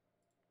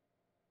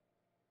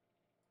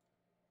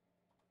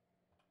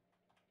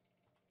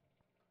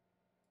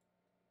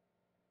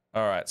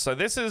 All right, so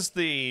this is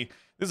a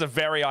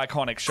very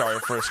iconic show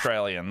for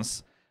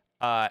Australians,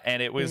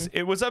 and it was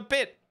a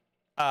bit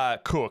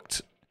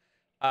cooked.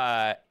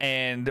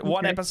 And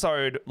one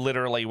episode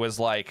literally was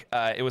like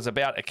it was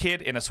about a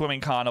kid in a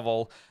swimming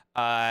carnival,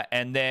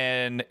 and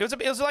then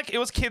it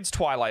was kids'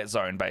 Twilight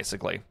Zone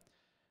basically.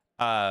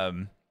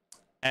 And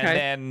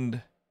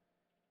then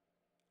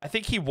I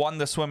think he won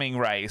the swimming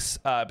race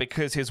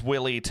because his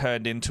willy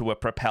turned into a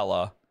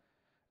propeller,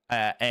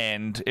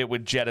 and it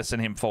would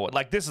jettison him forward.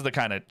 Like, this is the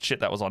kind of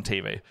shit that was on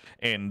TV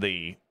in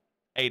the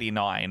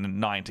 89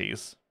 and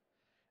 90s.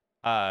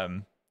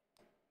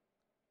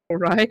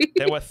 Right.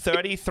 There were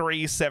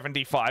 33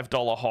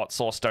 $75 hot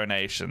sauce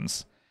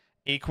donations,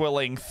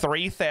 equaling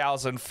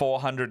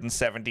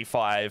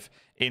 3,475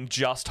 in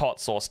just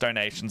hot sauce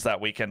donations that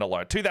weekend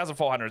alone.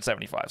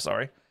 2,475,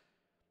 sorry.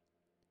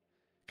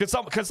 Could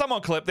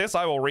someone clip this?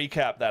 I will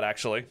recap that,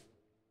 actually.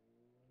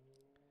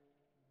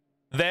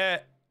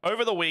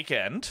 Over the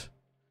weekend,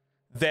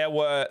 there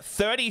were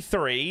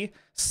 33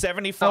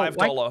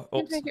 $75...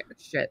 Oops.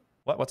 Shit.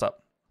 What's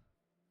up?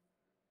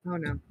 Oh,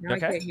 no. Now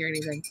Okay. I can't hear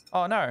anything.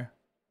 Oh, no.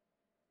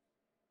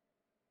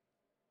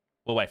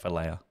 We'll wait for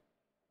Leia.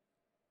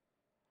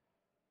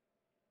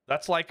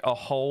 That's like a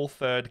whole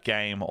third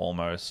game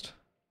almost.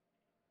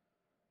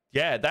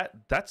 Yeah,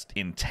 that's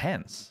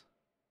intense.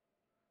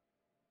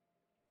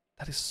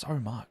 That is so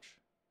much.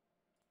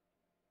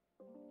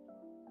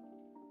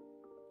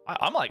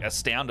 I'm like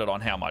astounded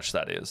on how much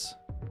that is.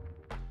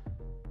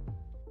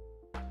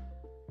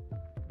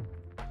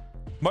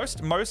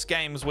 Most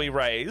games we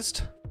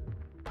raised,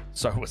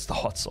 so was the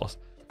hot sauce.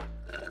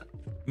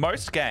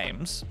 Most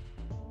games,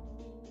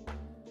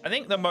 I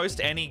think the most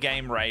any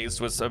game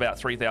raised was about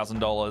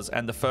 $3,000,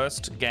 and the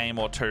first game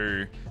or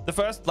two,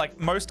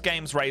 most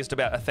games raised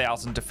about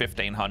 $1,000 to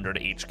 $1,500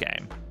 each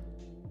game.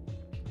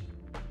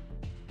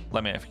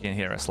 Let me know if you can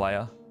hear us,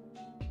 Leia.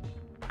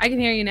 I can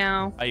hear you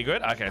now. Are you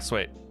good? Okay,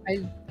 sweet.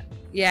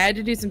 Yeah, I had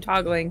to do some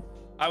toggling.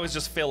 I was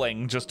just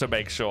filling just to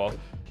make sure.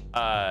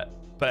 But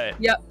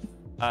yep.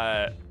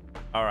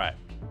 All right.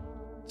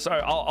 So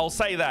I'll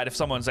say that if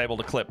someone's able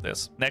to clip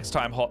this next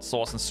time, hot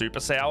sauce and super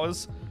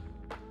sours.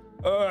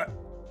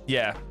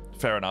 Yeah,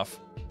 fair enough.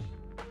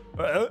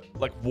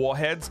 Like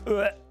warheads.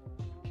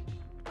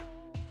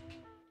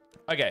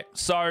 Okay,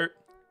 so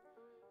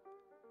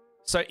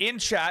in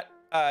chat,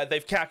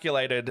 they've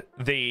calculated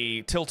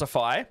the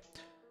Tiltify.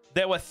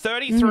 There were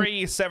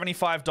 33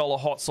 $75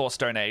 hot sauce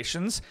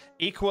donations,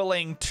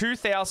 equaling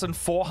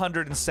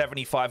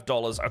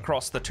 $2,475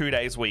 across the 2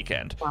 days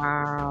weekend.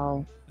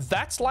 Wow.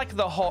 That's like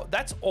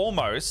that's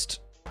almost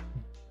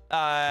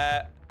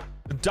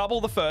double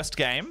the first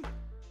game.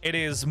 It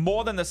is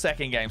more than the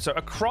second game. So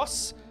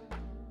across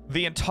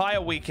the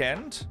entire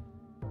weekend,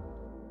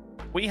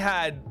 we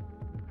had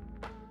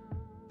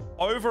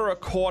over a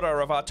quarter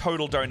of our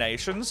total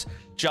donations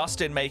just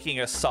in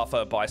making us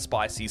suffer by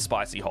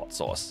spicy hot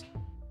sauce.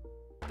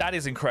 That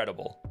is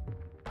incredible.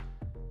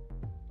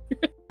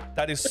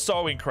 That is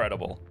so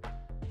incredible. I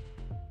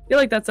feel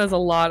like that says a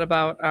lot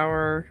about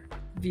our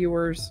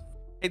viewers.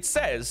 It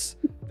says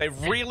they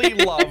really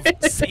love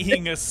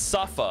seeing us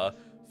suffer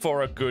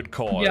for a good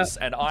cause,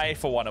 and I,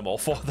 for one, am all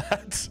for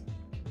that.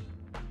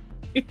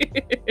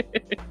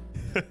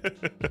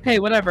 Hey,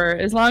 whatever.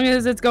 As long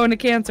as it's going to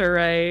cancer,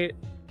 right?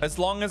 As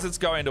long as it's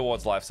going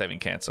towards life-saving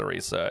cancer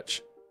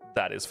research,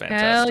 that is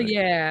fantastic. Hell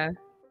yeah.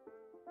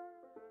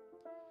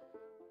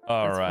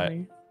 All That's right.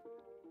 funny.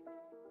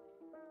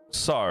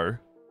 So,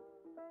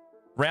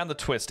 round the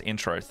twist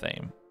intro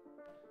theme.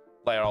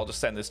 Later, I'll just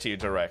send this to you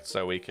direct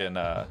so we can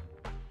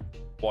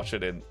watch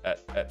it in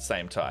at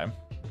same time.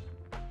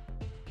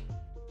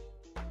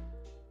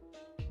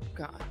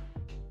 God.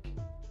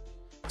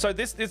 So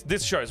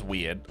this show's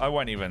weird. I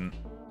won't even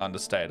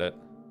understate it.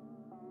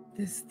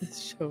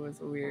 This show is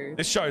weird.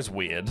 This show's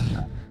weird.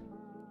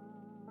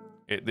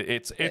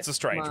 It's a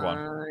strange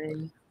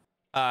one.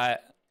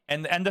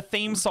 And the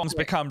theme songs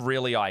become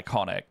really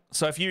iconic.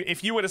 So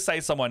if you were to say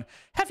to someone,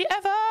 have you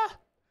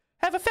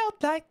ever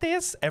felt like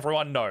this?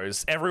 Everyone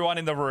knows. Everyone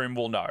in the room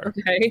will know.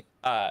 Okay.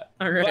 All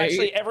right. Well,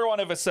 actually,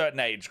 everyone of a certain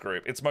age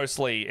group. It's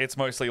mostly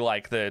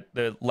like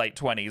the late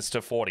 20s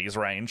to 40s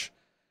range.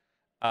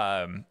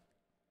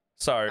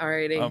 So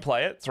Alrighty. I'm gonna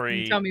play it.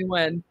 3. You tell me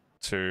when.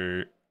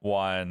 2,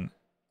 1.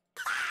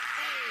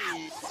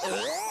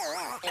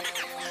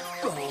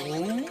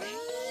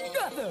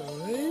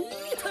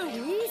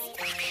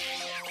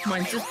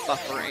 Mine's just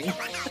buffering.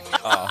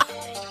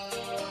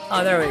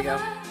 Oh, there we go.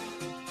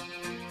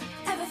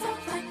 Ever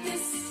felt like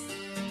this?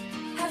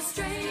 Have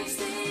strange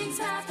things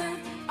happen?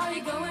 Are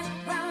you going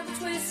round a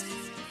twist?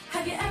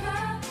 Have you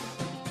ever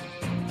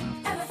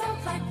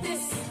felt like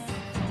this?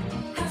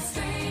 Have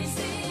strange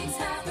things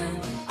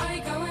happen? Are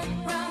you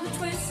going round a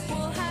twist?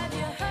 Well, have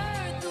you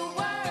heard the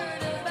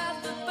word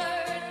about the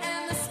bird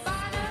and the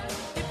spider?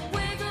 It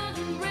wiggled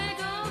and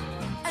wriggled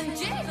and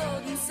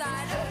jiggled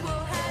inside.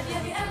 Well, have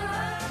you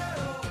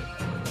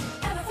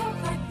ever felt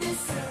like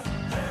this?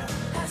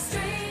 Have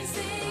strange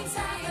things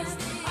happen?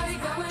 Are you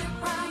going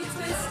round a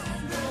twist?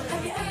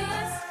 Have you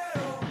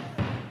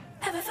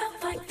ever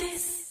felt like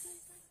this?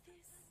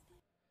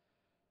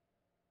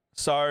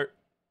 So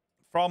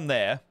from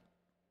there,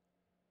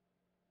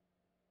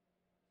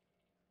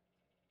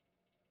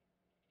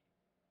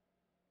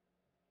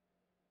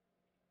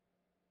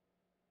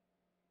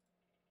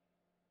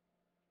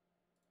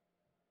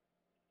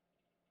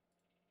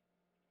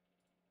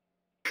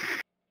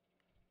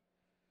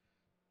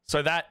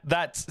 so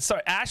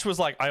Ash was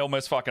like, I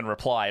almost fucking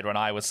replied when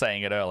I was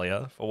saying it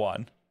earlier, for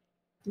one.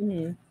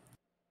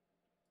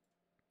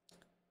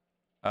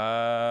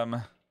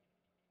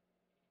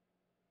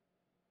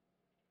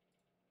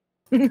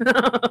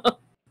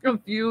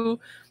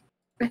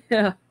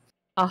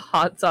 A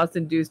hot sauce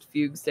induced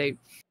fugue state.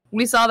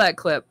 We saw that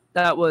clip.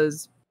 That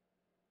was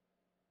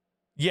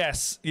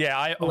Yes, yeah,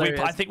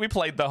 I think we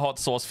played the hot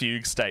sauce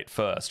fugue state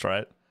first,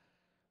 right?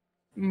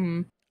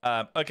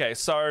 Okay,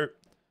 so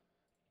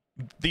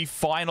the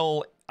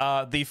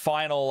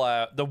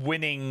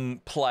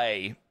winning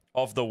play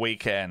of the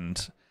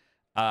weekend.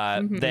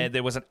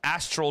 There was an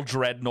Astral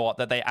Dreadnought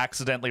that they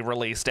accidentally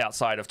released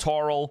outside of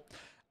Toril.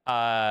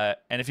 And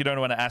if you don't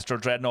know what an Astral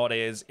Dreadnought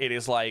is, it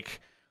is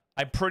like,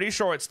 I'm pretty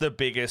sure it's the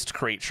biggest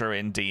creature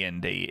in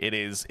D&D. It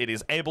is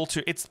able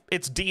to,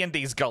 it's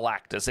D&D's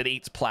Galactus. It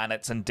eats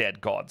planets and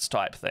dead gods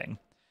type thing.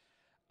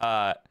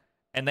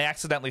 And they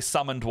accidentally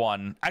summoned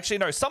one. Actually,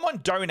 no, someone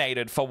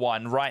donated for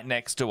one right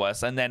next to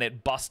us, and then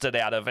it busted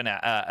out of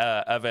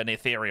an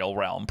ethereal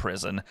realm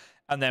prison,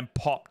 and then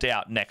popped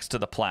out next to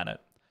the planet.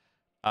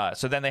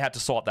 So then they had to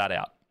sort that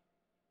out.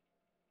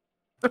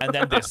 And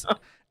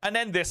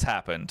then this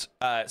happened.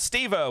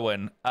 Steve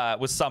Irwin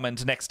was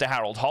summoned next to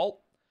Harold Holt,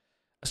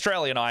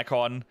 Australian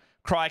icon,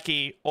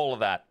 crikey, all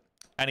of that.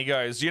 And he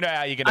goes, you know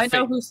how you're going to... I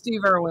know who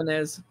Steve Irwin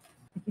is.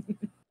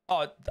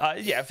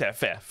 Yeah,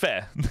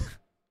 fair.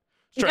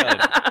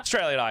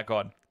 Australian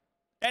icon.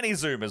 Any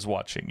Zoomers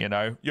watching, you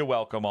know, you're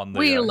welcome on the...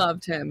 We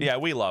loved him. Yeah,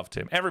 we loved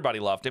him. Everybody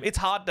loved him. It's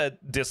hard to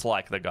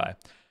dislike the guy.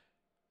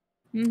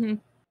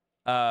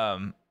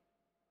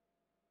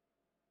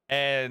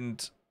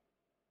 And,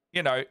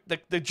 you know,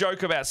 the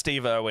joke about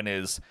Steve Irwin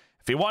is,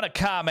 if you want to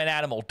calm an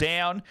animal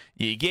down,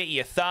 you get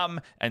your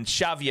thumb and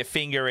shove your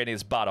finger in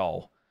his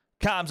butthole.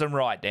 Calms them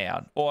right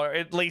down. Or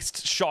at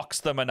least shocks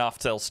them enough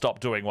they'll stop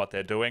doing what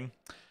they're doing.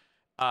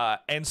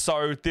 And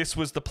so this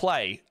was the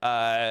play.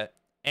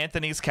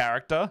 Anthony's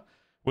character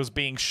was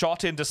being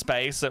shot into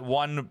space at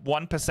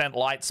 1%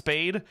 light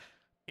speed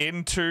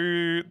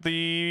into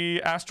the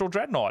Astral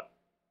Dreadnought.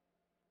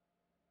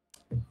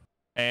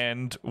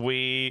 And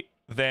we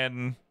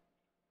then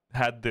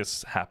had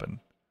this happen.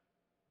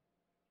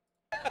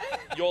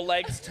 Your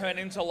legs turn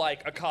into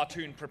like a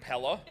cartoon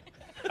propeller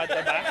at the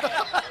back.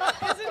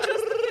 Is it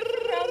just the bit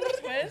from Round the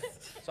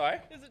Twist? Sorry?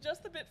 Is it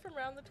just the bit from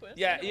Round the Twist?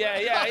 Yeah.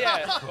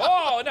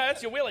 Oh, no,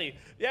 that's your willy.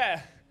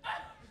 Yeah.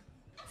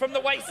 from the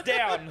waist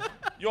down,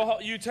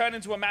 you turn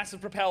into a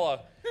massive propeller,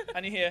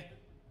 and you hear,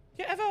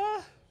 you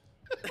ever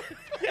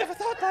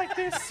thought like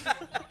this?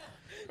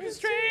 When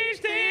strange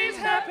things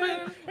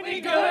happen, when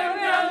you're going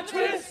around the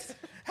twist.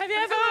 Have you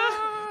ever?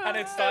 And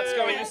it starts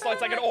going, it's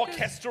like an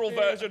orchestral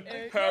version.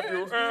 Have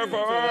you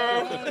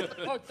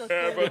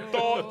ever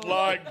thought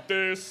like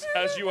this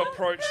as you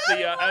approach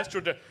the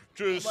Astro?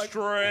 Just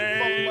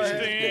strange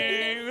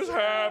things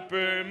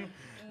happen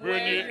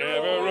when you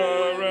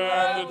ever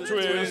around the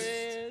twist.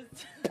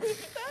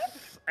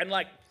 And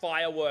like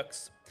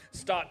fireworks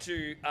start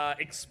to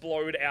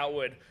explode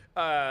outward.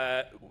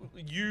 Do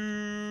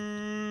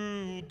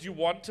you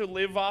want to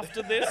live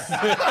after this?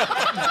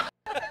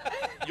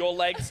 Your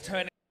legs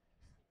turn.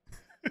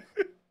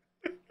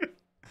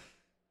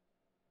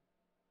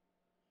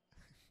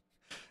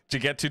 Did you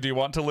get to, do you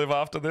want to live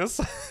after this?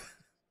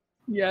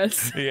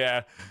 Yes.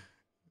 Yeah.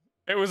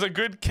 It was a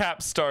good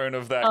capstone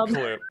of that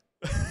clip.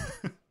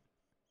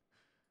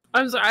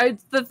 I'm sorry.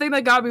 The thing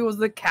that got me was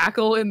the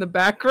cackle in the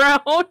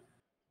background.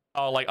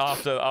 Oh, like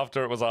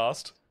after it was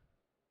asked?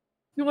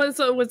 When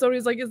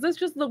somebody's like, is this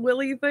just the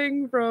Willy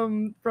thing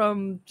from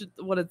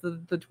what is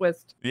the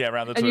twist? Yeah,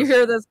 around the and twist. You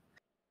hear this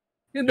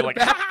in the You're like,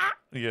 back.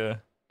 Yeah.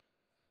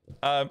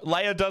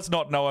 Leia does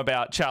not know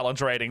about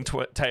challenge rating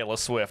Taylor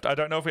Swift. I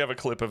don't know if we have a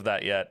clip of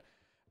that yet.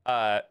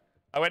 I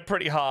went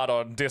pretty hard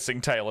on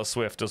dissing Taylor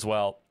Swift as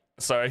well.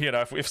 So, you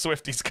know, if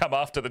Swifties come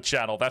after the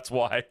channel, that's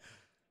why.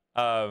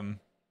 And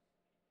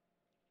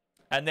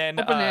then...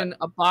 Open in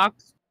a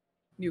box.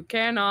 You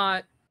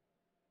cannot.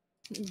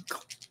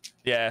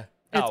 Yeah.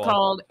 It's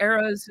called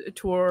Eras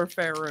Tour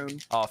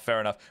Faerun. Oh,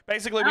 fair enough.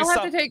 Basically, I'll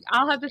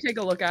have to take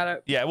a look at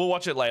it. Yeah, we'll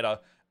watch it later.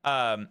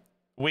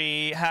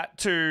 We had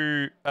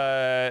to,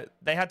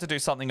 they had to do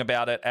something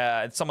about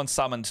it. Someone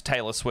summoned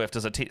Taylor Swift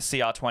as a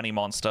CR20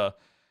 monster,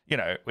 you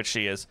know, which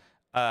she is.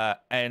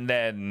 And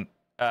then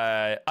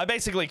I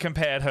basically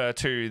compared her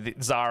to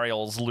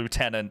Zariel's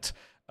lieutenant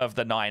of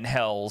the Nine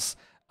Hells,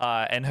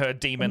 and her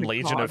demon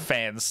legion of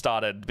fans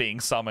started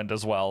being summoned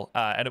as well.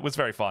 And it was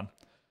very fun.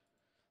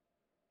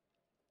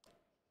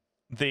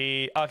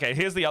 Okay,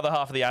 here's the other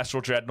half of the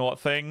Astral Dreadnought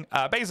thing.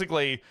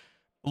 Basically,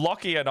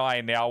 Lockie and I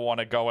now want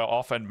to go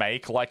off and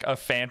make like a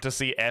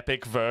fantasy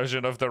epic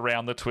version of the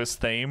Round the Twist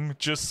theme,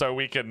 just so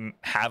we can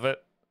have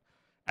it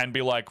and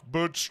be like,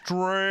 but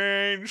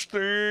strange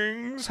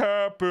things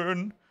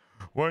happen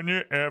when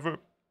you ever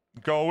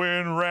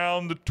going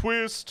round the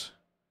twist.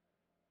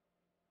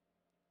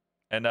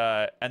 And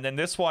then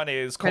this one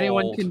is called...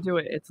 Anyone can do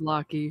it. It's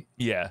Lockie.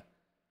 Yeah.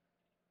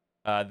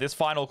 This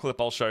final clip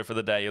I'll show for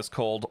the day is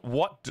called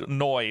 "What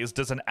Noise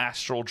Does an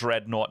Astral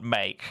Dreadnought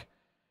Make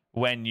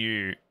When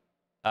You,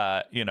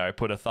 you know,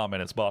 put a thumb in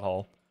its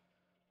butthole?"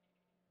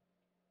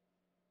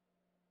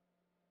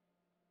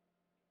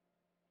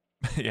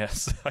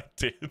 Yes, I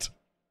did.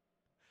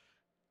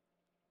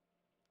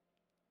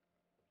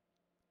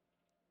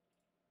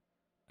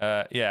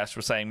 Yeah, Ash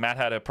was saying Matt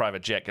had a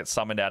private jet get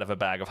summoned out of a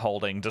bag of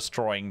holding,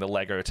 destroying the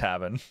Lego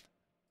Tavern.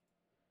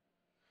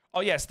 Oh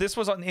yes, this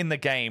was in the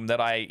game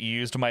that I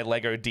used my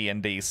Lego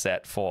D&D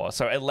set for.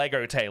 So a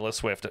Lego Taylor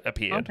Swift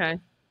appeared. Okay.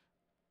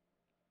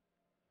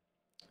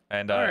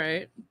 And all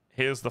right.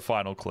 Here's the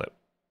final clip.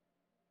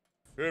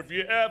 If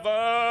you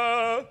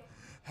ever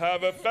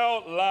have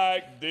felt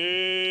like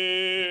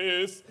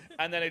this,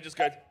 and then it just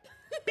goes.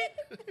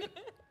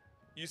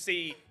 You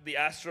see the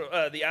Astral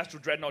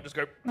Dreadnought just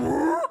go.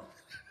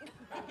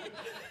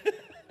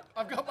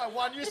 I've got my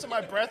one use of my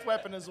breath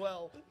weapon as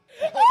well.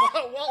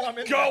 While I'm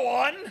in Go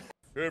on.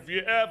 If you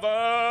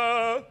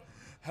ever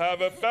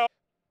have felt...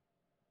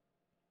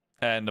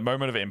 And the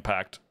moment of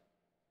impact.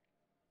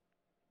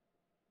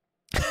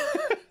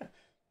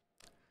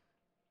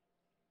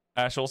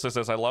 Ash also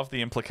says, I love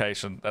the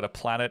implication that a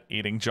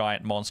planet-eating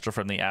giant monster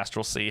from the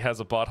Astral Sea has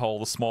a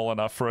butthole small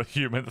enough for a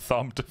human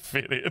thumb to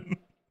fit in.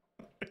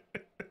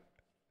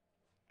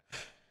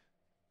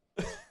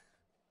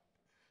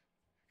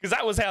 Because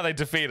that was how they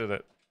defeated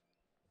it.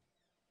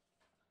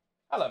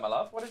 Hello, my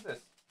love. What is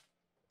this?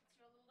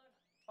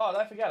 Oh,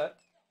 don't forget it.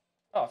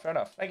 Oh, fair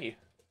enough. Thank you.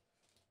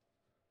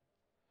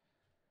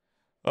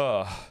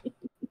 Oh.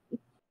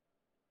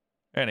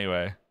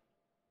 Anyway.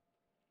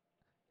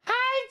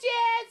 Hi,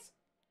 Jess!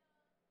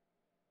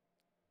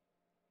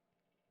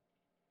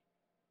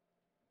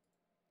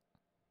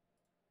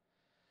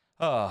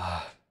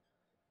 Oh.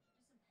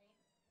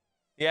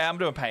 Yeah, I'm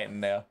doing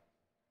painting now.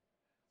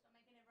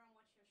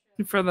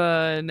 For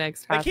the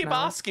next They half keep an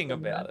hour. asking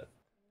about it.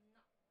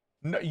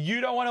 No,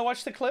 you don't want to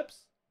watch the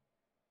clips?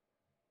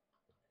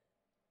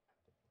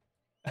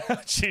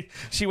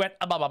 she went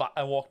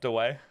and walked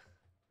away.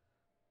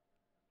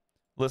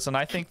 Listen,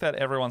 I think that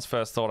everyone's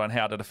first thought on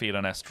how to defeat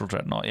an Astral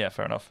Dreadnought. Yeah,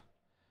 fair enough.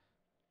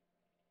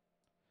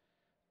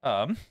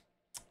 All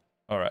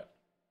right.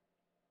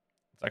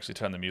 Let's actually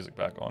turn the music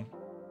back on.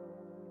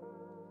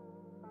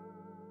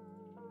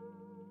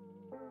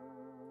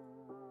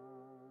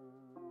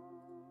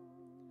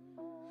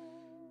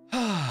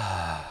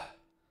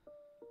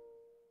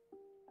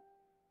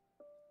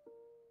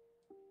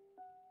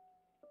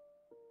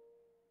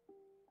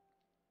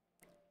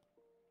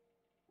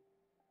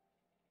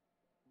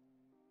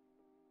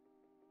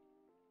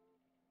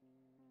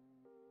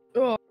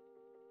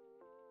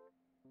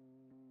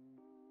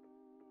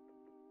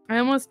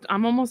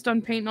 I'm almost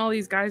done painting all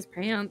these guys'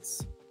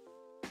 pants.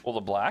 All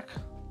the black?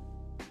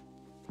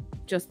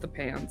 Just the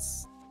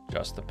pants.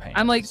 Just the paint.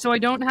 I'm like, so I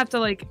don't have to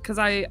like, because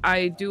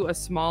I do a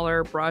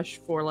smaller brush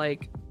for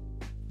like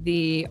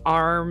the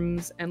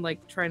arms and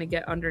like trying to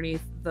get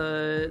underneath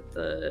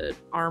the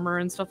armor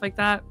and stuff like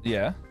that.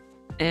 Yeah.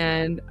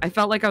 And I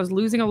felt like I was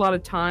losing a lot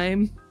of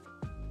time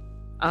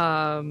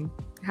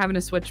having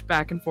to switch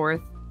back and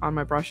forth on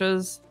my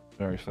brushes.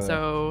 Very fair.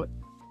 So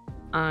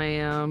I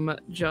am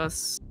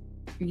just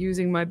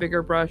using my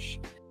bigger brush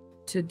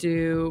to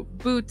do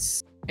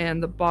boots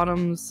and the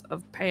bottoms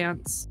of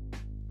pants,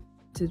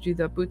 to do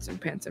the boots and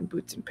pants and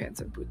boots and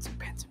pants and boots and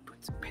pants and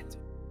boots and pants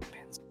and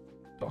pants.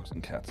 Dogs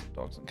and cats,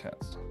 dogs and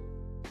cats.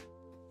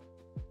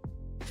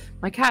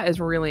 My cat is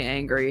really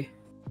angry.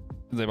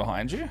 Is they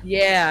behind you?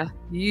 Yeah,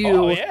 you.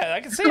 Oh yeah, I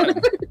can see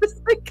him.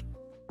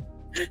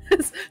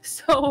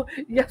 So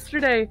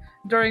yesterday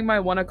during my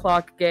 1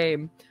 o'clock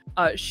game,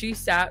 she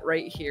sat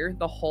right here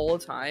the whole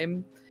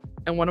time,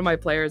 and one of my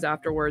players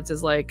afterwards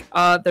is like,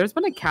 there's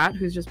been a cat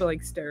who's just been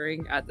like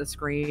staring at the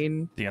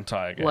screen The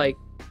entire game. like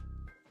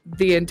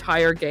the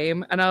entire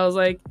game, and I was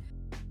like,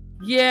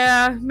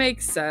 yeah,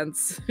 makes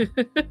sense.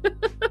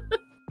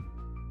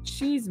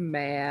 She's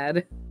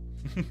mad.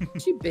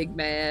 She big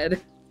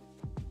mad.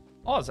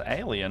 Oz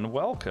Alien,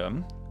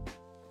 welcome.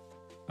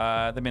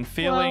 They've been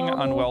feeling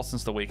Well- unwell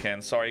since the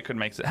weekend. Sorry you couldn't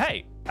make it.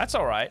 Hey, that's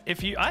all right.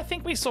 I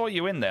think we saw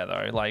you in there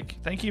though. Like,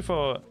 thank you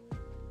for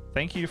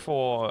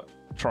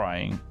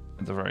trying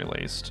at the very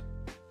least.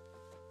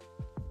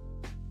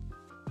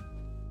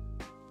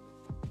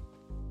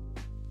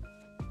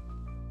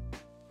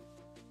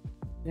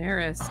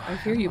 Daenerys, I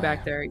hear you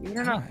back there.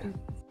 You're not. Come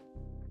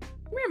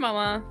here,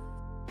 Mama.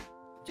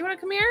 Do you want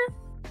to come here?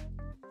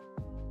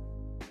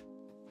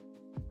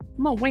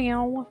 Wow.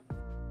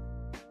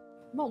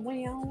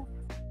 Wow.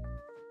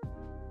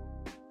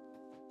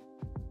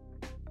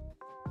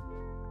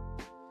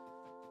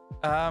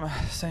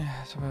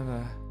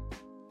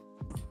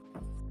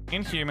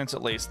 In humans,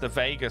 at least, the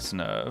vagus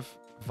nerve,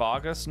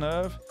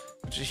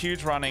 which is a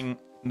huge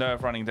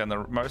nerve running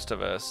down most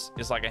of us,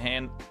 is like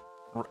a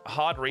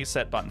hard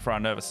reset button for our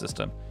nervous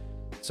system.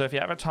 So if you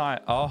have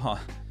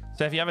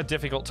a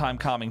difficult time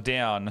calming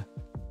down,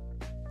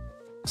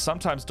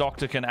 sometimes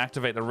doctor can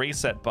activate the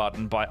reset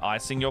button by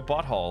icing your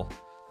butthole.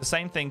 The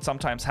same thing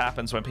sometimes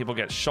happens when people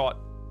get shot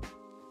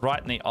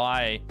right in the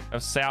eye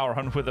of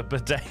Sauron with a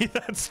bidet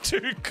that's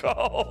too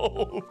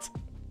cold.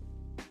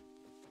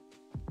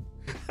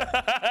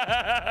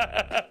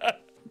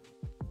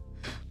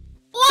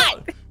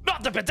 What?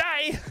 Not the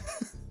bidet!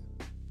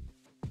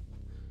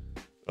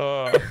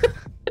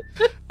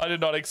 I did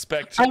not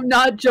expect. I'm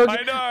not joking.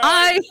 I know.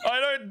 I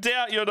don't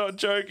doubt you're not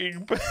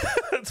joking, but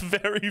that's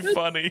very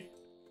funny.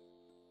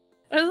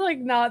 That's like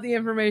not the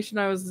information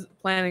I was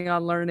planning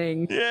on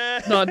learning.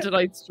 Yeah. Not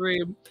tonight's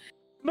stream.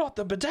 Not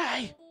the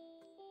bidet.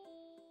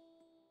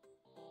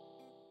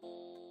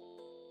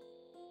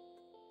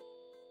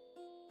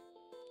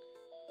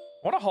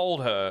 I want to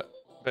hold her,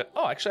 but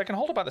actually I can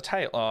hold her by the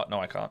tail.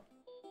 No, I can't.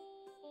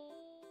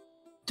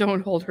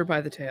 Don't hold her by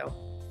the tail.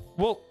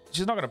 Well,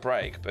 she's not going to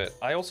break, but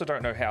I also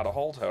don't know how to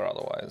hold her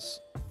otherwise.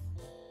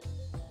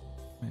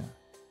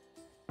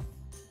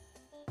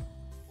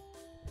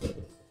 Yeah.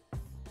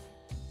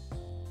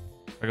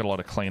 I got a lot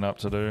of cleanup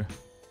to do.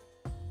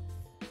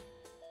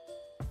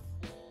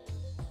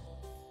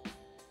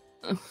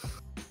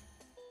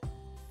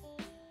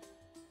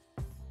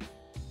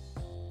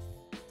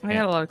 I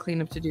got a lot of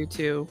cleanup to do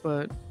too,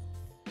 but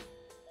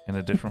in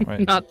a different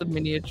way. Not the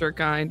miniature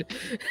kind.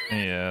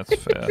 Yeah,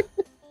 that's fair.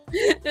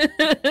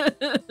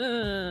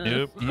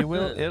 You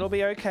will. It'll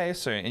be okay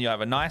soon. And you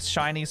have a nice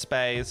shiny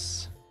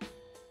space.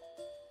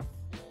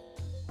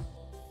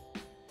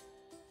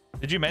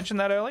 Did you mention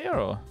that earlier,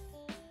 or?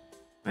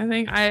 I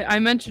think I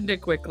mentioned it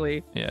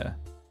quickly. Yeah.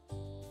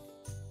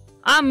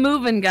 I'm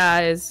moving,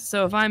 guys.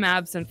 So if I'm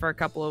absent for a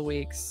couple of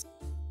weeks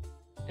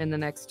in the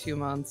next 2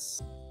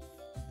 months,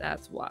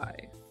 that's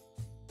why.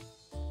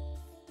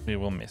 We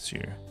will miss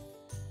you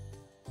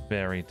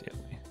very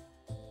dearly.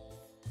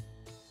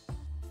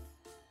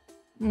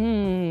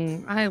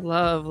 I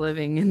love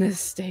living in this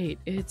state.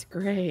 It's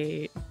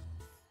great.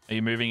 Are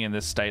you moving in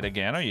this state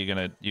again, or are you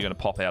gonna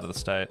pop out of the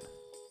state?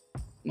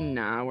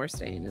 Nah, we're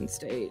staying in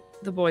state.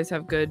 The boys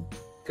have good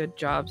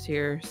jobs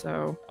here,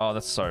 so. Oh,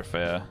 that's so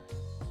fair.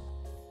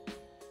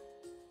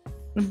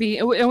 And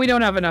we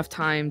don't have enough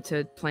time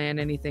to plan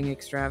anything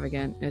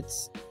extravagant.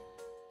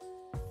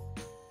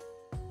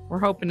 We're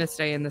hoping to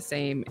stay in the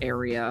same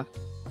area.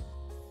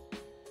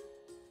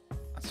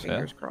 That's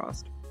Fingers fair.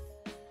 crossed.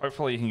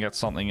 Hopefully you can get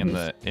something in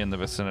the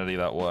vicinity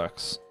that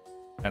works,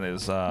 and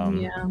is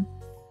yeah.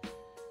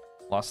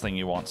 Last thing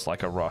you want's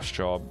like a rush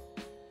job,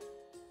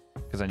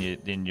 because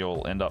then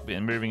you'll end up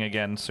moving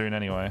again soon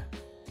anyway.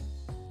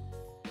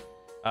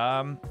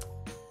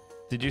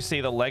 Did you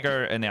see the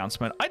Lego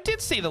announcement? I did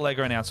see the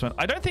Lego announcement.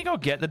 I don't think I'll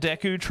get the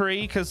Deku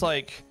tree because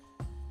like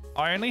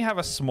I only have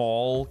a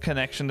small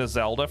connection to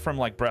Zelda from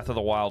like Breath of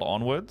the Wild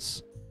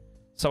onwards,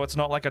 so it's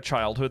not like a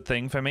childhood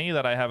thing for me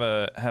that I have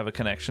a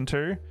connection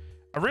to.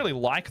 I really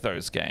like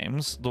those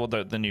games,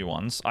 the new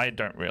ones. I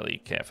don't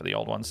really care for the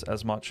old ones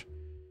as much,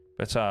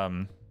 but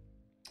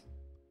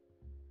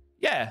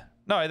yeah,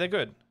 no, they're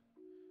good.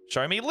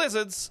 Show me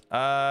lizards.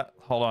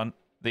 Hold on,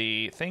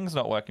 the thing's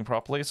not working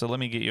properly, so let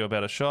me get you a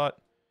better shot.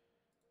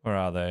 Where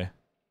are they?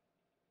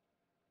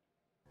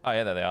 Oh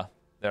yeah, there they are.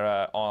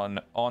 They're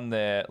on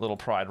their little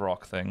Pride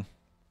Rock thing.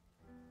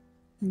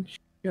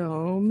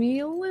 Show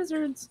me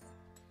lizards.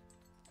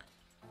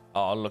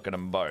 Oh, look at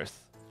them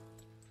both.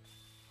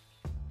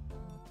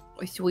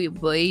 My sweet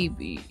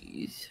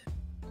babies.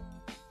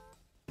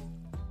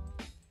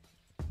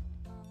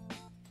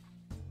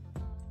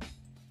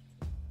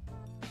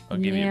 I'll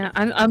give you.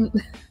 I'm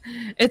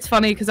it's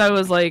funny because I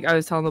was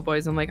telling the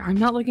boys, I'm like, I'm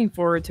not looking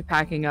forward to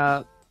packing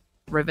up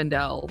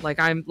Rivendell. Like,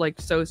 I'm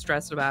like so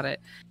stressed about it.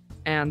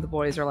 And the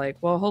boys are like,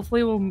 well,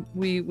 hopefully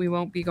we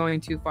won't be going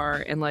too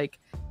far. And like,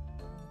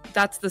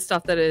 that's the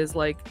stuff that is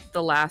like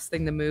the last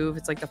thing to move.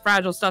 It's like the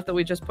fragile stuff that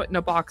we just put in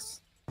a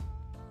box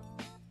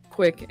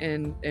quick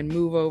and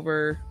move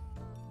over.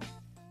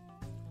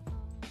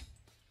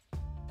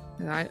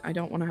 And I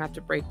don't want to have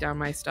to break down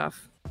my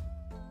stuff.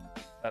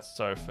 That's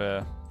so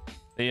fair.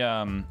 The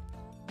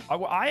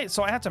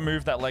so I had to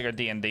move that Lego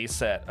D&D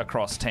set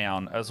across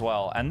town as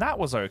well, and that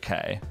was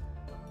okay.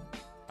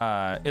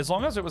 As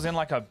long as it was in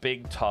like a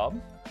big tub.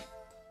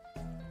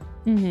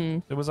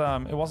 It was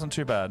it wasn't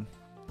too bad.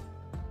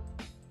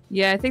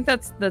 Yeah, I think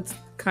that's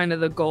kind of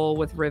the goal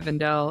with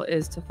Rivendell,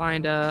 is to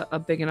find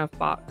a big enough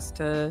box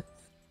to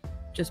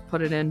just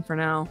put it in for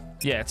now.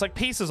 Yeah, it's like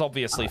pieces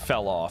obviously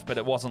fell off, but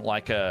it wasn't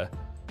like a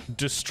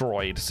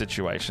destroyed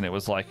situation. It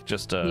was like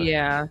just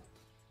a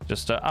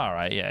all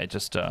right, yeah,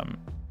 just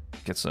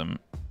get some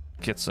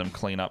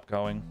cleanup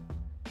going.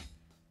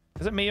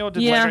 Is it me, or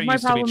did Lego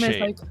used to be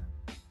cheap? Like,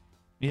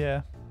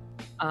 yeah.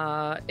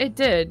 It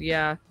did,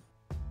 yeah.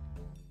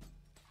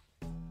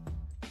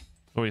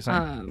 What were you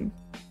saying?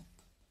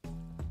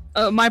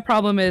 My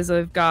problem is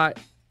I've got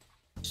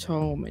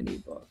so many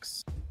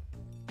books.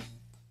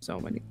 So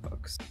many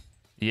books.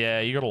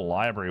 Yeah, you got a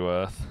library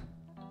worth.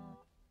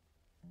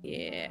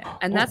 Yeah,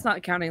 and that's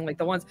not counting like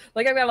the ones,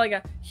 like I've got like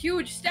a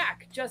huge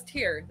stack just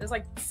here. There's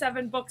like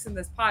 7 books in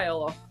this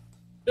pile.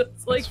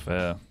 It's like, that's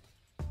fair.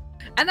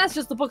 And that's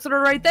just the books that are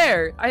right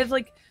there. I have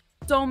like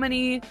so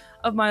many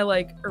of my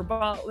like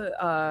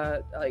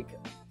like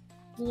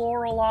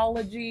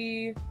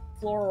florography.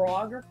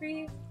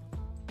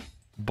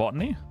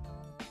 Botany?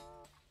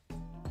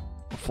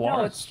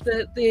 Florist? No,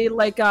 it's the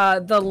like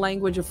the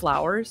language of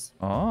flowers.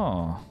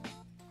 Oh.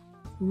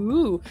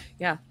 Ooh,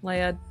 yeah.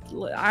 Like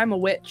I'm a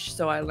witch,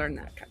 so I learned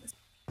that kind of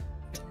stuff.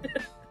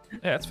 Yeah,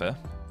 that's fair.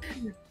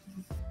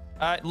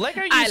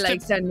 Lego used I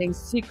like sending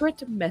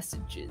secret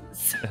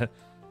messages.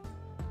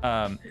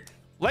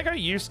 Lego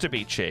used to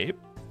be cheap,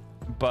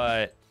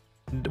 but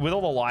with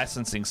all the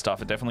licensing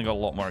stuff, it definitely got a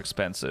lot more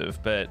expensive.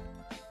 But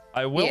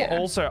I will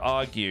also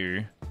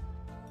argue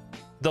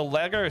the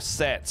Lego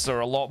sets are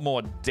a lot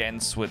more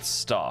dense with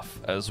stuff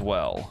as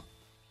well.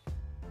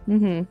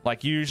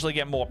 Like, you usually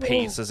get more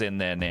pieces in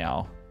there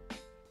now.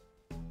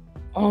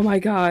 Oh my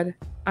god.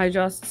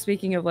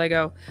 Speaking of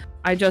Lego,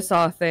 I just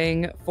saw a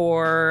thing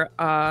for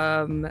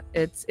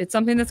it's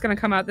something that's going to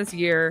come out this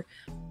year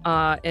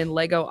in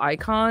Lego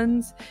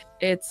Icons.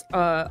 It's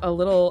a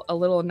little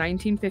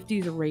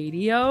 1950s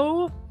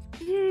radio.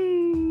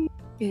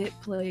 It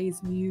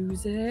plays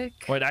music.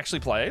 Oh, it actually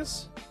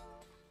plays?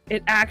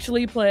 It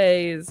actually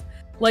plays.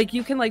 Like,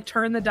 you can like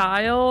turn the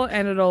dial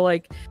and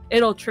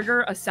it'll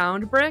trigger a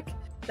sound brick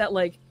that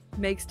like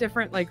makes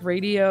different like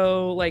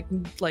radio like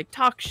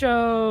talk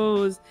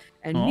shows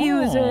and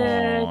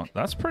music.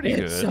 That's pretty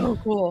good. It's so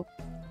cool.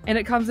 And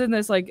it comes in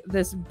this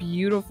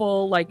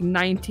beautiful like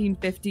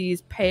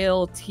 1950s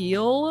pale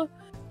teal.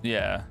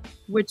 Yeah.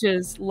 Which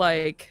is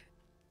like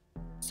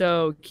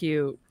so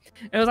cute.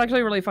 It was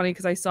actually really funny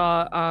because I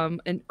saw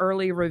an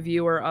early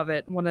reviewer of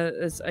it. One of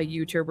is a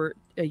YouTuber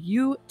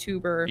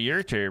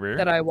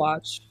that I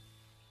watched.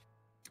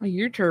 A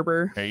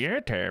YouTuber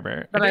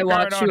that I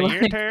watched.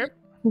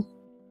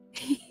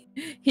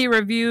 He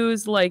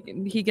reviews like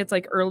he gets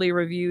like early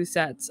review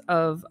sets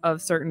of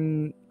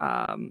certain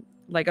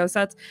Lego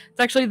sets. It's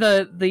actually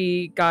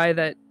the guy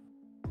that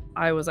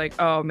I was like,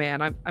 oh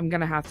man, I'm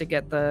gonna have to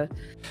get the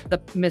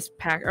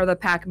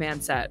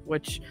Pac-Man set,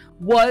 which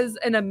was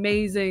an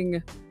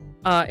amazing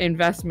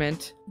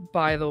investment,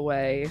 by the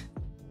way.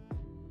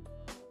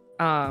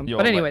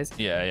 But anyways,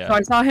 so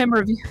I saw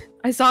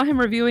him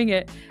reviewing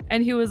it,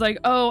 and he was like,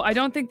 oh, I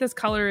don't think this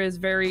color is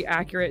very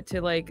accurate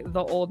to like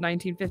the old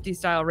 1950s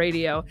style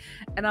radio.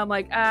 And I'm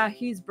like,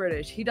 he's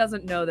British, he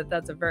doesn't know that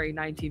that's a very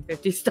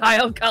 1950s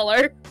style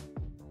color,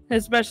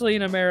 especially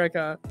in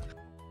America.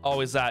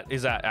 Oh, is that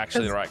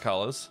actually the right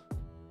colors?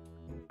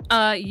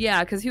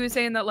 Yeah, because he was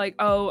saying that like,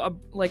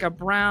 like a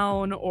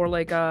brown or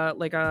like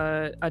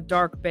a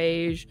dark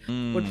beige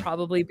would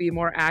probably be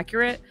more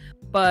accurate,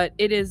 but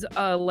it is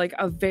like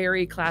a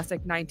very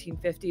classic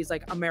 1950s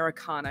like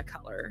Americana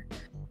color.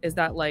 Is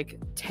that like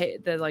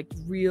the like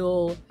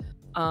real?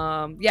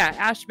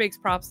 Ash Bakes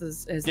Props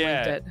has linked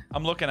it.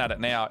 I'm looking at it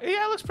now.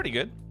 Yeah, it looks pretty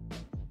good.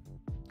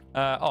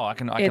 I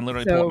can It's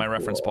literally pull so up my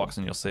reference cool. box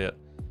and you'll see it.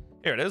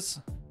 Here it is.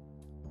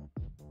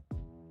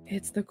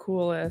 It's the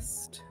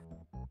coolest.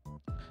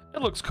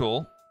 It looks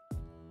cool.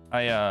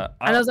 I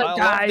was like, love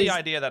guys, the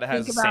idea that it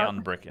has a think about-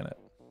 sound brick in it.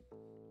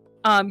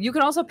 You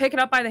can also pick it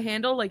up by the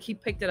handle, like he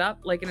picked it up,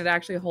 like, and it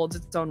actually holds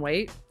its own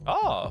weight.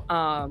 Oh.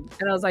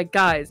 And I was like,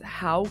 guys,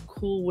 how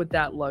cool would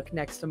that look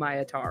next to my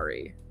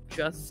Atari?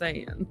 Just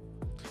saying.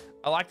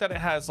 I like that it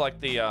has like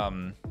the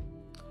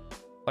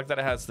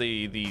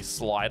the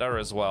slider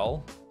as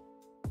well.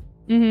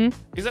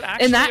 Mm-hmm. Is it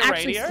actually and that a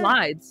actually radio?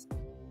 slides.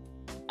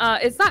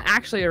 It's not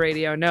actually a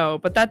radio, no,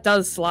 but that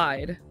does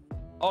slide.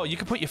 Oh, you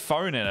can put your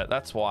phone in it.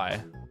 That's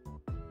why.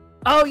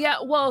 Oh yeah,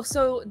 well,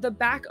 so the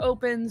back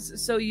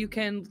opens so you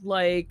can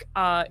like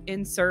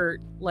insert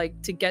like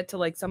to get to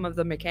like some of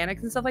the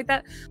mechanics and stuff like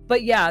that.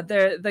 But yeah,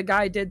 the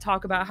guy did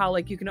talk about how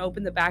like you can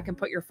open the back and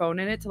put your phone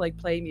in it to like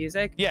play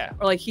music. Yeah.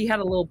 Or like he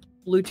had a little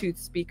Bluetooth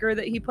speaker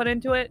that he put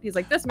into it. He's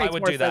like, this makes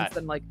would more do sense that.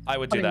 than like I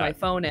would do putting my that.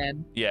 phone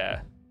in.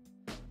 Yeah.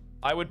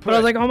 I would put. But I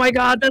was like, oh my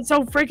god, that's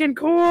so freaking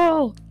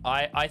cool.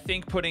 I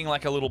think putting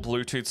like a little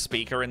Bluetooth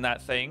speaker in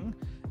that thing,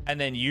 and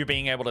then you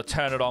being able to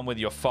turn it on with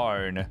your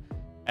phone,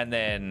 and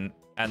then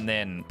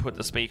put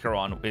the speaker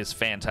on is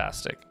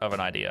fantastic of an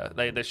idea.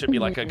 There should be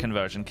like a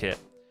conversion kit.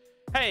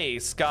 Hey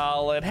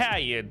Scarlet, how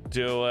you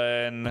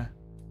doing?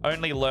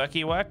 Only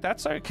lurky work?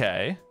 That's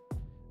okay.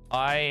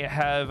 I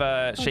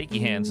have shaky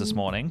hands this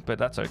morning, but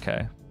that's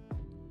okay.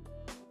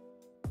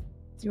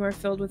 You are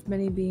filled with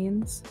many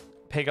beans.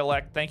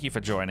 Pigalek, thank you for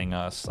joining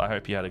us. I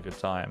hope you had a good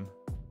time.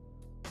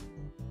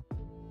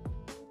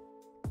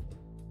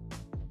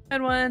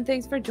 Good one.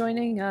 Thanks for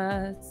joining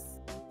us.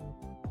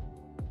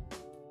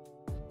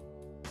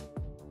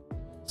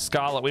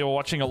 Scarlet, we were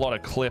watching a lot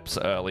of clips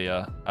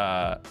earlier,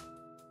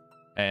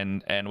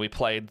 and we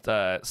played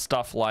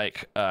stuff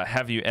like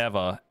Have You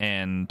Ever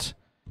and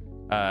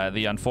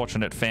the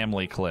Unfortunate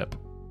Family clip.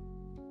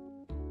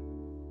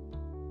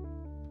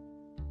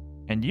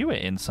 And you were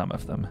in some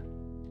of them.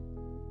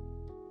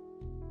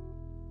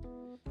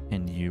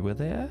 And you were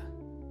there?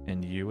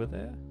 And you were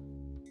there?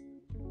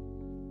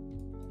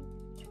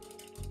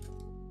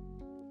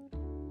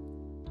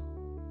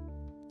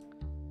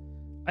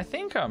 I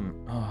think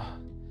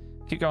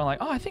keep going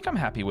like, I think I'm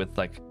happy with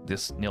like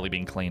this nearly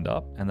being cleaned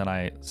up, and then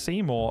I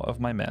see more of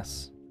my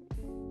mess.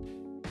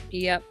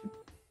 Yep.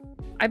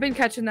 I've been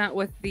catching that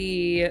with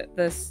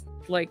this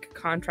like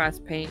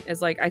contrast paint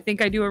is like I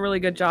think I do a really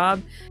good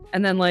job,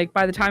 and then like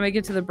by the time I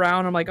get to the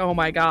brown I'm like, oh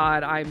my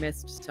god, I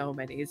missed so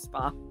many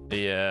spots.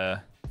 Yeah.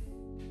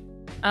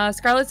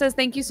 Scarlett says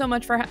thank you so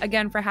much for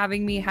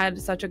having me.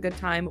 Had such a good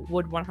time.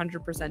 Would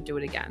 100% do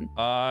it again.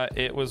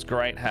 It was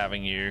great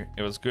having you.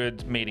 It was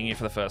good meeting you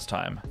for the first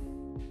time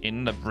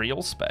in the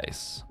real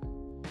space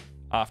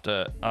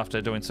after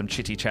doing some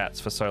chitty chats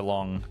for so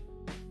long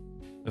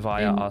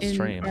via our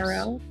streams.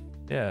 RL?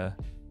 Yeah.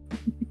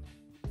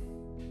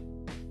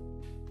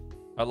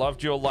 I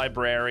loved your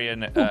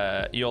librarian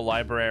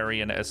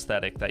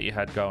aesthetic that you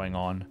had going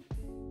on.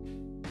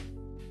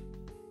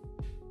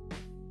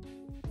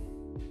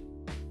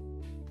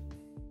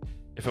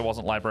 If it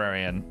wasn't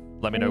librarian,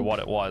 let me know what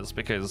it was,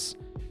 because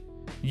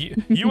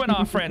you and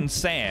our friend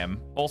Sam,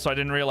 also I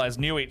didn't realize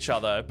knew each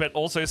other, but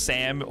also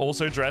Sam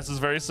also dresses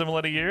very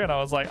similar to you, and I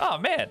was like, oh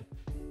man,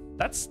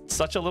 that's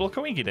such a little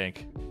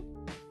coinky-dink.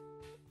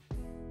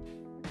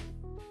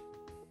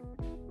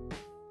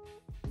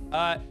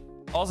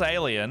 Oz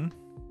Alien,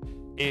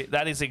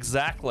 that is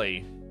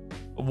exactly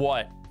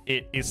what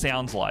it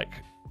sounds like.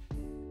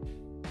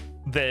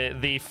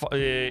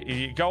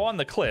 You go on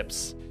the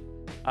clips,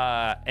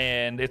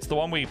 and it's the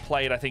one we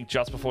played, I think,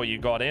 just before you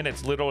got in.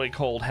 It's literally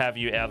called Have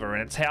You Ever,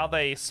 and it's how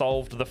they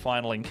solved the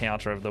final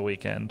encounter of the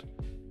weekend.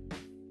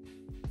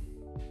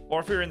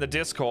 Or if you're in the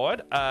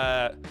Discord,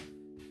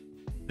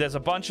 there's a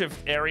bunch of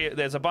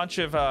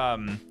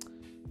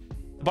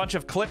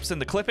clips in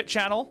the Clip It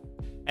channel,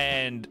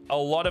 and a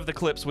lot of the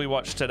clips we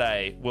watched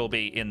today will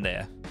be in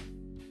there,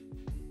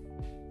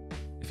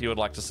 if you would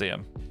like to see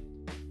them.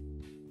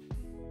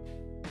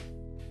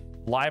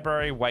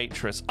 Library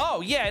waitress.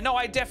 Oh, yeah, no,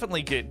 I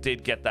definitely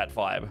did get that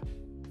vibe.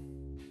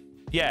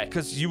 Yeah,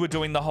 because you were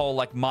doing the whole,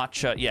 like,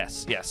 matcha.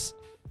 Yes, yes.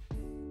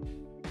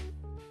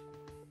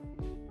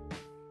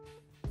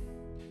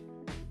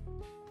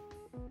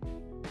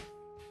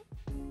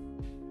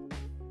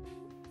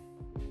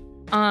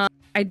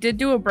 I did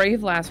do a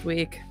Brave last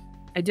week.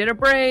 I did a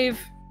Brave.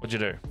 What'd you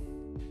do?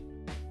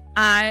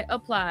 I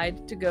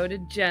applied to go to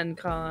Gen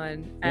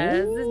Con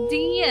as a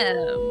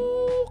DM.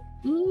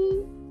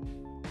 Ooh.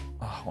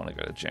 Oh, I want to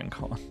go to Gen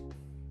Con.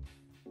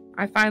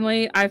 I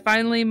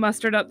finally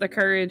mustered up the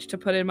courage to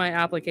put in my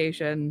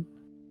application.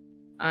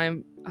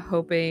 I'm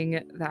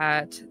hoping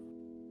that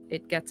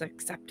it gets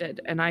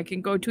accepted and I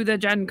can go to the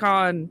Gen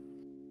Con.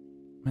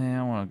 Man,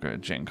 I want to go to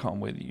Gen Con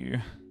with you.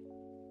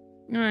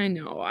 I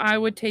know. I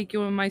would take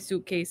you in my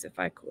suitcase if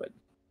I could.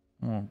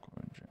 I won't go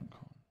to Gen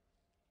Con.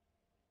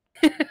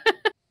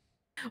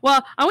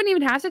 Well, I wouldn't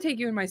even have to take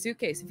you in my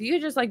suitcase. If you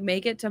could just like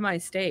make it to my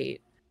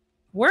state.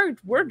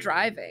 We're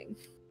driving.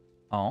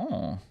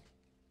 Oh.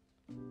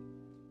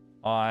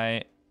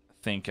 I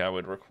think I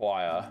would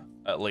require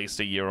at least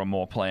a year or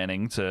more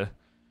planning to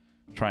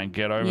try and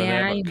get over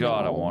there. But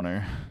God, I want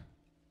to.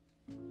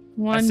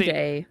 One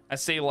day. I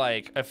see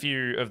like a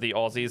few of the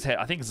Aussies.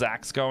 I think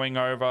Zach's going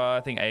over.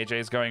 I think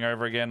AJ's going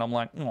over again. I'm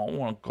like, oh, I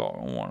want to go.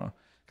 I want to.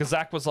 Because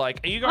Zach was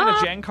like, are you going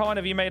to Gen Con?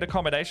 Have you made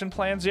accommodation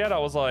plans yet? I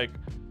was like,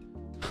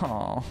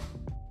 oh.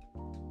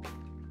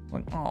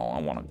 Like, oh,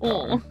 I want to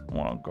go. I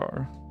want to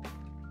go.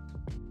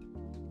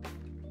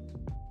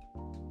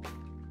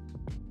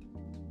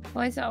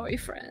 Why sorry,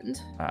 friend?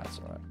 That's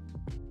all right.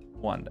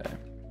 One day.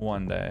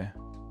 One day.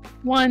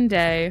 One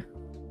day.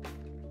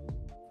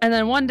 And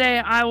then one day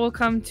I will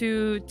come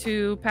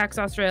to PAX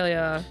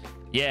Australia.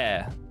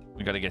 Yeah.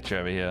 We got to get you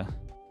over here.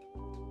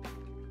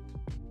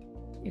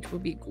 It will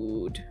be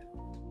good.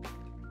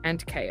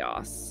 And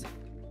chaos.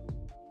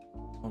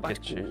 We'll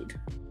but get you. good.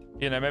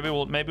 You know, maybe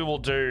we'll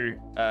do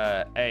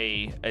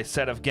a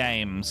set of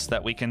games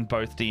that we can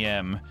both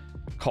DM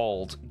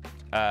called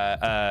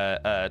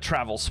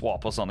Travel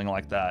Swap or something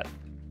like that.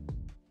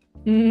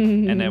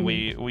 And then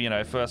we you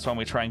know, first one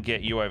we try and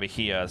get you over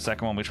here,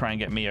 second one we try and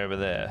get me over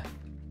there.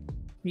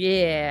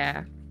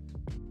 Yeah.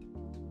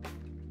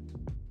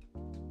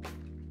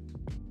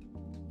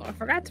 Oh, I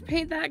forgot to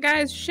paint that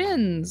guy's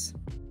shins.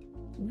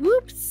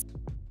 Whoops.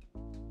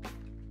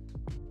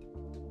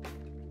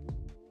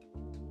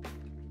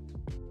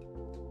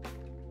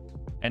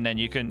 And then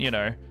you can, you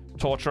know,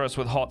 torture us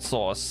with hot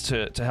sauce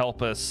to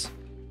help us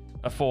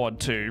afford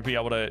to be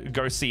able to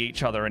go see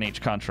each other in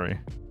each country.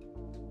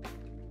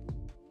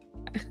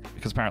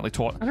 Because apparently,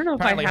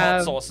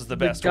 hot sauce is the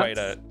best way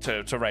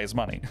to raise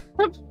money.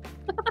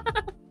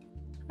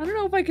 I don't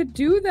know if I could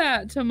do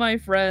that to my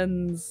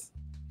friends.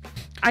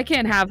 I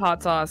can't have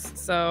hot sauce,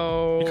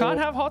 so... You can't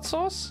have hot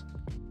sauce?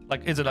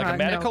 Like, is it like a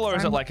medical or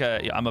is it like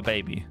I'm a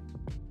baby?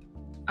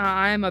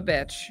 I'm a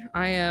bitch.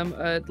 I am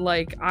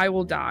like, I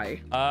will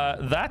die.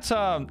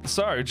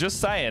 So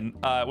just saying,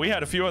 we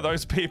had a few of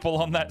those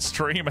people on that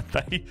stream and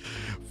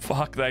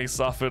they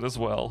suffered as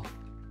well.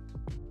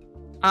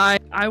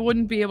 I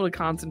wouldn't be able to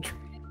concentrate.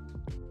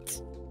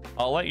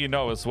 I'll let you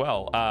know as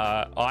well.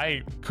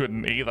 I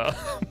couldn't either.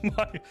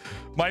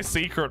 my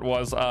secret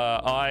was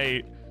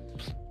there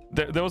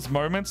was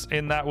moments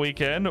in that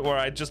weekend where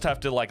I just have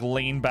to like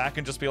lean back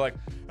and just be like,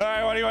 all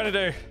right, what do you want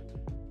to do?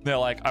 They're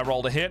like, I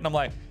rolled a hit, and I'm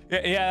like,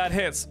 yeah, that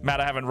hits.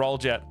 Matt, I haven't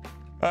rolled yet.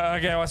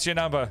 Okay, what's your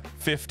number?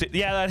 50.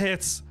 Yeah, that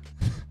hits.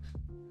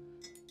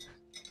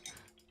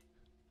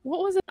 What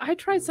was it? I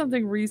tried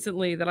something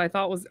recently that I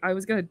thought I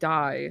was gonna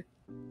die.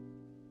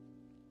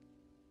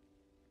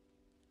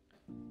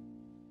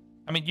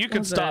 I mean, you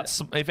could start,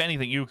 if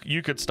anything,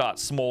 you could start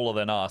smaller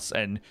than us,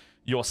 and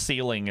your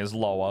ceiling is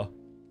lower.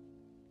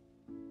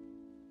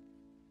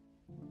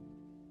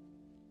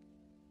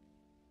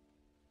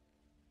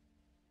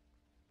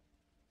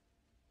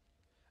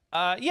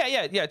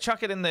 Yeah.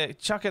 Chuck it in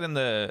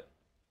the.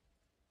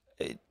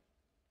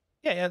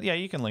 Yeah.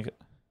 You can link it.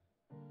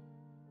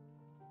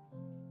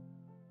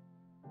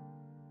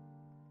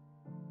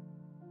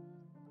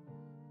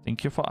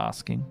 Thank you for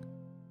asking.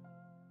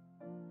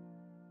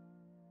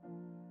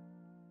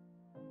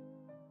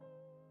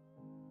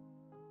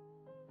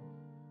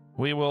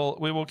 We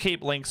will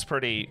keep links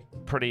pretty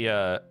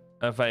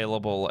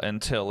available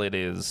until it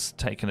is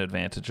taken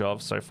advantage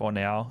of. So for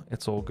now,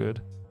 it's all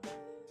good.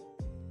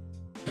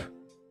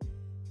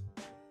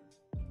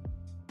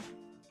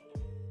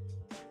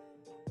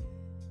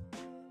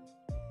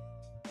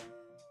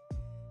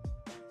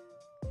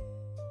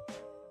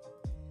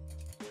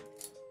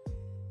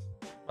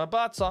 My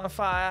butt's on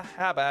fire.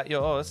 How about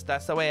yours?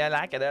 That's the way I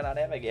like it, and I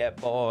never get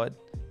bored.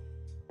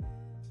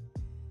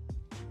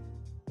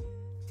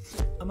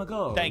 Oh my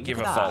god. Thank you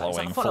for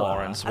following,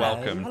 Florence.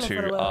 Welcome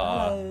to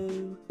our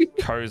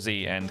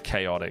cozy and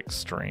chaotic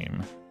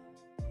stream.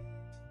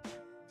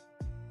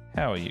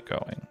 How are you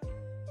going?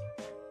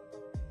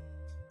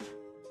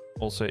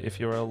 Also, if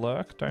you're a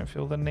lurk, don't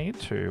feel the need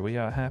to. We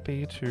are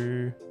happy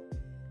to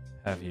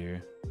have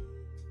you.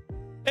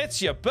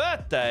 It's your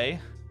birthday!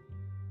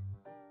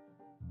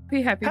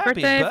 Happy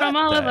birthday from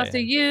all of us to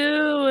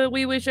you.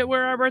 We wish it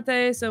were our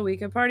birthday so we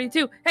can party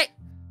too. Hey!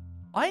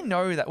 I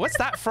know that. What's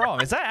that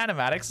from? Is that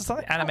Animatics or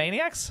something?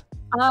 Animaniacs?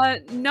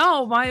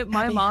 No,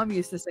 my mom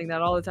used to sing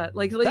that all the time.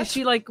 Like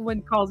she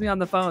when calls me on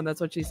the phone, that's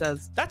what she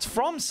says. That's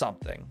from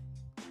something.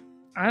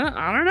 I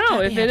don't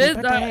know if it is.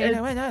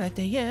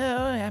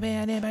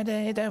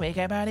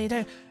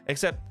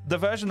 Except the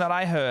version that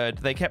I heard,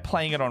 they kept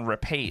playing it on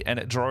repeat, and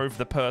it drove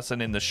the person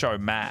in the show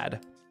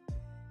mad.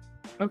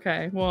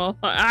 Okay, well,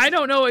 I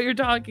don't know what you're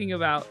talking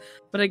about.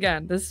 But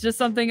again, this is just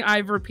something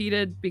I've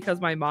repeated because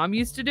my mom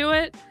used to do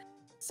it.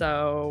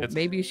 So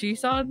maybe she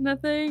saw it in a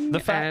thing,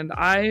 and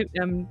I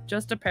am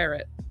just a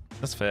parrot.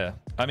 That's fair.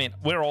 I mean,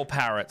 we're all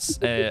parrots,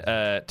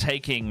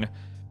 taking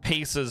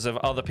pieces of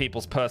other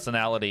people's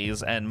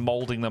personalities and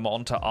molding them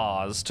onto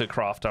ours to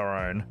craft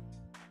our own.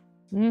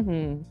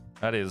 Mm-hmm.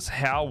 That is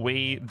how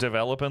we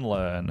develop and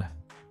learn.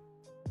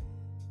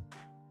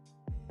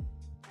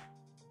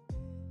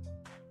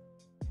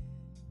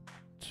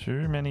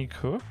 Too many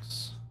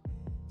cooks?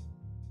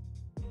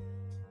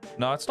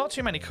 No, it's not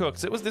too many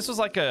cooks. This was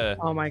like a.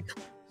 Oh my. It's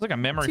like a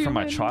memory from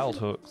my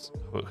childhood.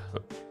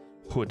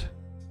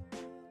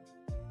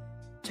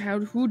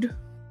 Childhood.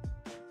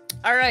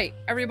 All right,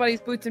 everybody's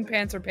boots and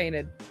pants are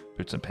painted.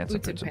 Boots and pants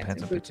and boots and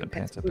pants and boots and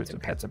pants and boots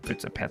and pants and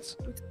boots and pants.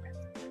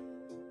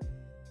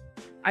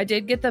 I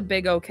did get the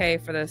big okay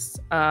for this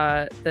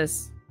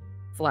this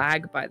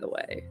flag, by the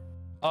way.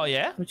 Oh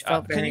yeah. Which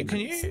felt very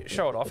can you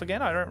show it off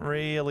again? I don't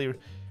really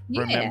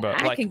remember.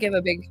 I can give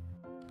a big.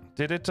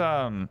 Did it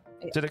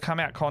come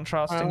out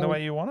contrasting the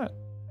way you want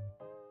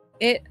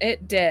it?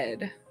 It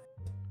did.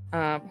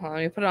 Hold on,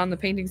 let me put it on the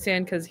painting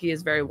stand because he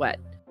is very wet.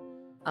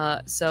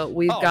 So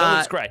we've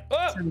got great.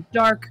 Some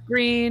dark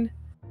green,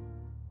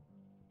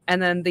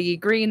 and then the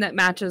green that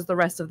matches the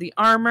rest of the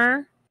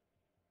armor.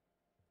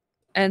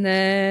 And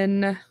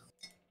then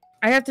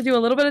I have to do a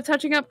little bit of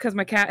touching up because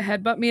my cat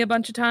headbutt me a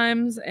bunch of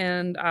times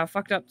and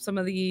fucked up some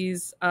of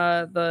these.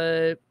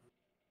 I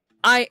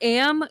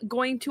am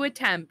going to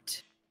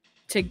attempt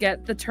to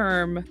get the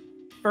term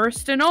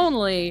first and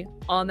only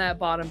on that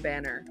bottom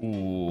banner.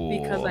 Ooh.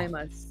 Because I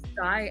must.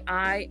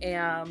 I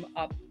am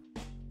up.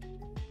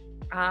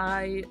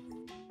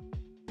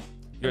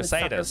 You're a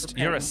sadist.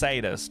 You're a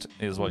sadist,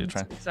 is what you're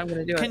trying. So I'm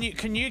gonna do it.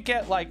 Can you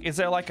get like? Is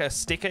there like a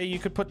sticker you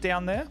could put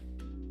down there?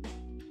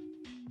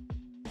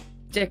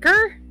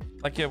 Sticker?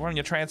 Like on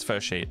your transfer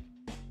sheet.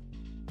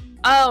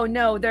 Oh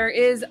no, there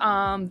is.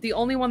 The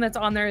only one that's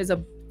on there is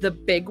the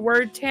big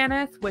word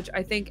Tanith, which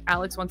I think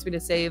Alex wants me to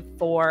save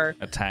for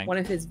a tank. One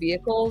of his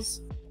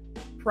vehicles,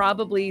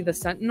 probably the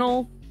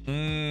Sentinel.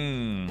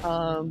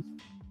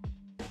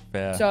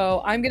 Fair.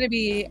 So I'm gonna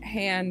be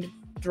hand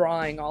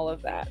drawing all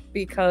of that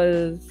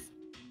because.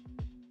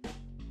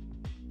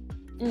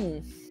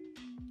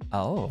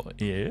 Oh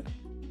yeah.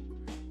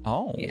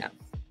 Oh yeah.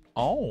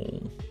 Oh.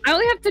 I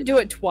only have to do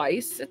it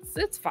twice.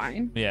 It's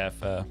fine. Yeah,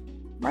 fair.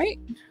 Right?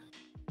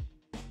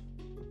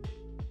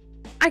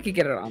 I could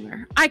get it on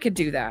there. I could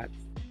do that.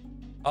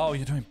 Oh,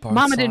 you're doing both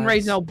Mama didn't sides?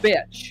 raise no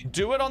bitch.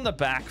 Do it on the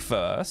back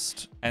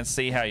first and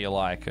see how you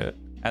like it,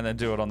 and then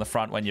do it on the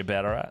front when you're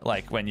better at,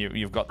 like when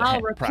you've got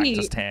the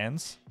practiced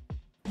hands.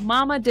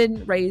 Mama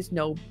didn't raise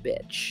no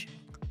bitch.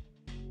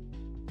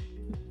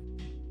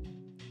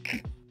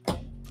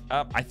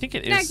 I think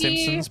it is Snaggy.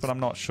 Simpsons, but I'm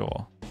not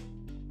sure.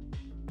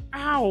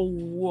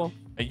 Ow.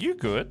 Are you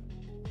good?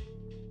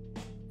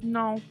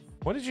 No.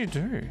 What did you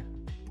do?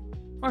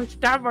 I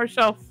stabbed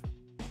myself.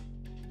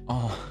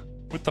 Oh,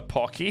 with the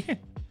Pocky?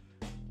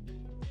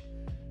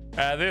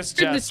 This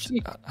just...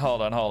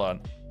 Hold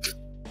on.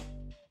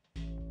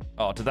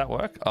 Oh, did that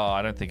work? Oh,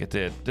 I don't think it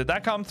did. Did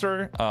that come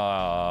through?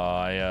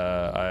 Oh,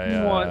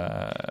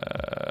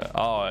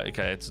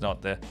 okay, it's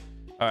not there.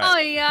 All right. Oh,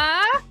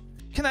 yeah?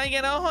 Can I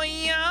get a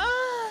hoya?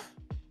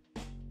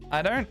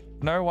 I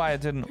don't know why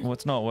it didn't. Well,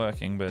 it's not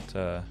working, but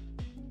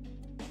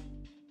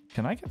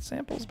can I get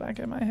samples back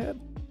in my head?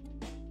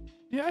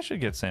 Yeah, I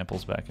should get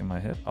samples back in my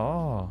head.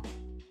 Oh,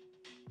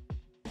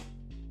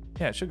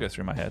 yeah, it should go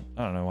through my head.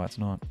 I don't know why it's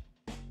not.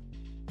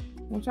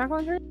 What's that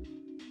going through?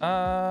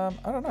 I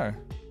don't know.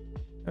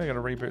 I gotta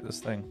reboot this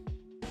thing.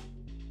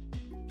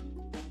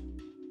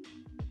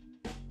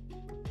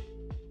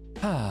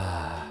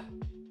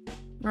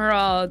 We're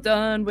all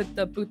done with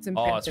the boots and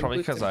pants. Oh, it's probably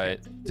because I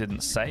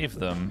didn't save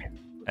them,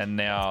 and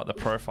now the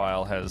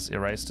profile has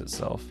erased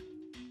itself.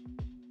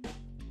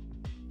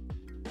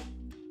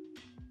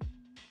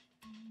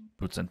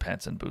 Boots and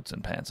pants and boots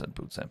and pants and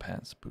boots and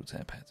pants, boots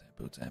and pants and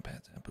boots and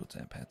pants and boots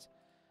and pants.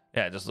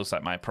 Yeah, it just looks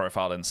like my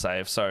profile didn't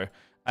save. So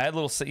I had a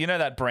little, you know,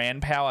 that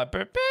brand power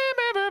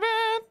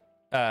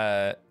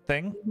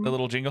thing, the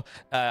little jingle.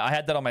 I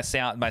had that on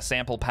my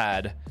sample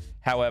pad.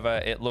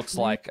 However, it looks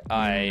like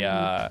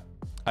I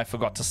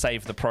forgot to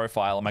save the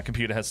profile, and my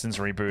computer has since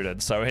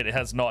rebooted, so it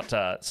has not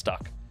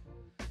stuck.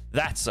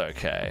 That's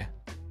okay.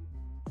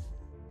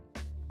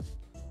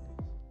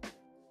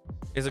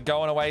 Is it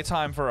going away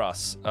time for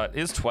us? It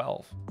is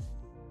 12.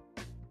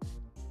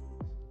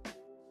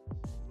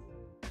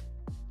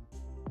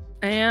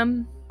 I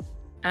am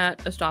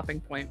at a stopping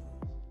point.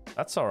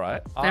 That's all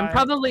right. I'm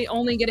probably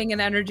only getting an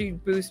energy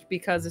boost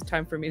because it's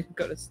time for me to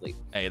go to sleep.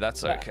 Hey,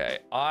 that's okay.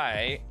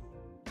 I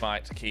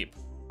might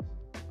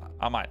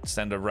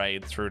send a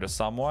raid through to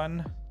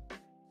someone.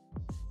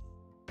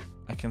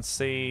 I can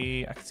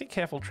see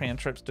Careful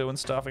Cantrips doing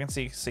stuff. I can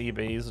see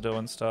CBs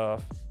doing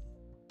stuff.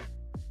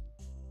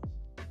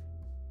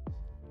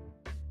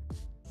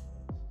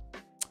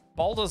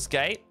 Baldur's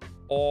Gate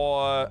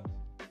or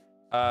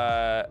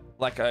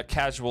like a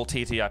casual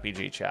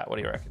TTRPG chat. What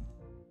do you reckon?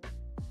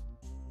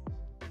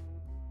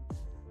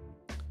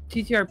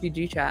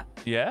 TTRPG chat.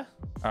 Yeah?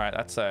 All right,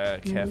 that's a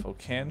Careful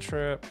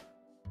Cantrip.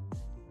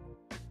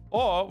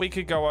 Or we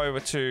could go over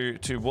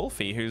to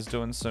Wolfie, who's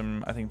doing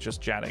some, I think,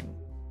 just chatting.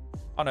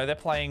 Oh no, they're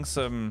playing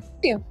some...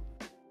 Yeah.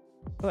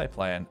 What are they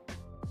playing?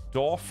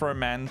 Dorf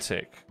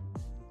Romantic.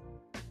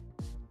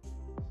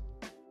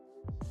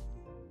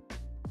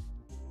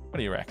 What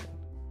do you reckon?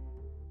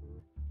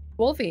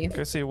 Wolfie.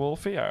 Go see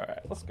Wolfie? All right,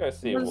 let's go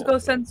see Wolfie. Let's go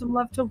send some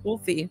love to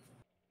Wolfie.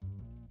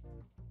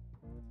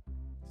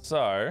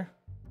 So,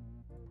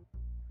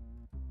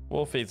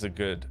 Wolfie's a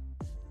good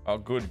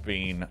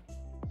bean,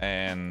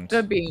 and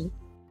Good bean.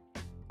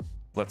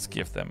 let's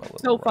give them a little.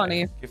 So raid.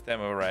 funny. Give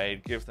them a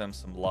raid. Give them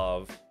some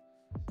love.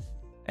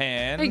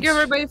 And Thank you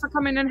everybody for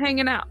coming and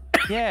hanging out.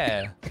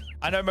 yeah,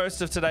 I know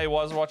most of today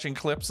was watching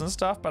clips and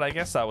stuff, but I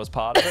guess that was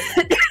part of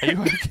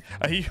it.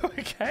 Are you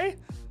okay?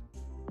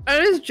 I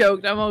just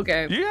joked. I'm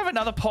okay. Do you have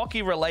another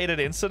Pocky related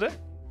incident?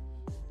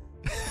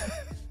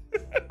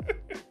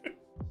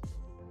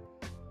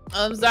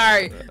 I'm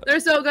sorry.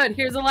 They're so good.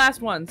 Here's the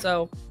last one.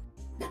 So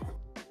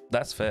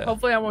That's fair.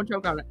 hopefully I won't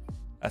choke on it.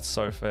 That's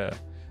so fair.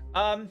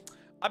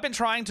 I've been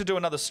trying to do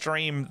another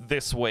stream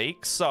this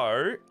week,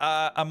 so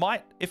I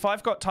might, if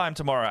I've got time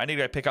tomorrow, I need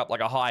to go pick up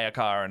like a hire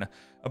car and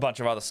a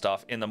bunch of other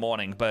stuff in the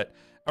morning, but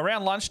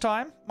around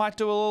lunchtime, might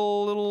do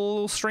a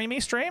little streamy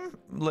stream,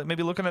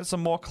 maybe looking at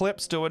some more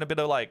clips, doing a bit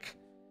of like,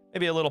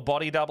 maybe a little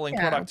body doubling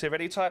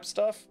productivity type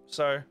stuff.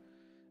 So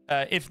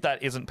if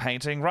that isn't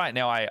painting, right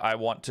now I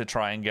want to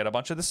try and get a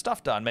bunch of this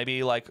stuff done,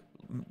 maybe like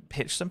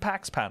pitch some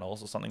PAX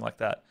panels or something like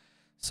that.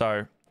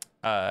 So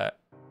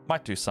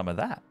might do some of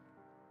that.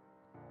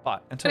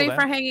 But until Thank then,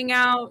 you for hanging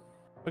out.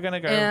 we're gonna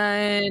go.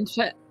 And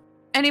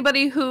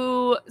anybody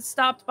who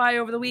stopped by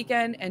over the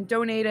weekend and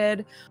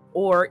donated,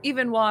 or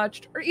even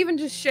watched, or even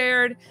just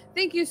shared,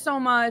 thank you so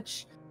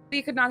much.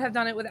 We could not have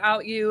done it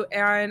without you.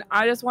 And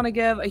I just want to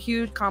give a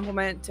huge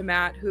compliment to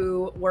Matt,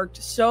 who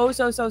worked so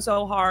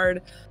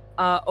hard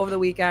over the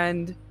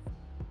weekend,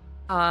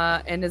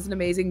 and is an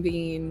amazing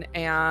being,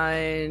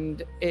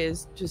 and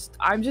is just,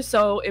 I'm just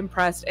so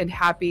impressed and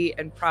happy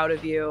and proud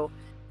of you.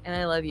 And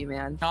I love you,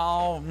 man.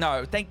 Oh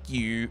no, thank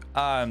you.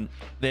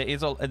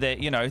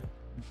 You know,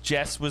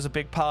 Jess was a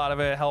big part of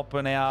it,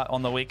 helping out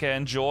on the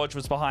weekend. George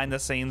was behind the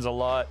scenes a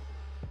lot.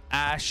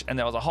 Ash, and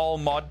there was a whole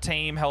mod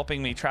team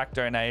helping me track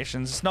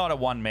donations. It's not a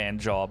one-man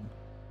job.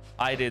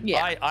 I did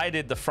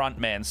the front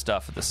man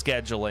stuff, the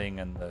scheduling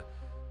and the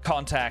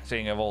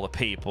contacting of all the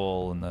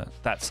people and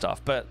that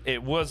stuff. But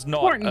it was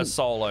not a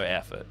solo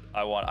effort.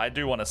 I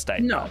do want to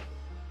state that.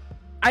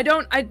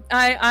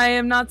 I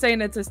am not saying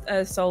it's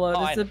a solo.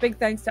 This is a big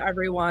thanks to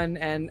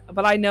everyone,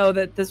 but I know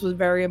that this was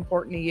very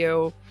important to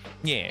you.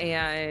 Yeah.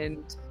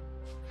 And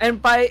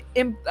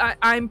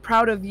I'm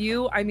proud of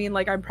you. I mean,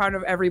 like, I'm proud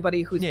of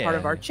everybody who's part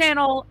of our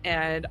channel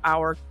and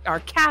our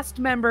cast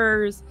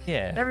members.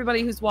 Yeah. And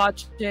everybody who's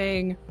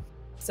watching.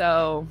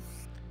 So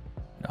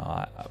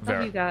no,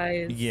 love you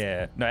guys.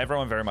 Yeah. No,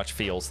 everyone very much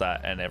feels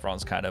that, and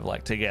everyone's kind of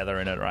like together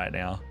in it right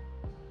now.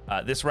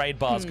 This raid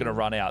bar's gonna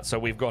run out, so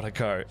we've got to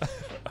go.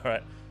 All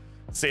right.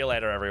 See you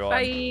later, everyone.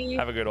 Bye.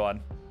 Have a good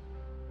one.